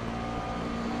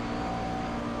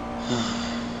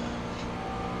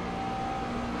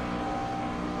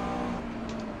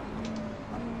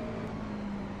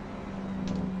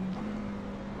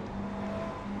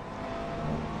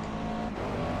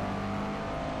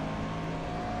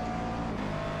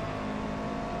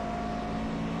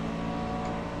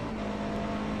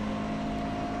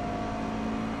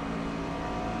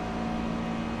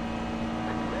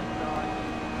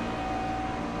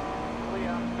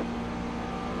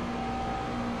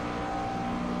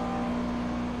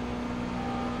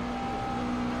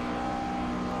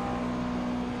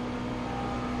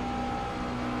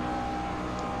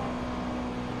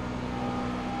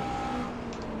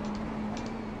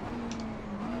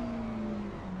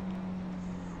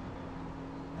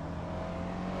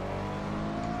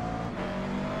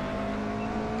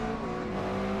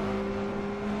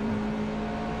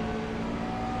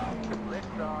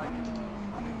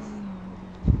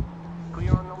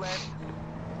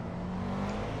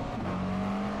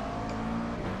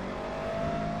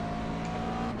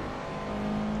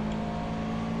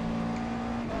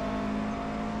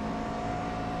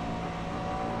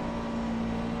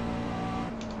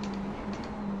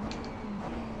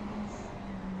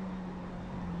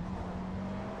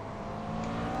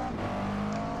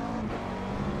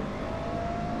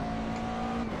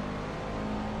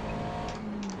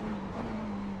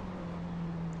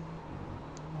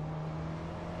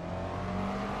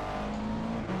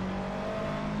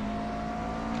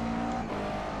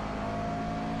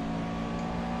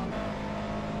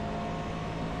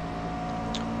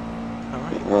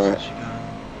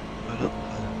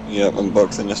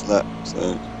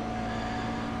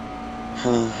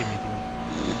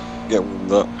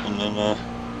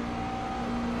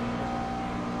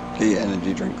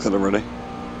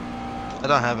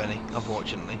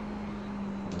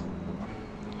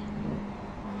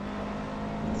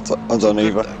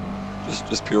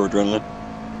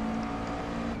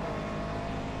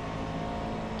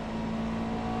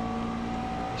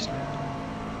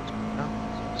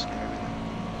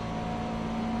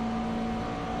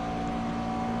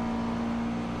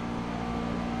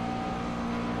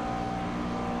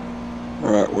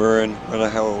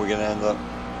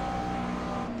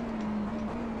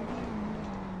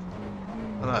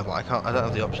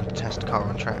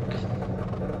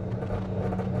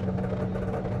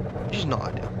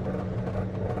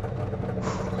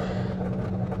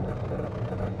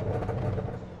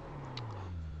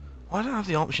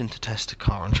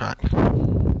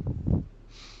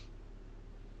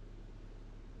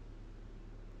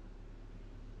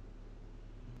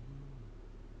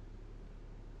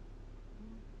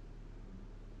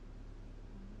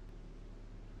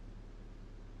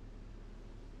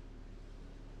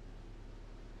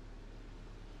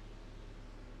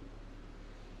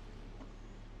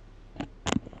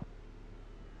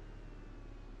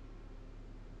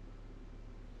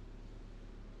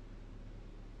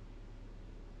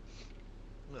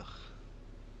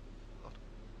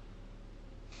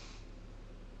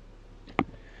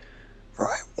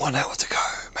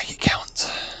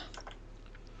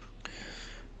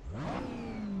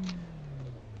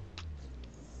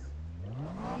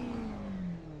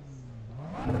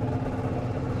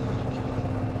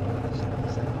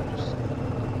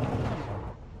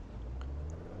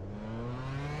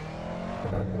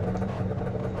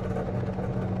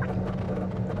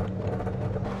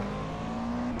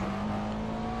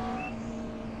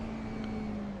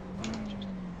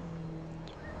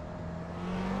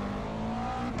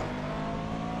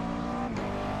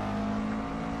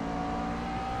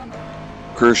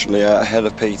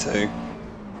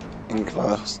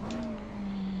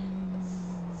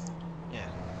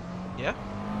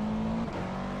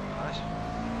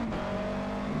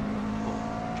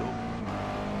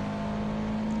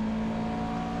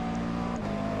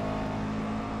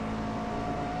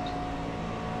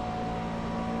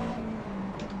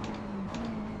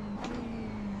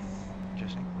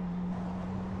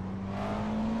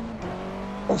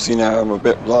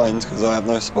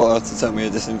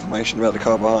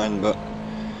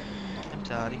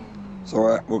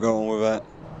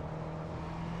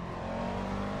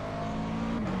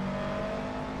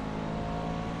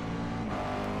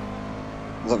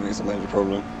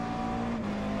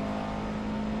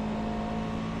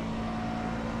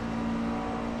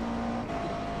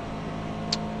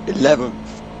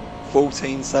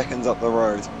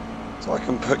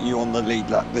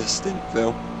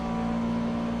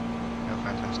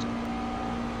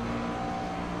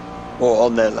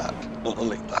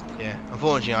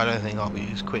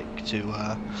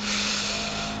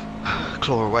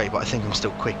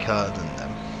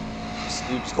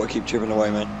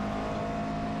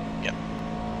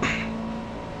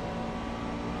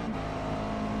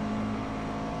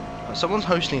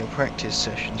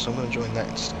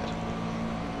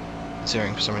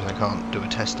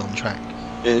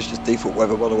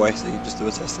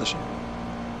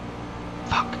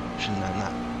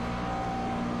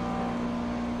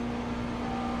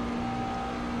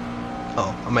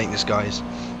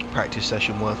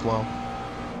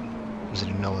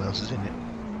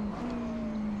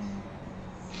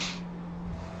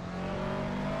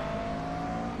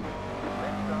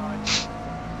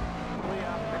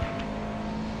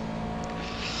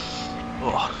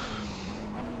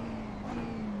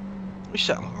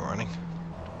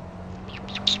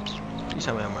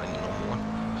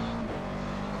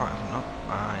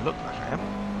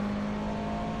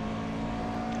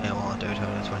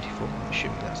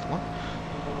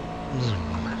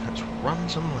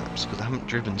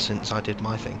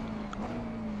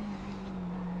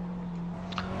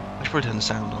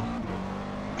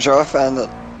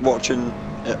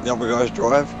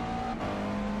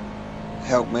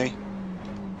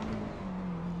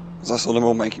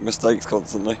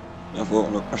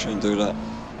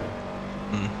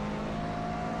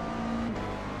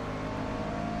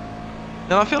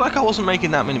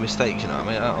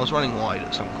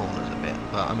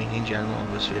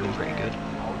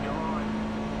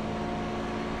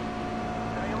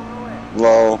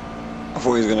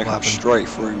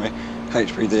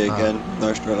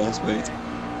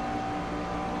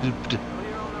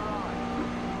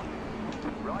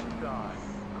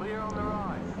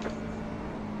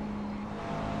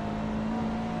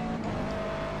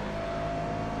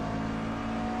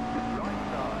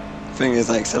 Thing is,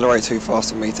 they accelerate too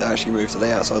fast for me to actually move to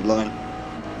the outside line.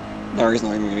 Now he's not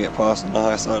even going to get past on the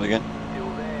higher side again.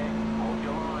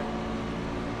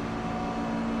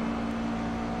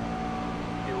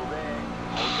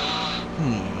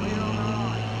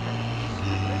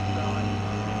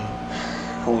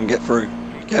 Come on, get through.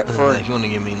 Get through. If you want to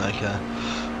give me like a,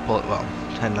 well,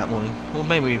 10 lap morning, or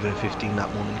maybe even a 15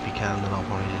 lap morning if you can, then I'll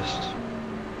probably just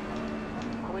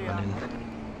run in.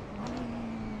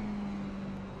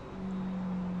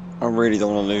 I really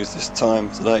don't want to lose this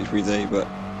time to the HPD, but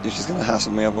it's just going to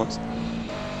hassle me otherwise.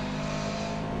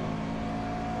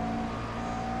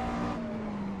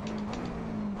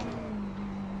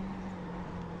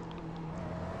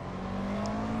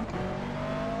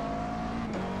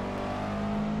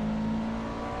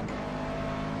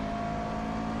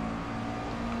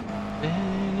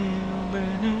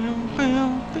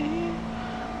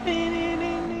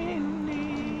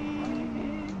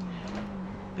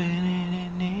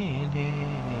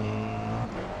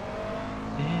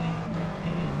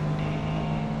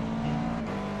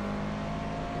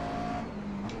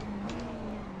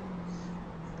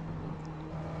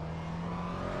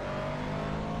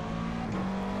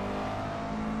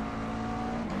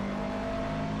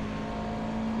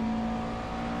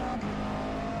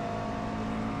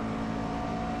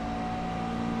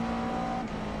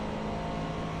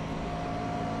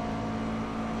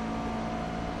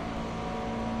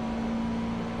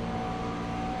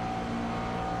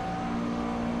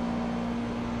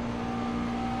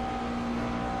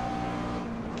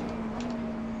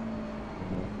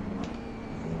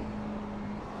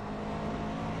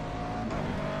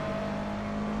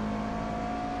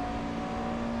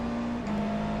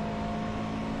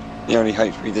 The only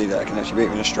HPD that can actually beat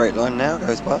me in a straight line now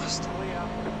goes past.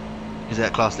 Is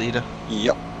that class leader?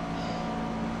 Yup.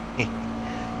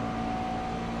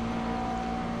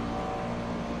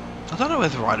 I don't know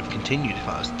whether I'd have continued if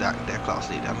I was their class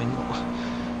leader. I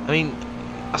mean,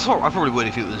 I probably would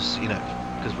if it was, you know,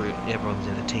 because everyone's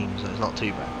in a team, so it's not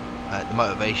too bad. The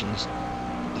motivation's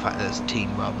the fact that it's a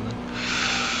team rather than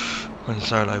running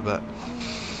solo, but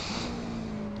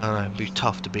I don't know, it'd be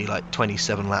tough to be like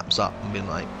 27 laps up and being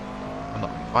like, I'm not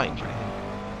really fighting for anything.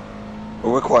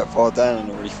 Well, we're quite far down and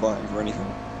not really fighting for anything.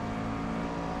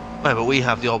 No, but we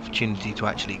have the opportunity to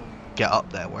actually get up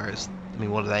there, whereas, I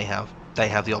mean, what do they have? They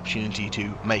have the opportunity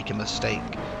to make a mistake.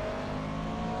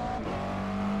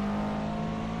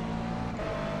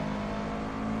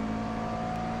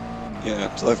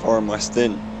 Yeah, so far in my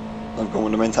stint, I've gone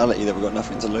with the mentality that we've got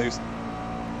nothing to lose.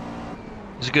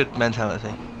 It's a good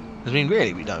mentality. I mean,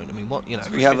 really, we don't. I mean, what, you know,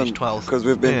 We haven't, 12th. because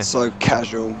we've been so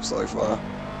casual so far.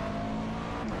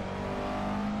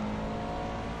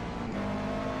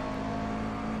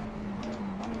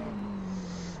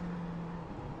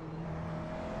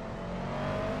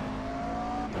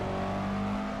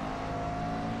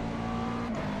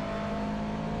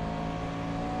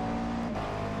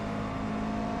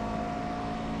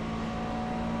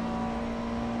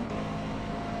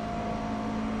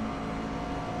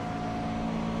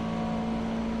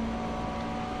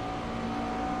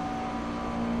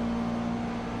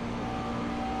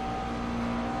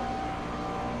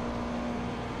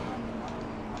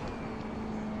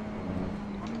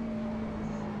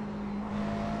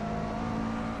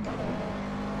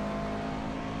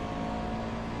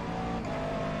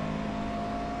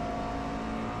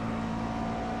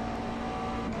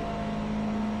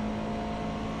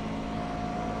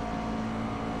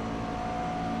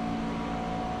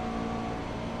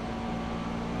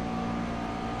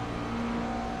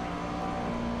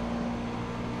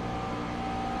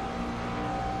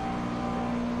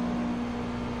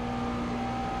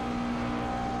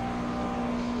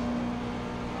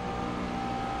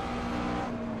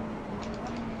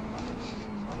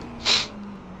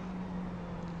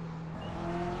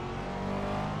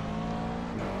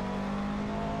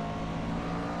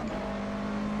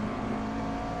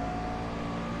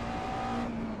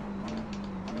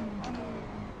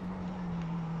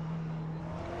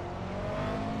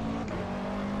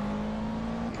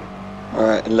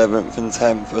 Alright, 11th and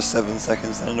 10th for 7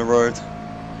 seconds down the road.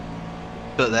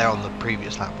 But they're on the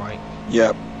previous lap, right?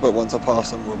 Yeah, but once I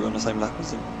pass them, we'll be on the same lap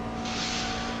as them.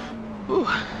 Ooh.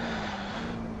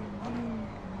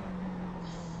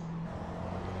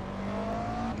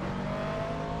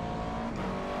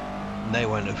 They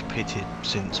won't have pitted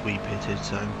since we pitted,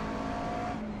 so...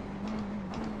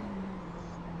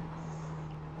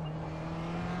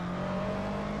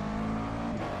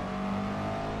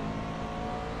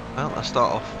 Well, I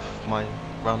start off my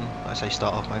run, I say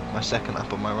start off, my second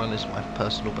lap of my run is my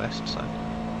personal best, so...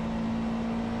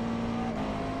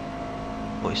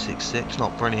 46.6,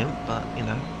 not brilliant, but you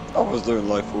know. I was doing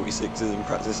low 46s in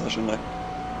practice session though.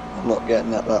 I'm not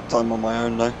getting that lap time on my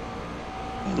own though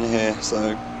in here,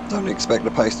 so don't expect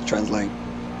the pace to translate.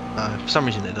 No, for some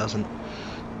reason it doesn't.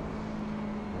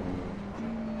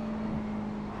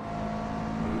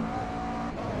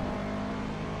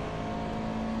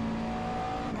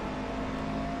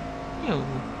 Ew.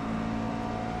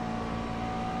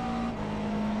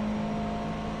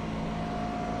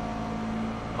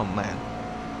 Oh man,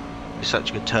 it's such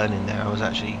a good turn in there. I was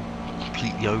actually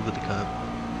completely over the curb.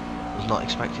 I was not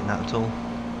expecting that at all.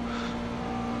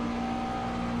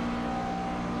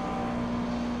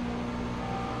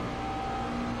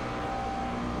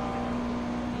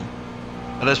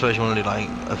 I don't suppose you want to do like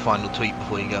a final tweet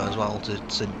before you go as well to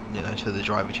you know, to the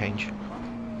driver change.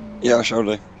 Yeah, I shall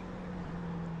do.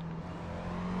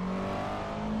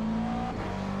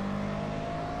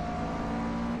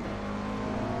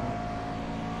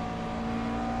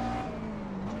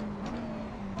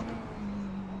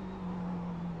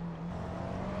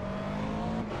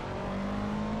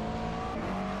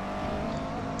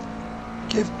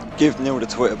 Give Neil the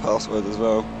Twitter password as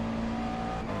well.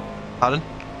 Pardon?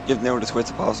 Give Neil the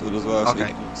Twitter password as well,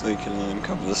 Okay. so you can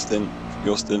cover the stint,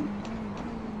 your stint.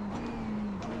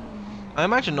 I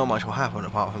imagine not much will happen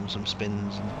apart from some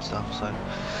spins and stuff. So.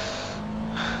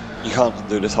 You can't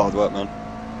do this hard work, man.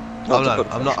 Oh to no,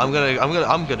 put I'm not. pressure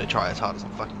I'm gonna try as hard as I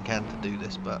fucking can to do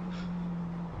this, but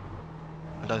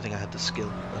I don't think I had the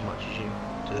skill as much as you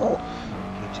to Oh.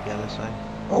 keep it together. So.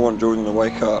 I want Jordan to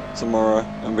wake up tomorrow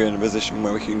and be in a position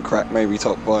where we can crack maybe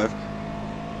top 5.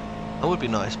 That would be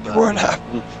nice, but It won't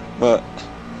happen, but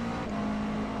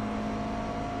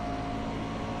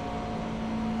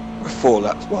we're 4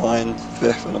 laps behind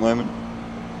 5th at the moment.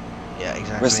 yeah, We're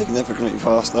exactly. significantly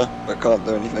faster, but can't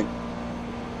do anything.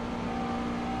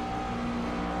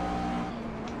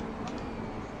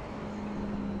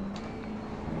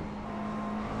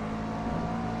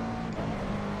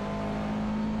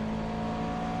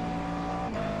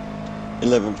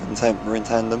 '11th and 10th we're in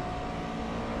tandem.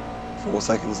 4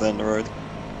 seconds down the road.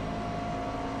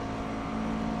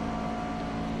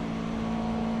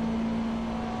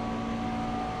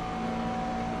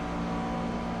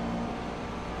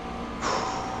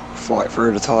 Fight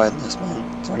through the tiredness,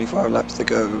 man. 25 laps to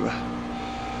go.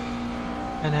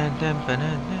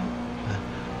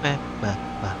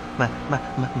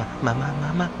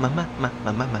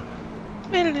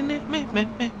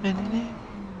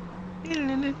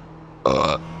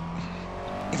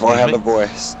 If I had a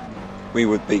voice, we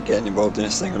would be getting involved in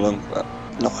this thing along, but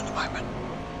not at the moment.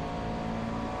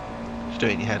 Just do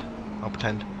it in your head. I'll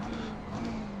pretend.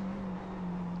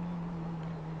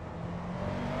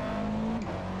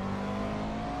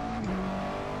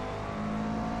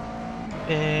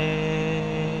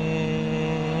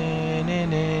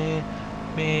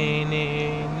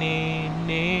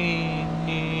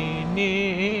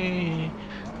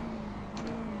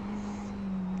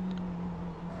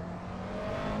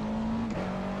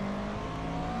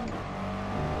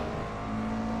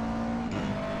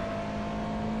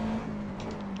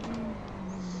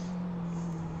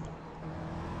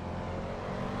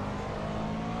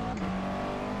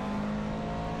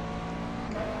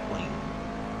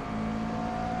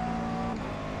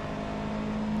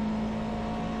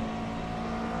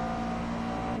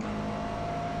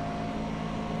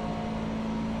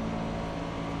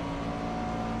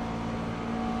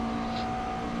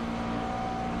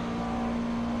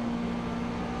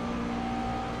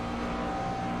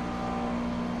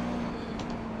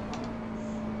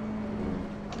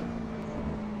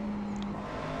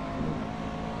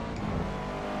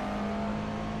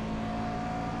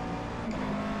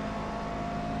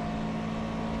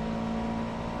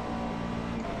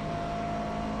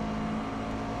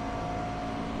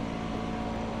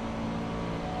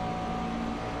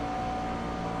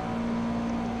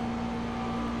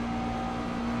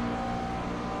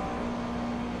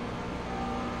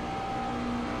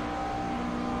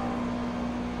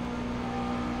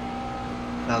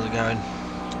 How's it going?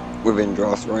 Within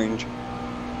draft range.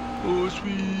 Oh,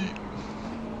 sweet.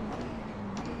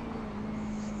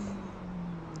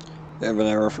 Bit of an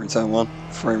error through turn 1.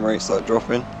 Frame rate started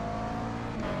dropping.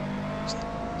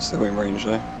 Still in range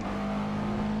though.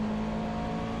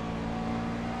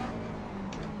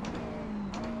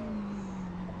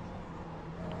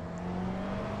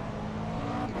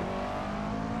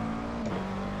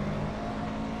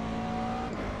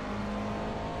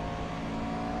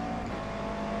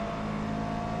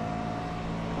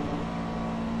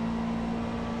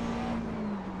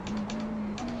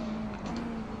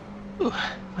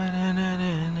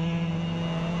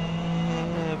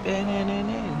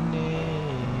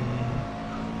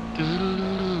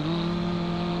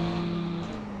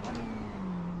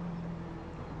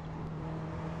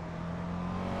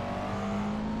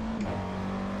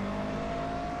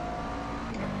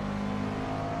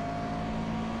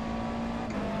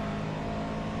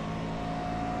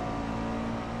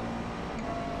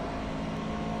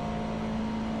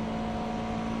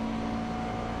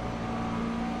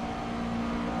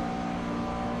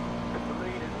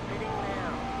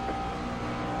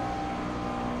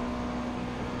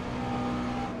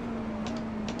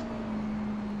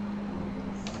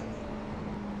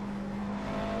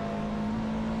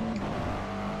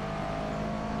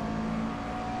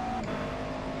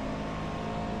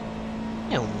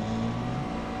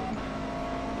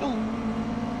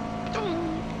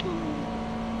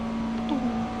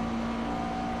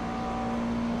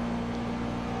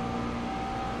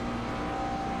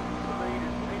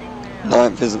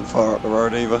 Ninth isn't far up the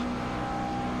road either.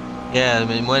 Yeah, I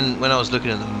mean, when I was looking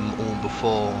at them all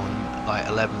before, like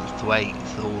 11th to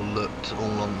 8th, all looked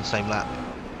all on the same lap,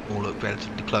 all looked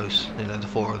relatively close. You know, the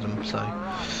four of them. So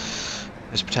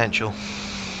there's potential.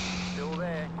 Still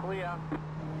there, clear.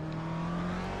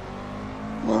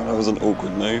 Well, that was an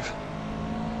awkward move.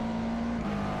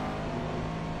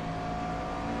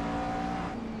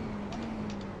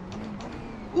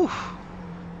 Oof.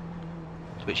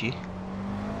 Twitchy.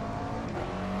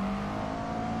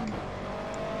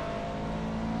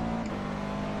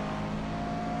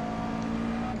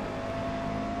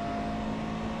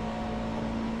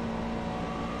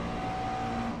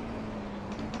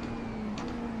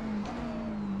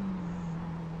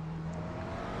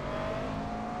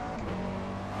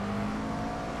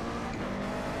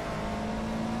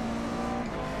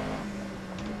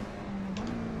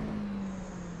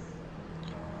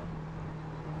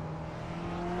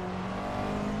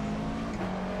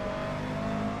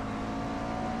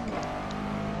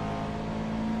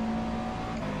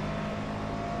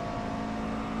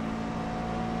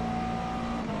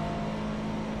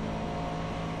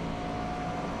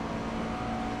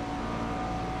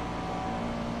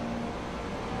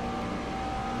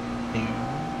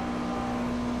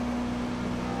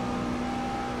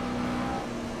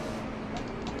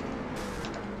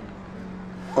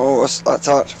 Oh, what's that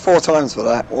touch? 4 times for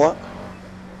that. What?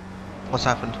 What's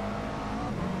happened?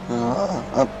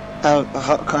 I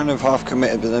kind of half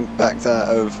committed and then backed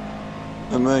out of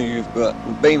a move, but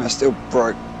the beamer still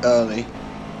broke early.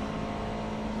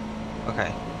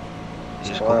 Okay. You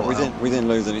just So, caught we it out. didn't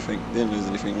lose anything. Didn't lose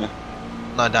anything there.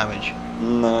 No damage.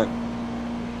 No.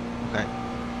 Okay.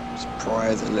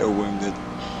 Surprised, a little wounded.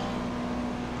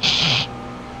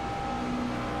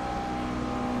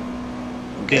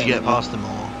 Did you get past them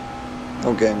or?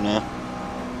 I'll get him now.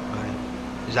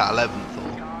 Okay. Is that 11th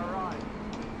or? Car right.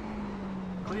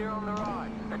 Clear on the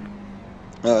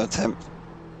right. 10th.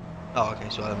 Oh, okay.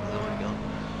 So 11th is already gone.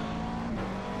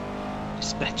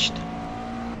 Dispatched.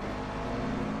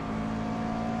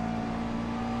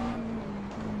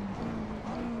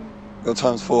 Got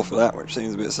times 4 for that, which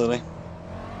seems a bit silly.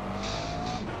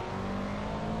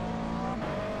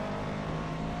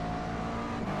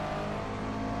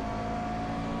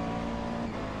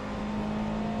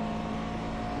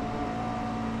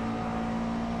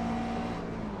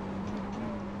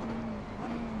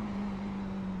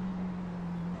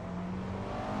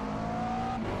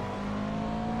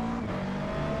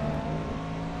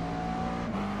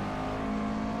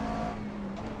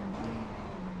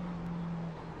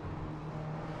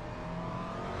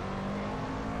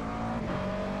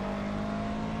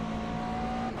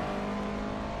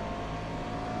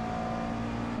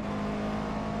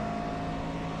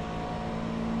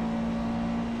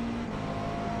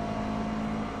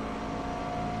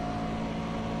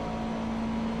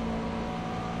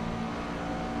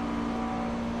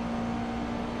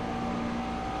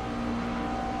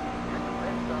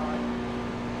 Left side.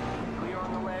 Clear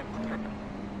on the left.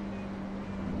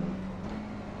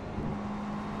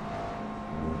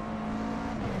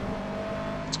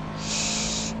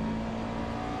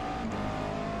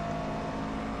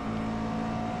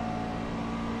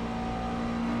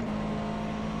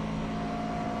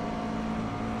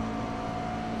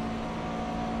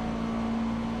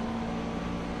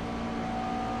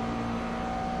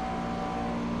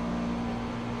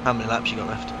 How many laps you got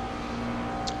left?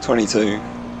 22.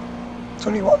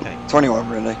 21. Okay. 21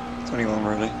 really. 21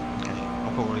 really. Okay.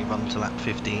 I'll probably run to lap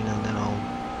 15 and then I'll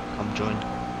come join.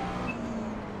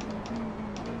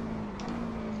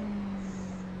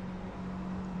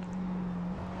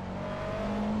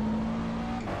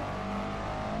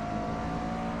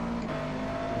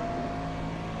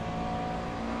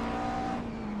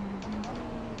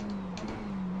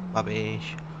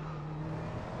 Rubbish.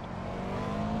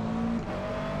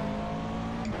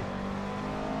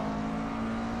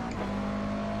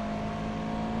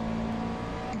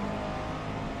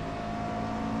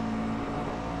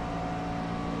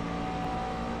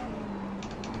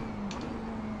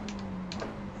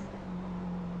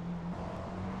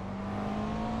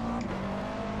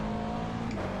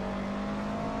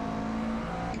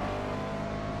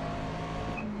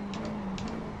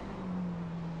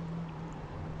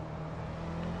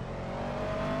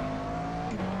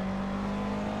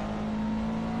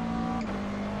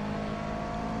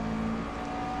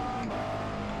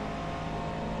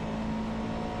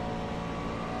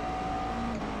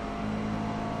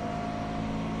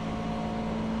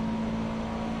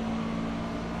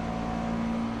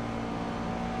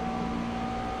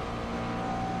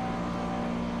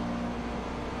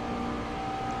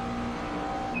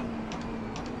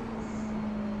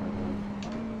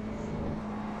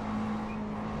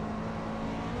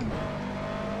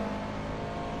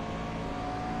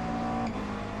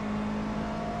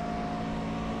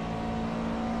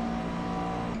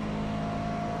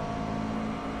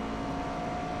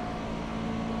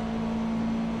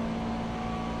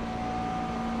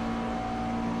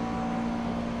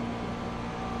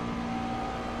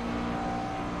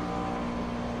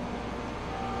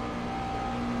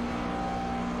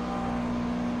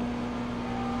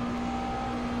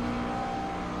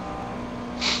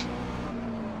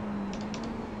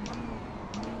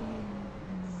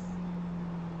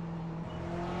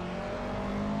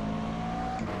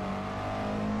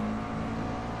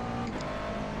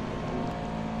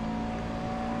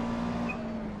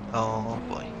 Oh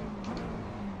boy.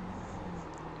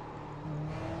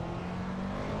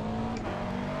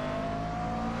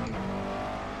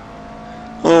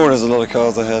 Oh, there's a lot of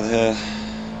cars ahead here.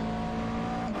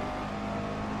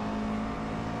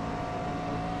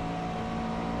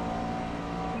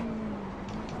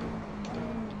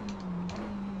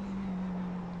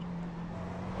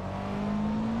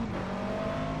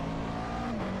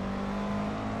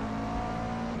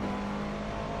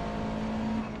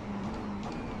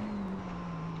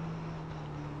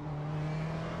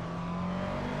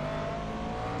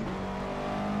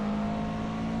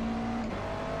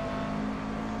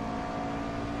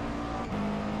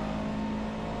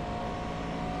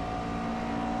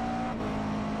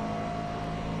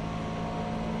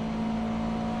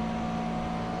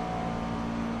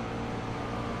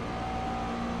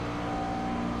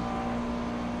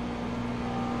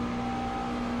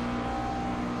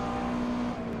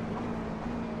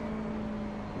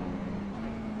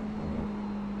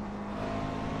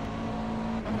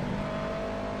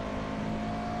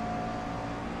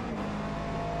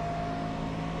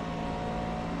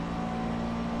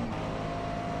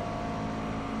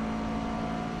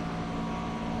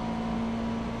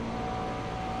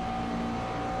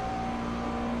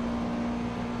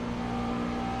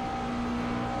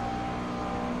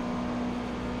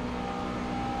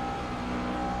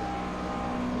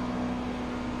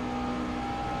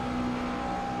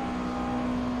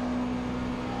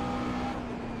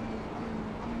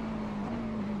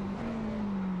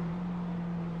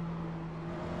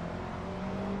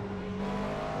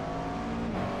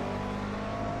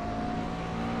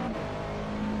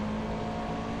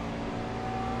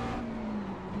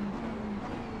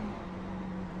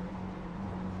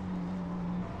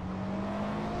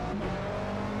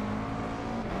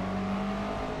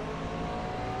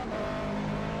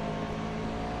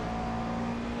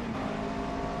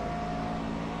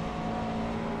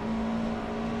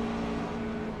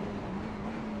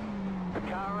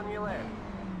 Car on your left.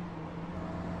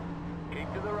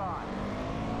 Keep to the right.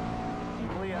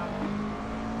 Clear.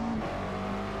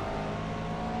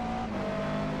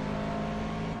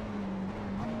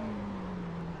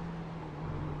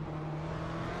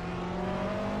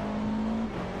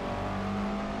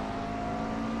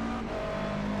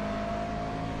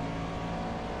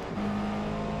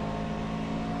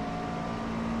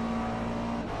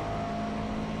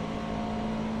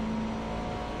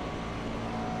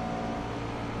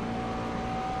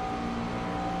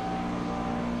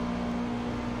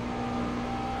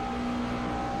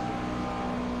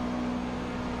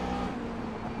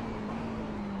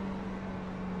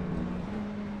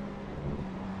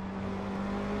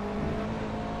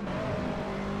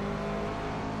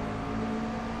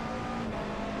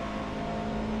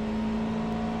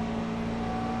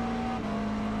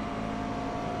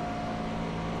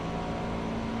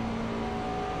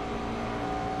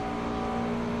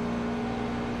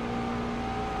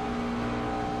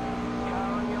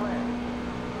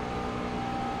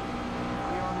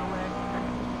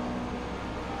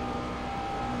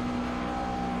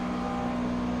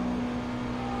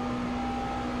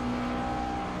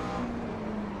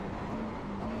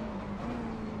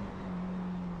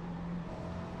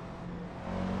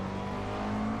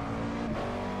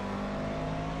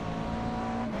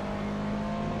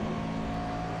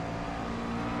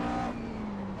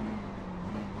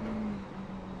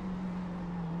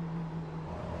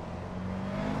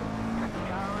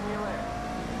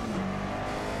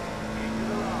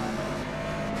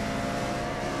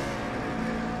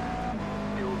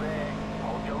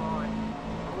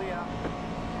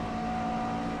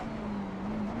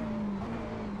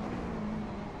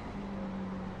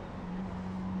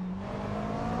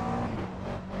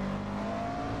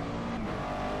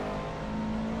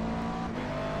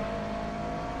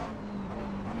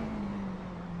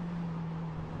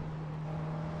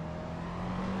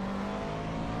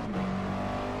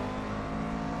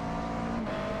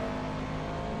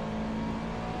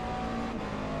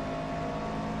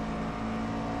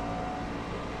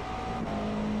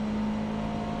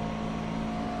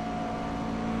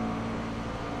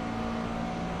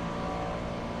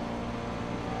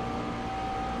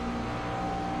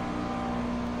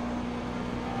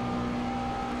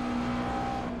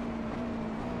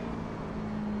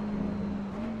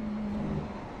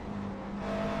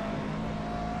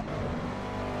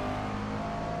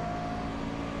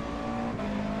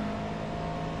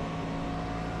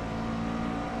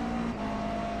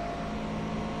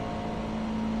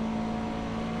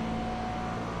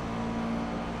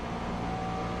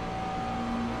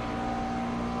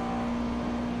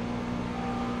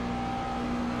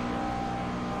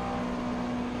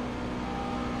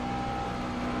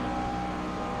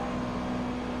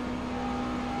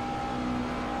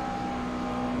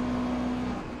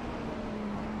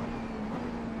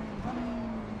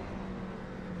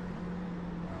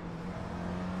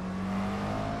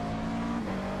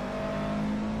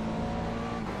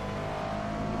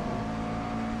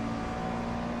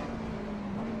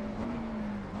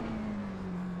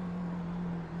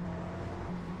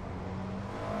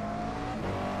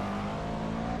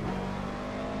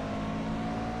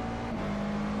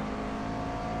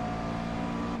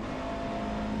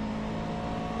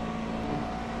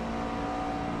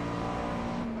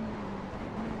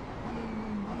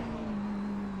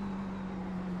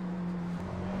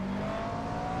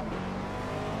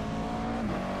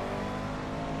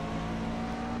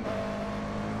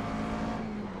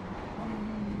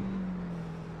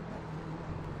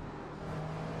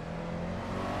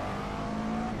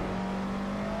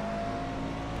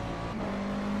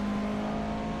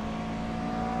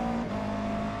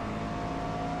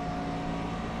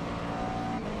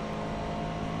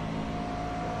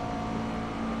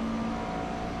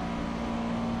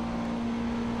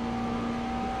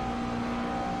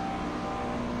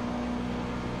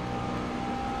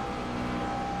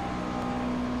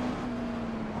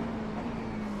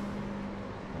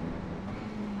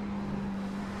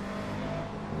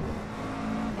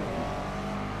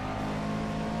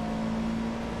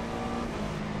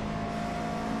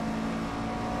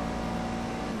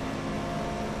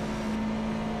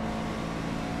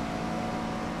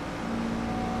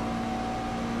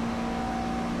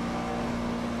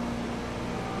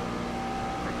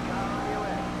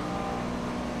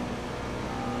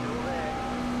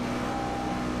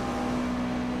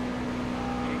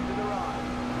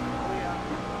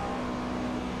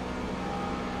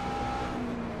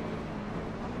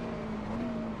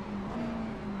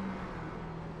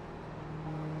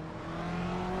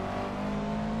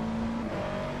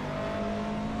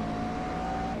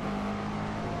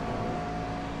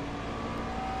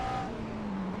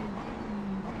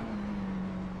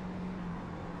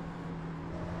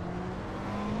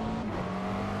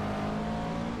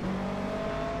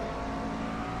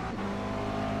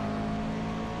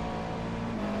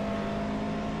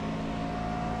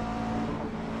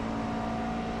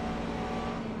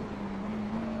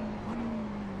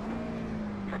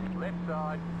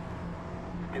 inside.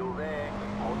 Still there.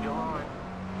 Hold your line.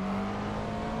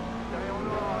 Stay on the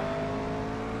right.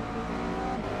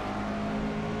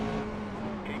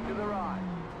 Keep to the right.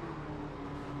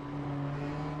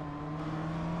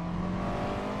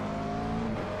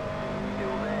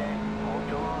 Still there. Hold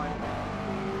your line.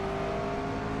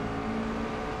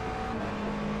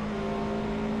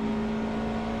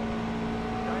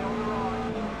 Stay on the right.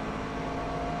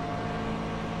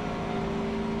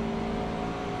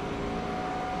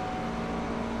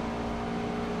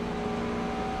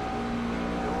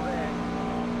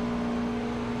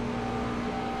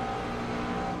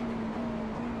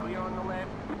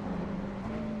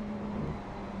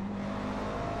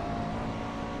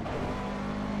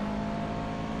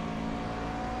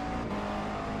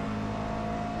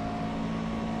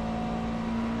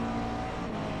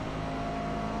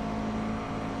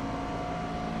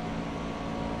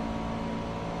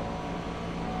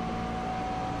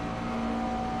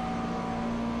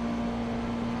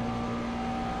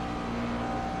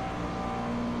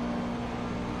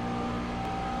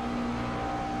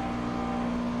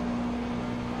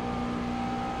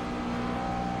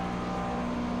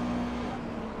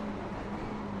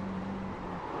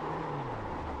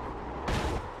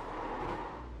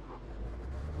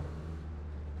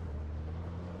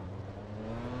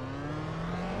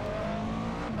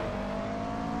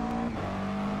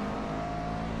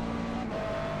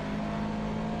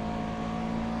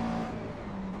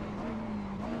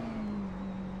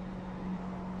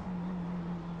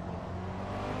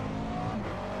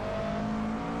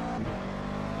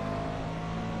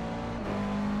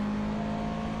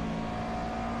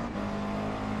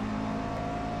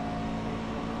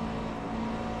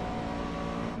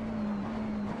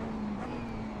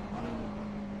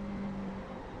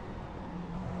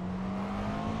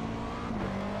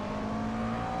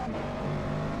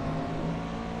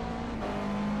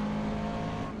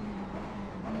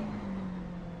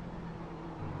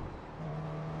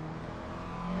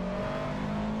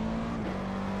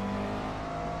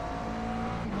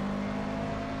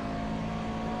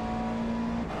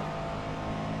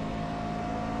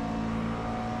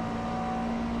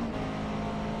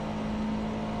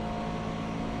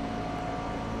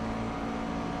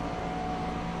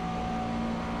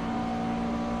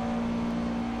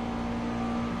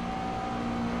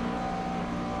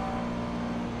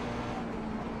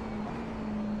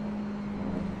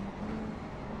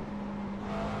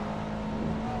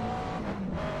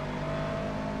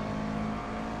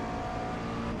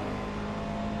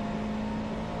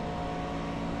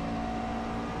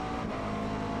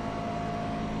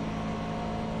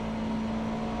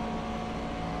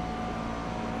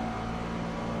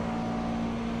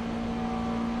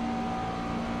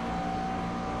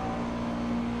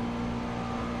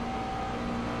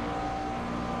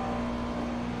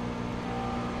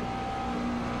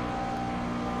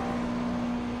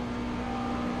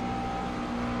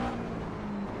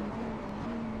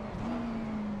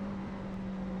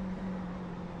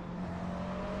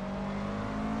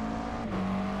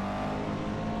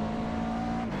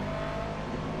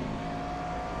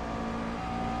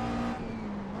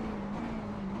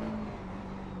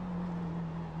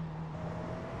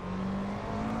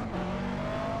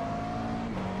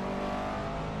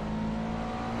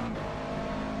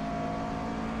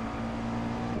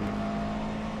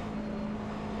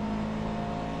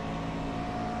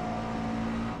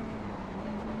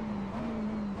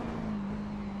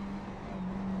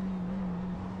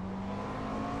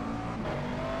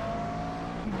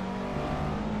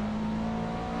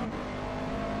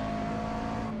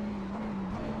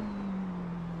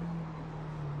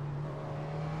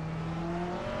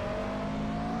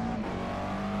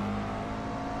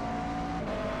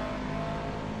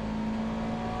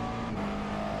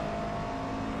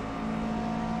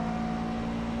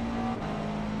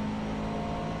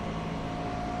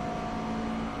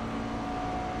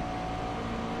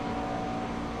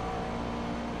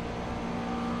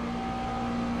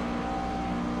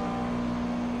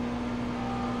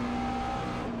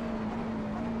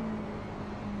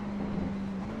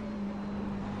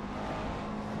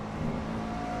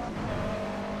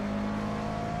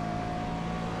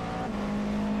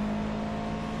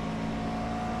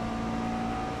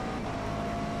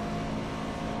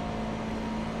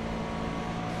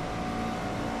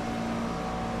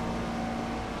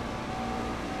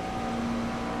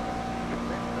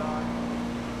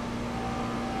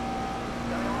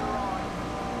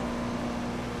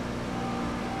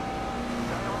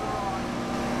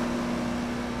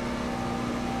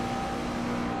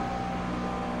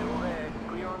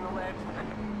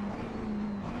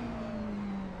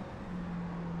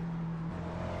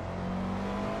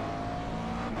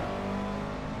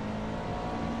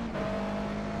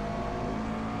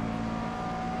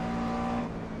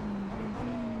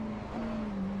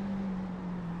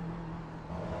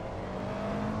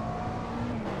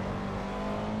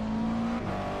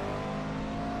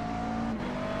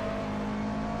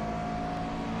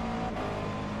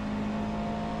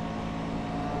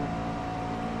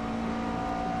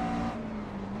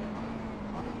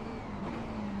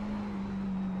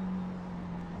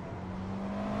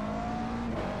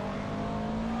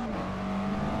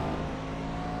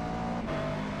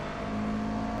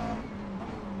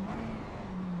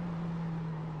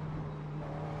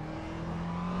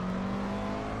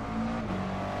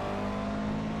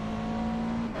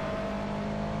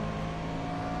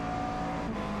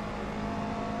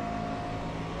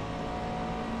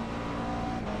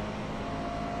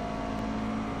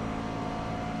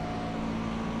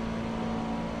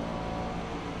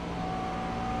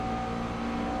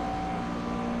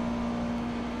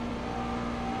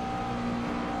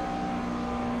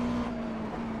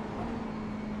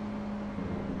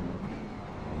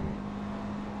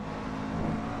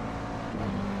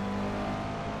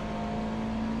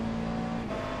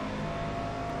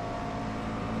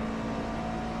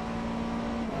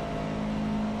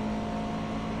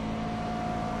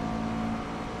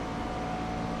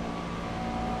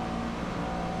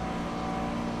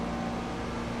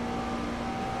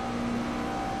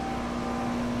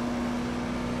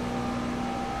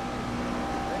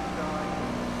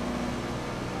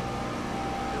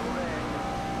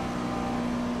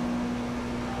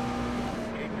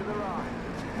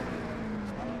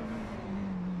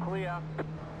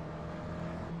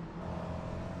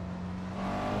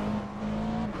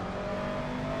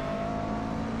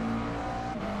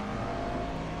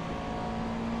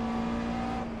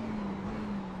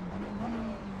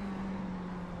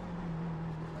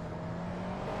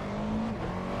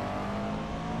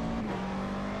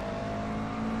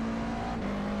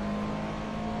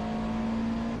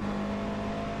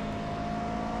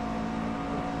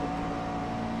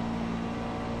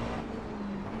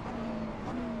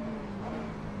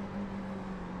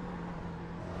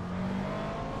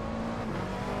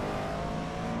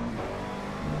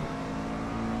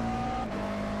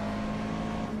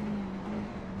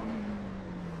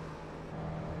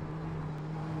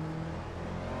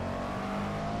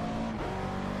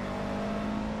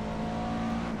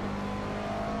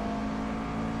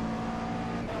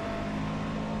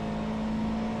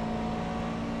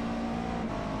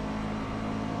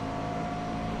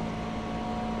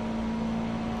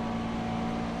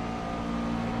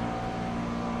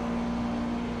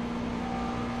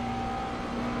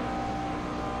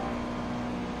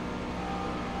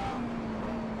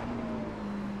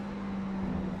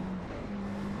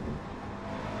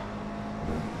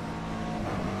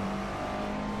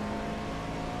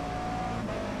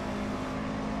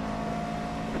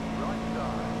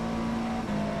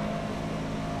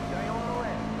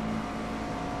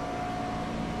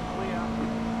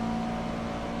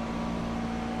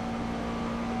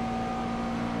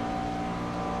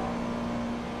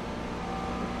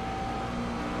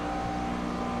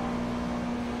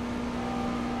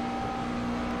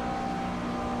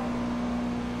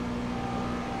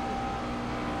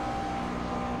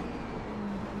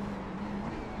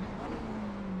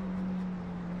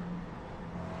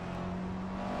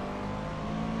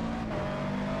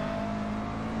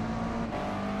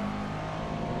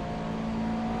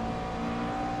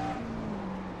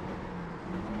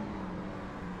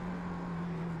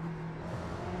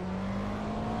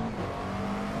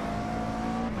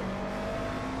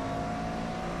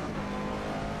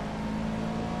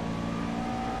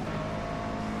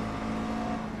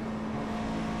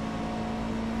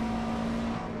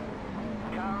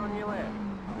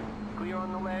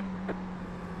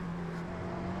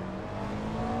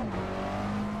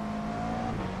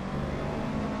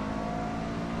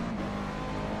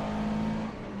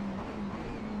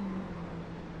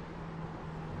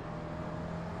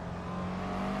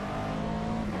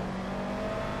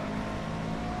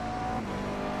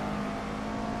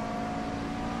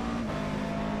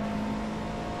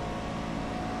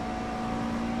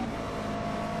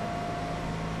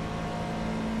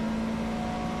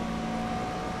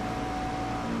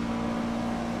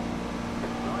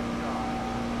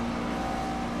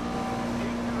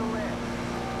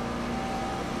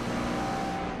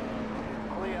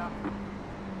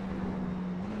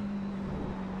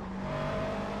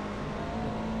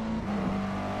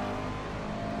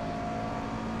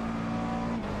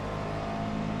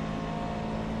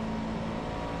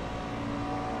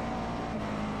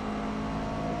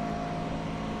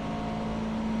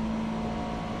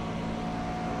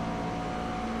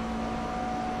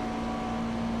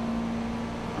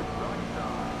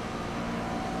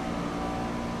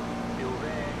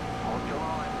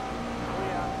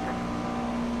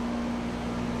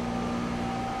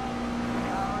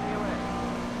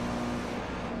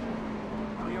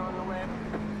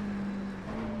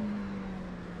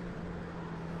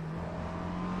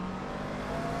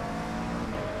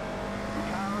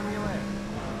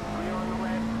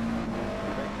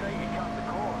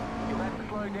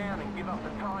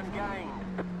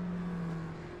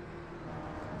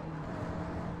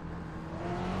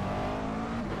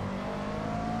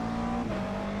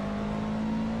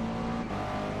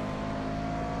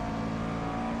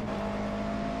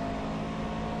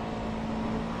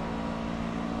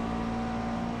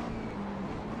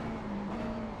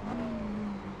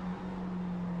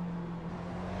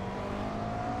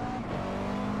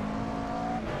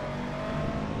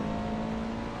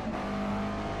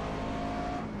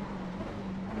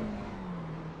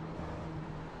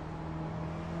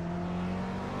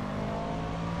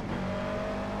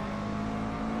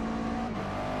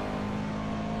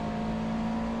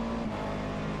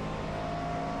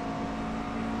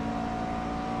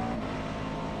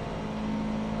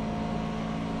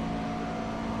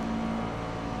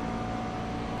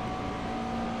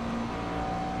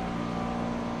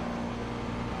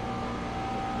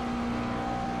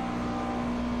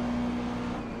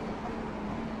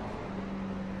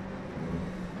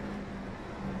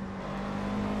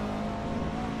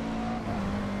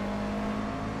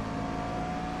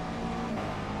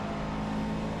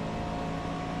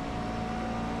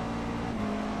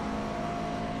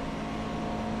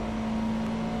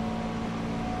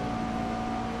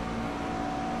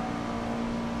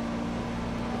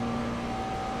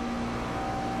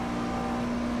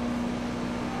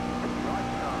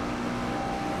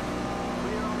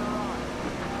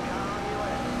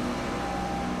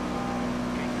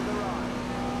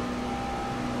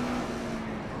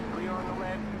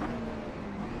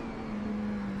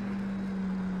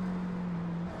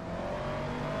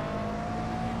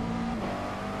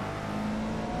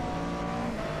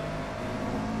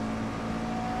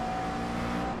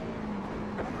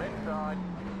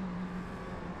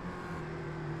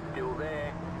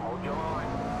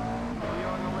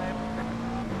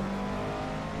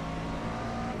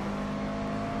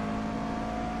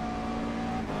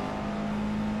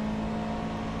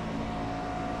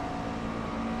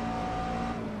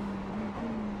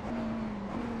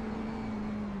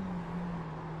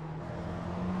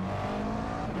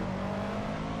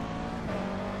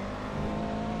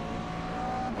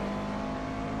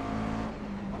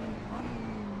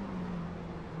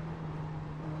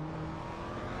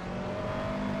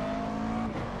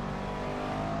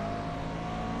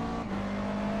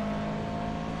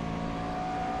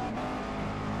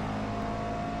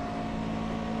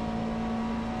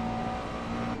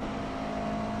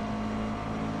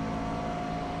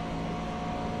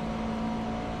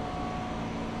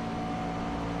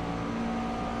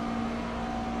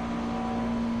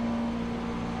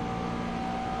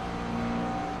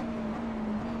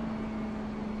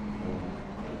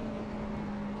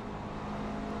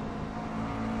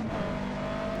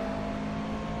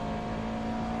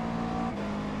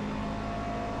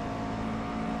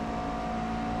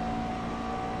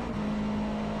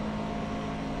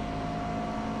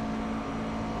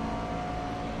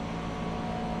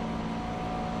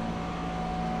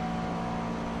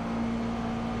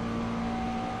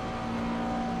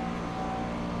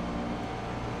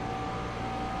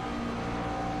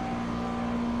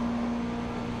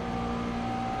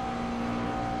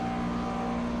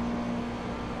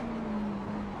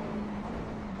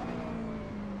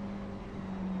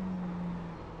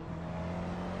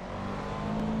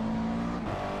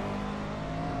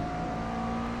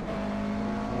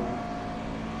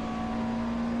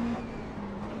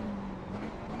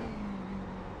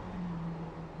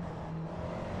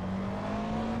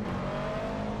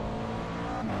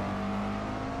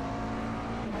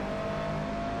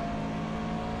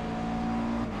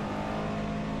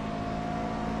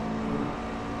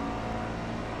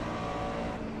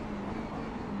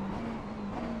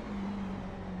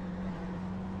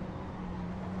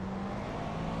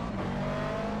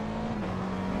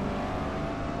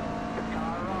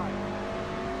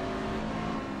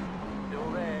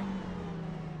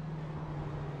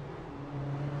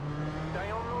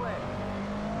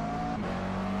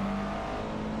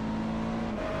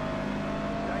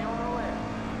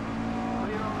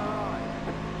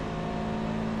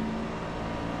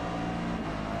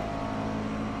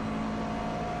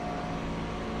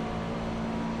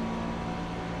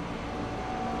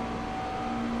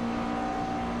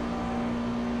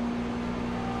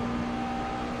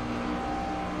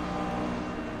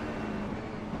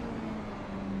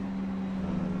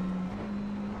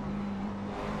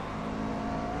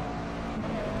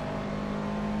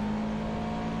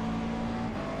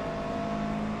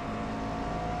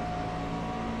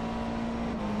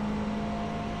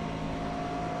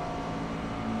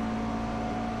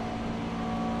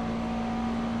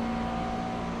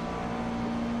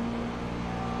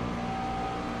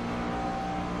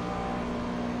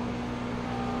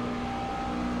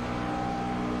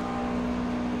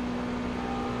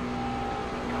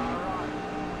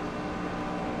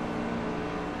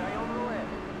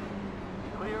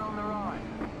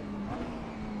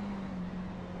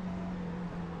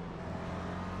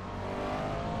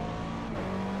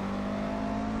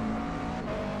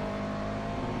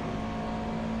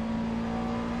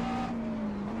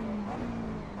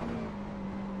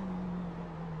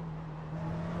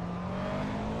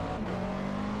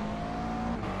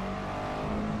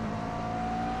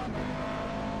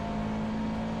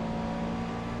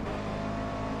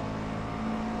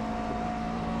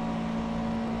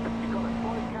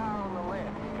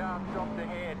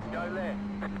 Go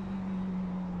left.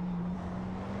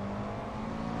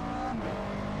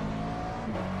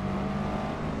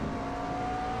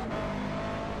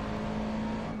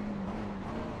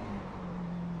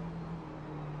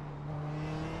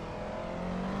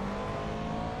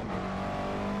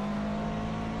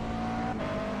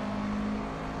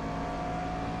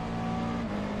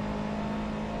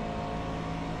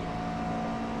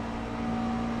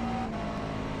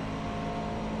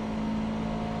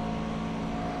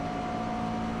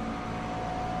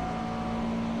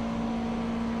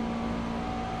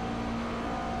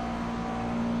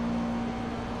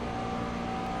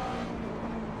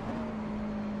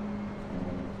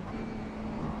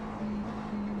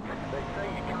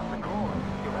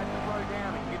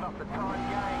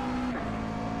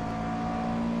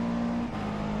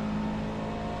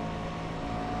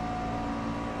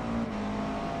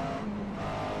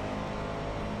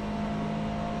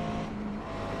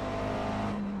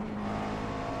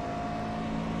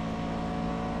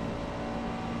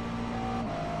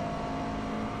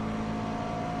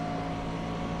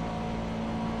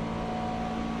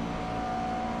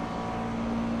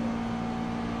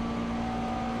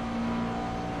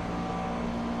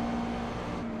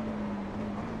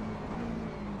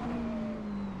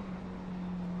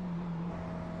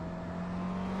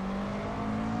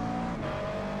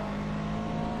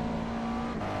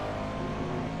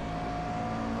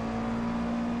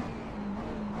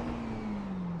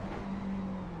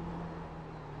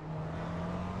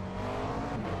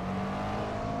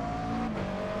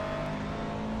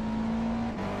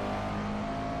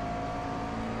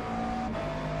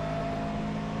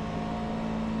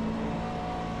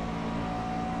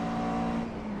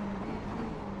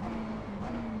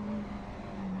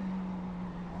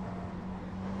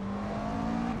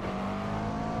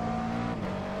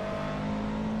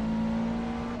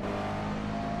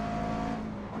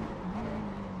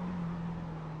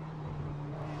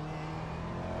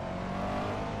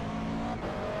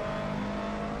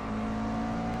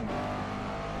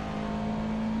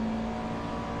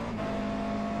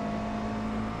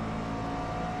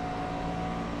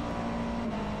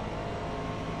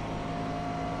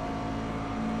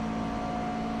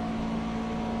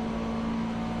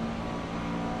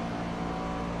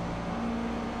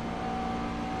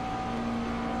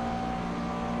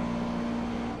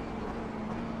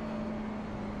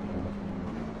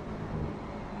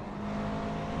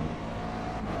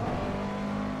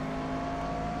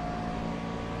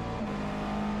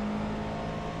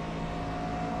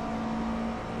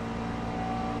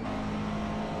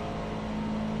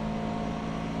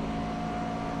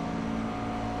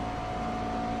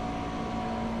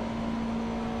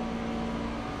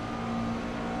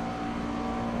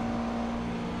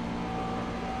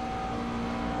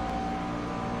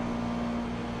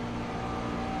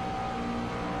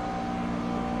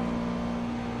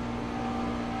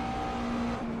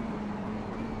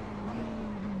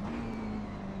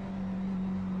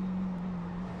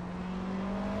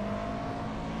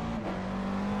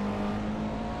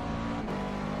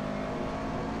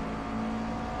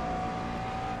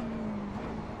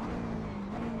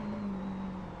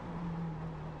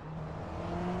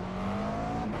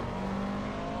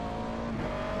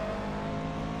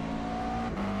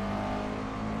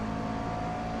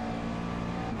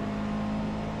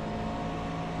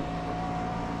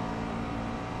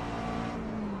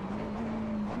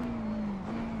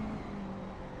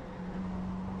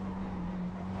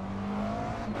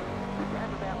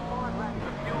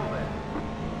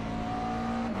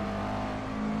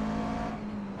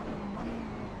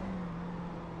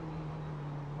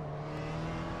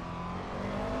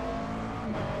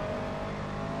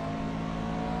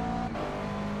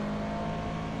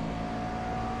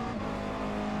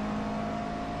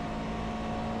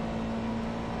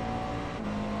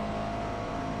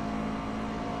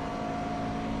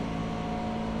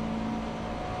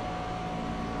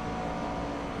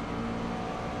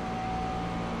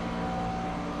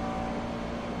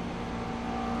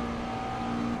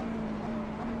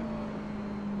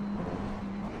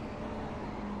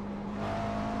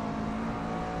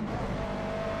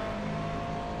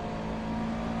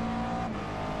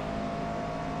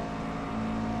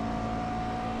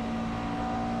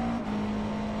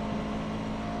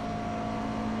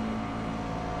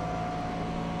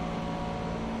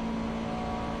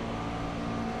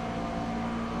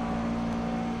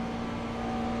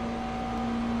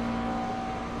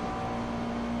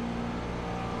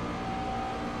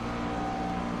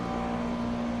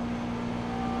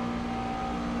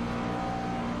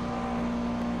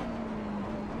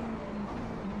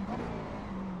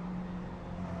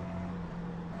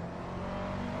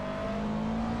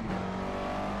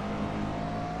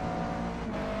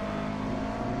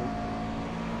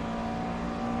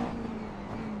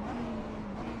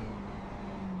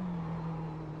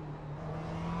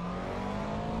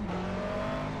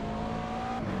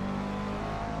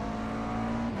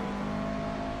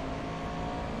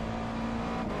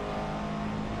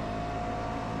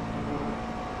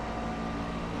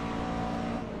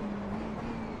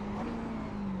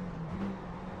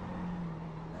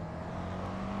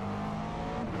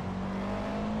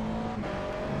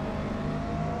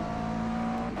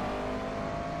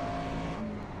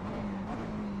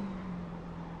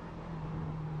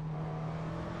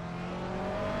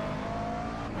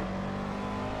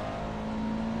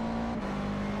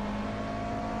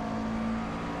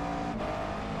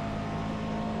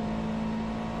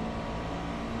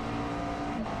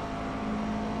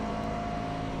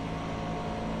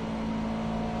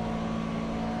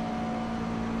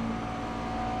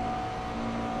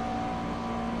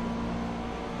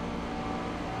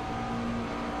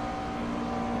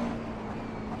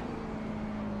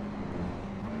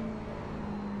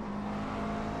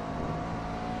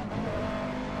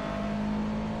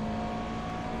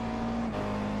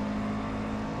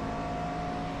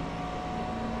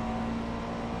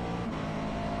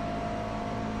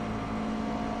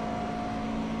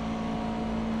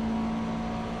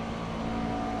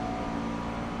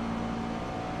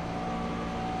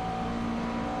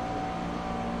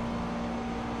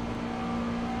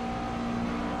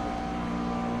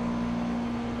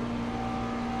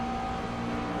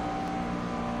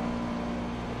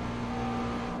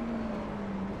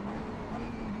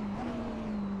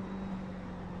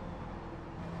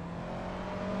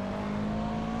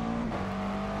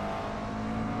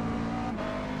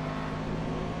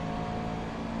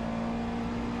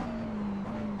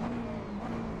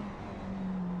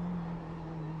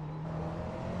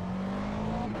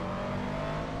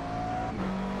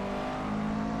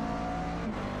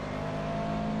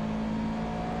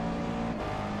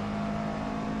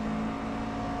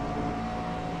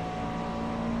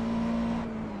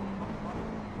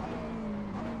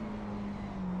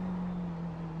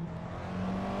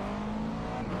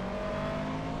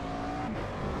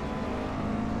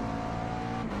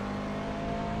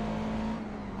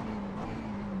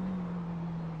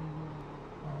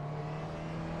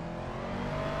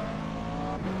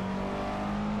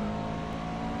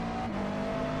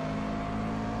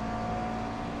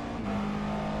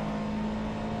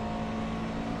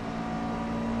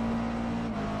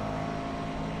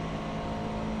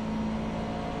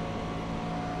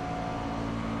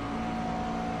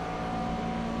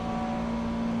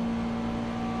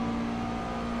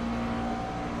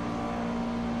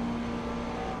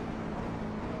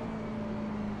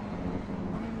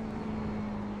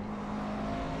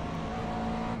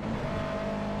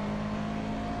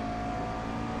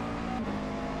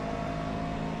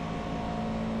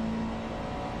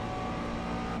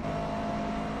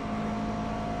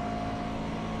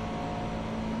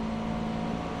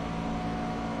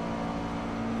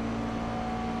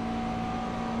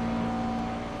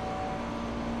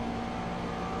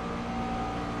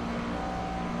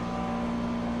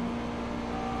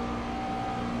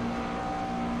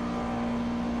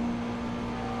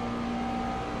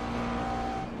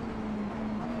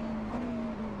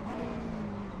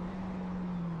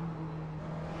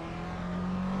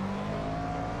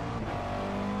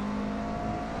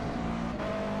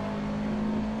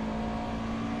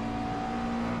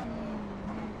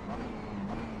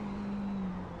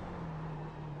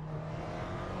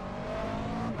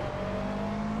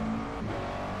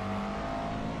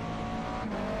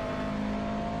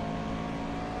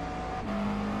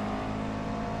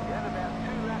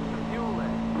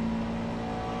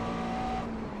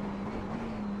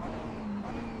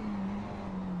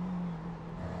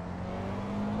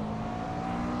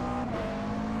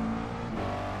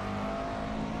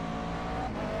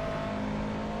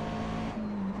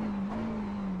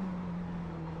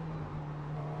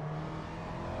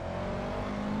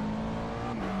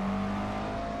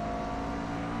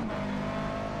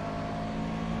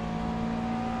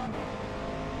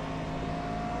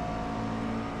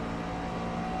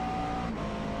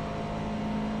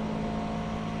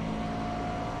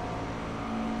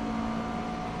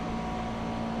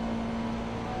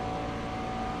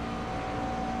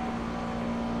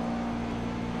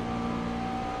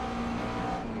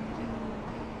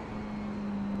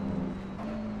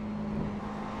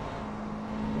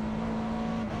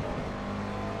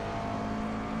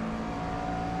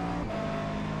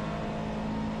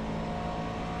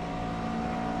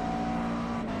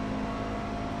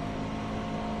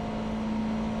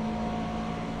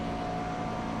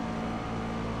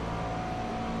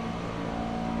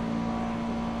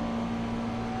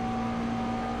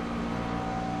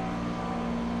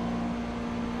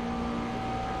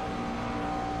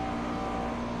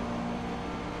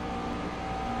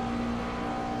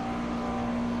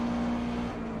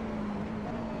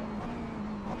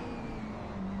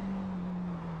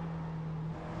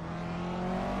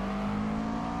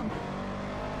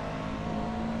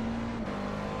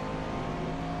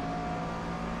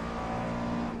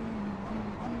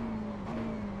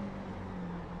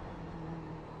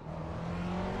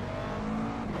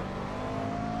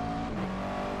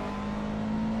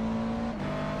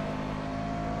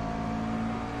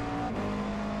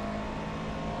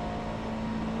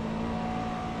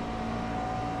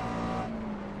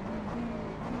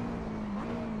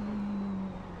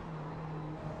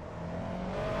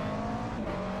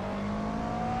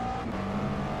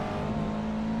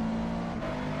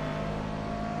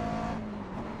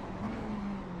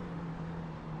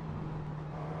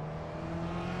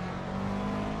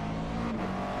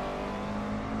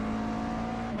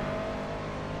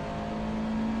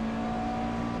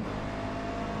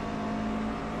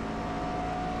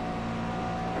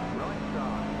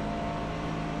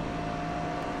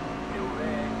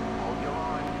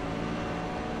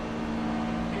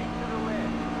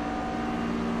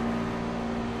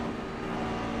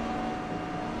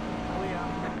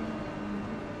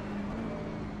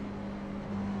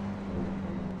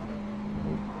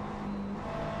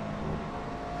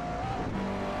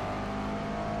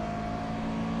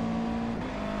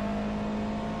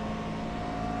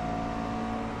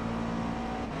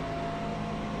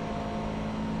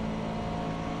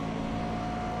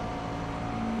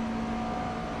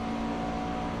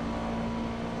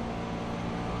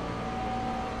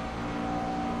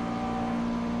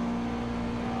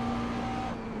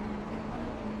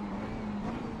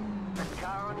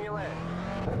 on your left.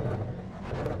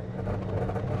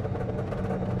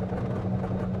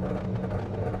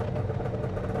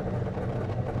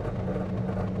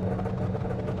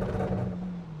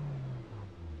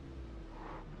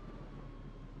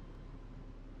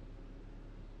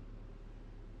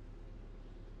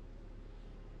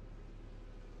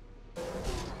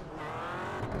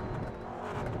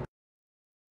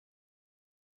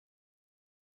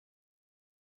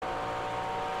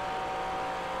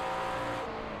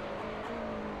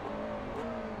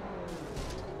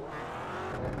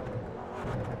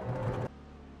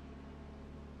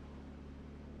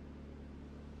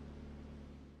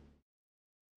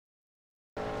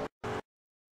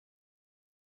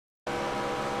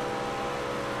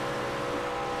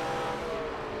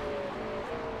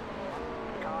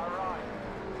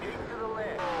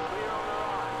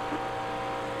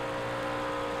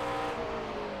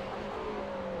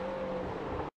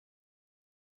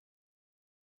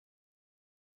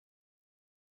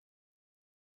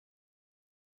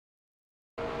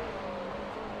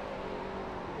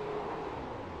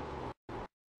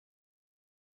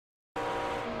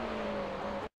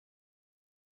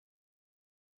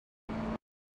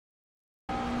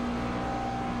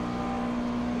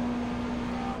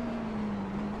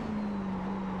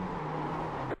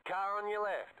 Car on your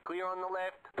left. Clear on the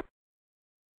left.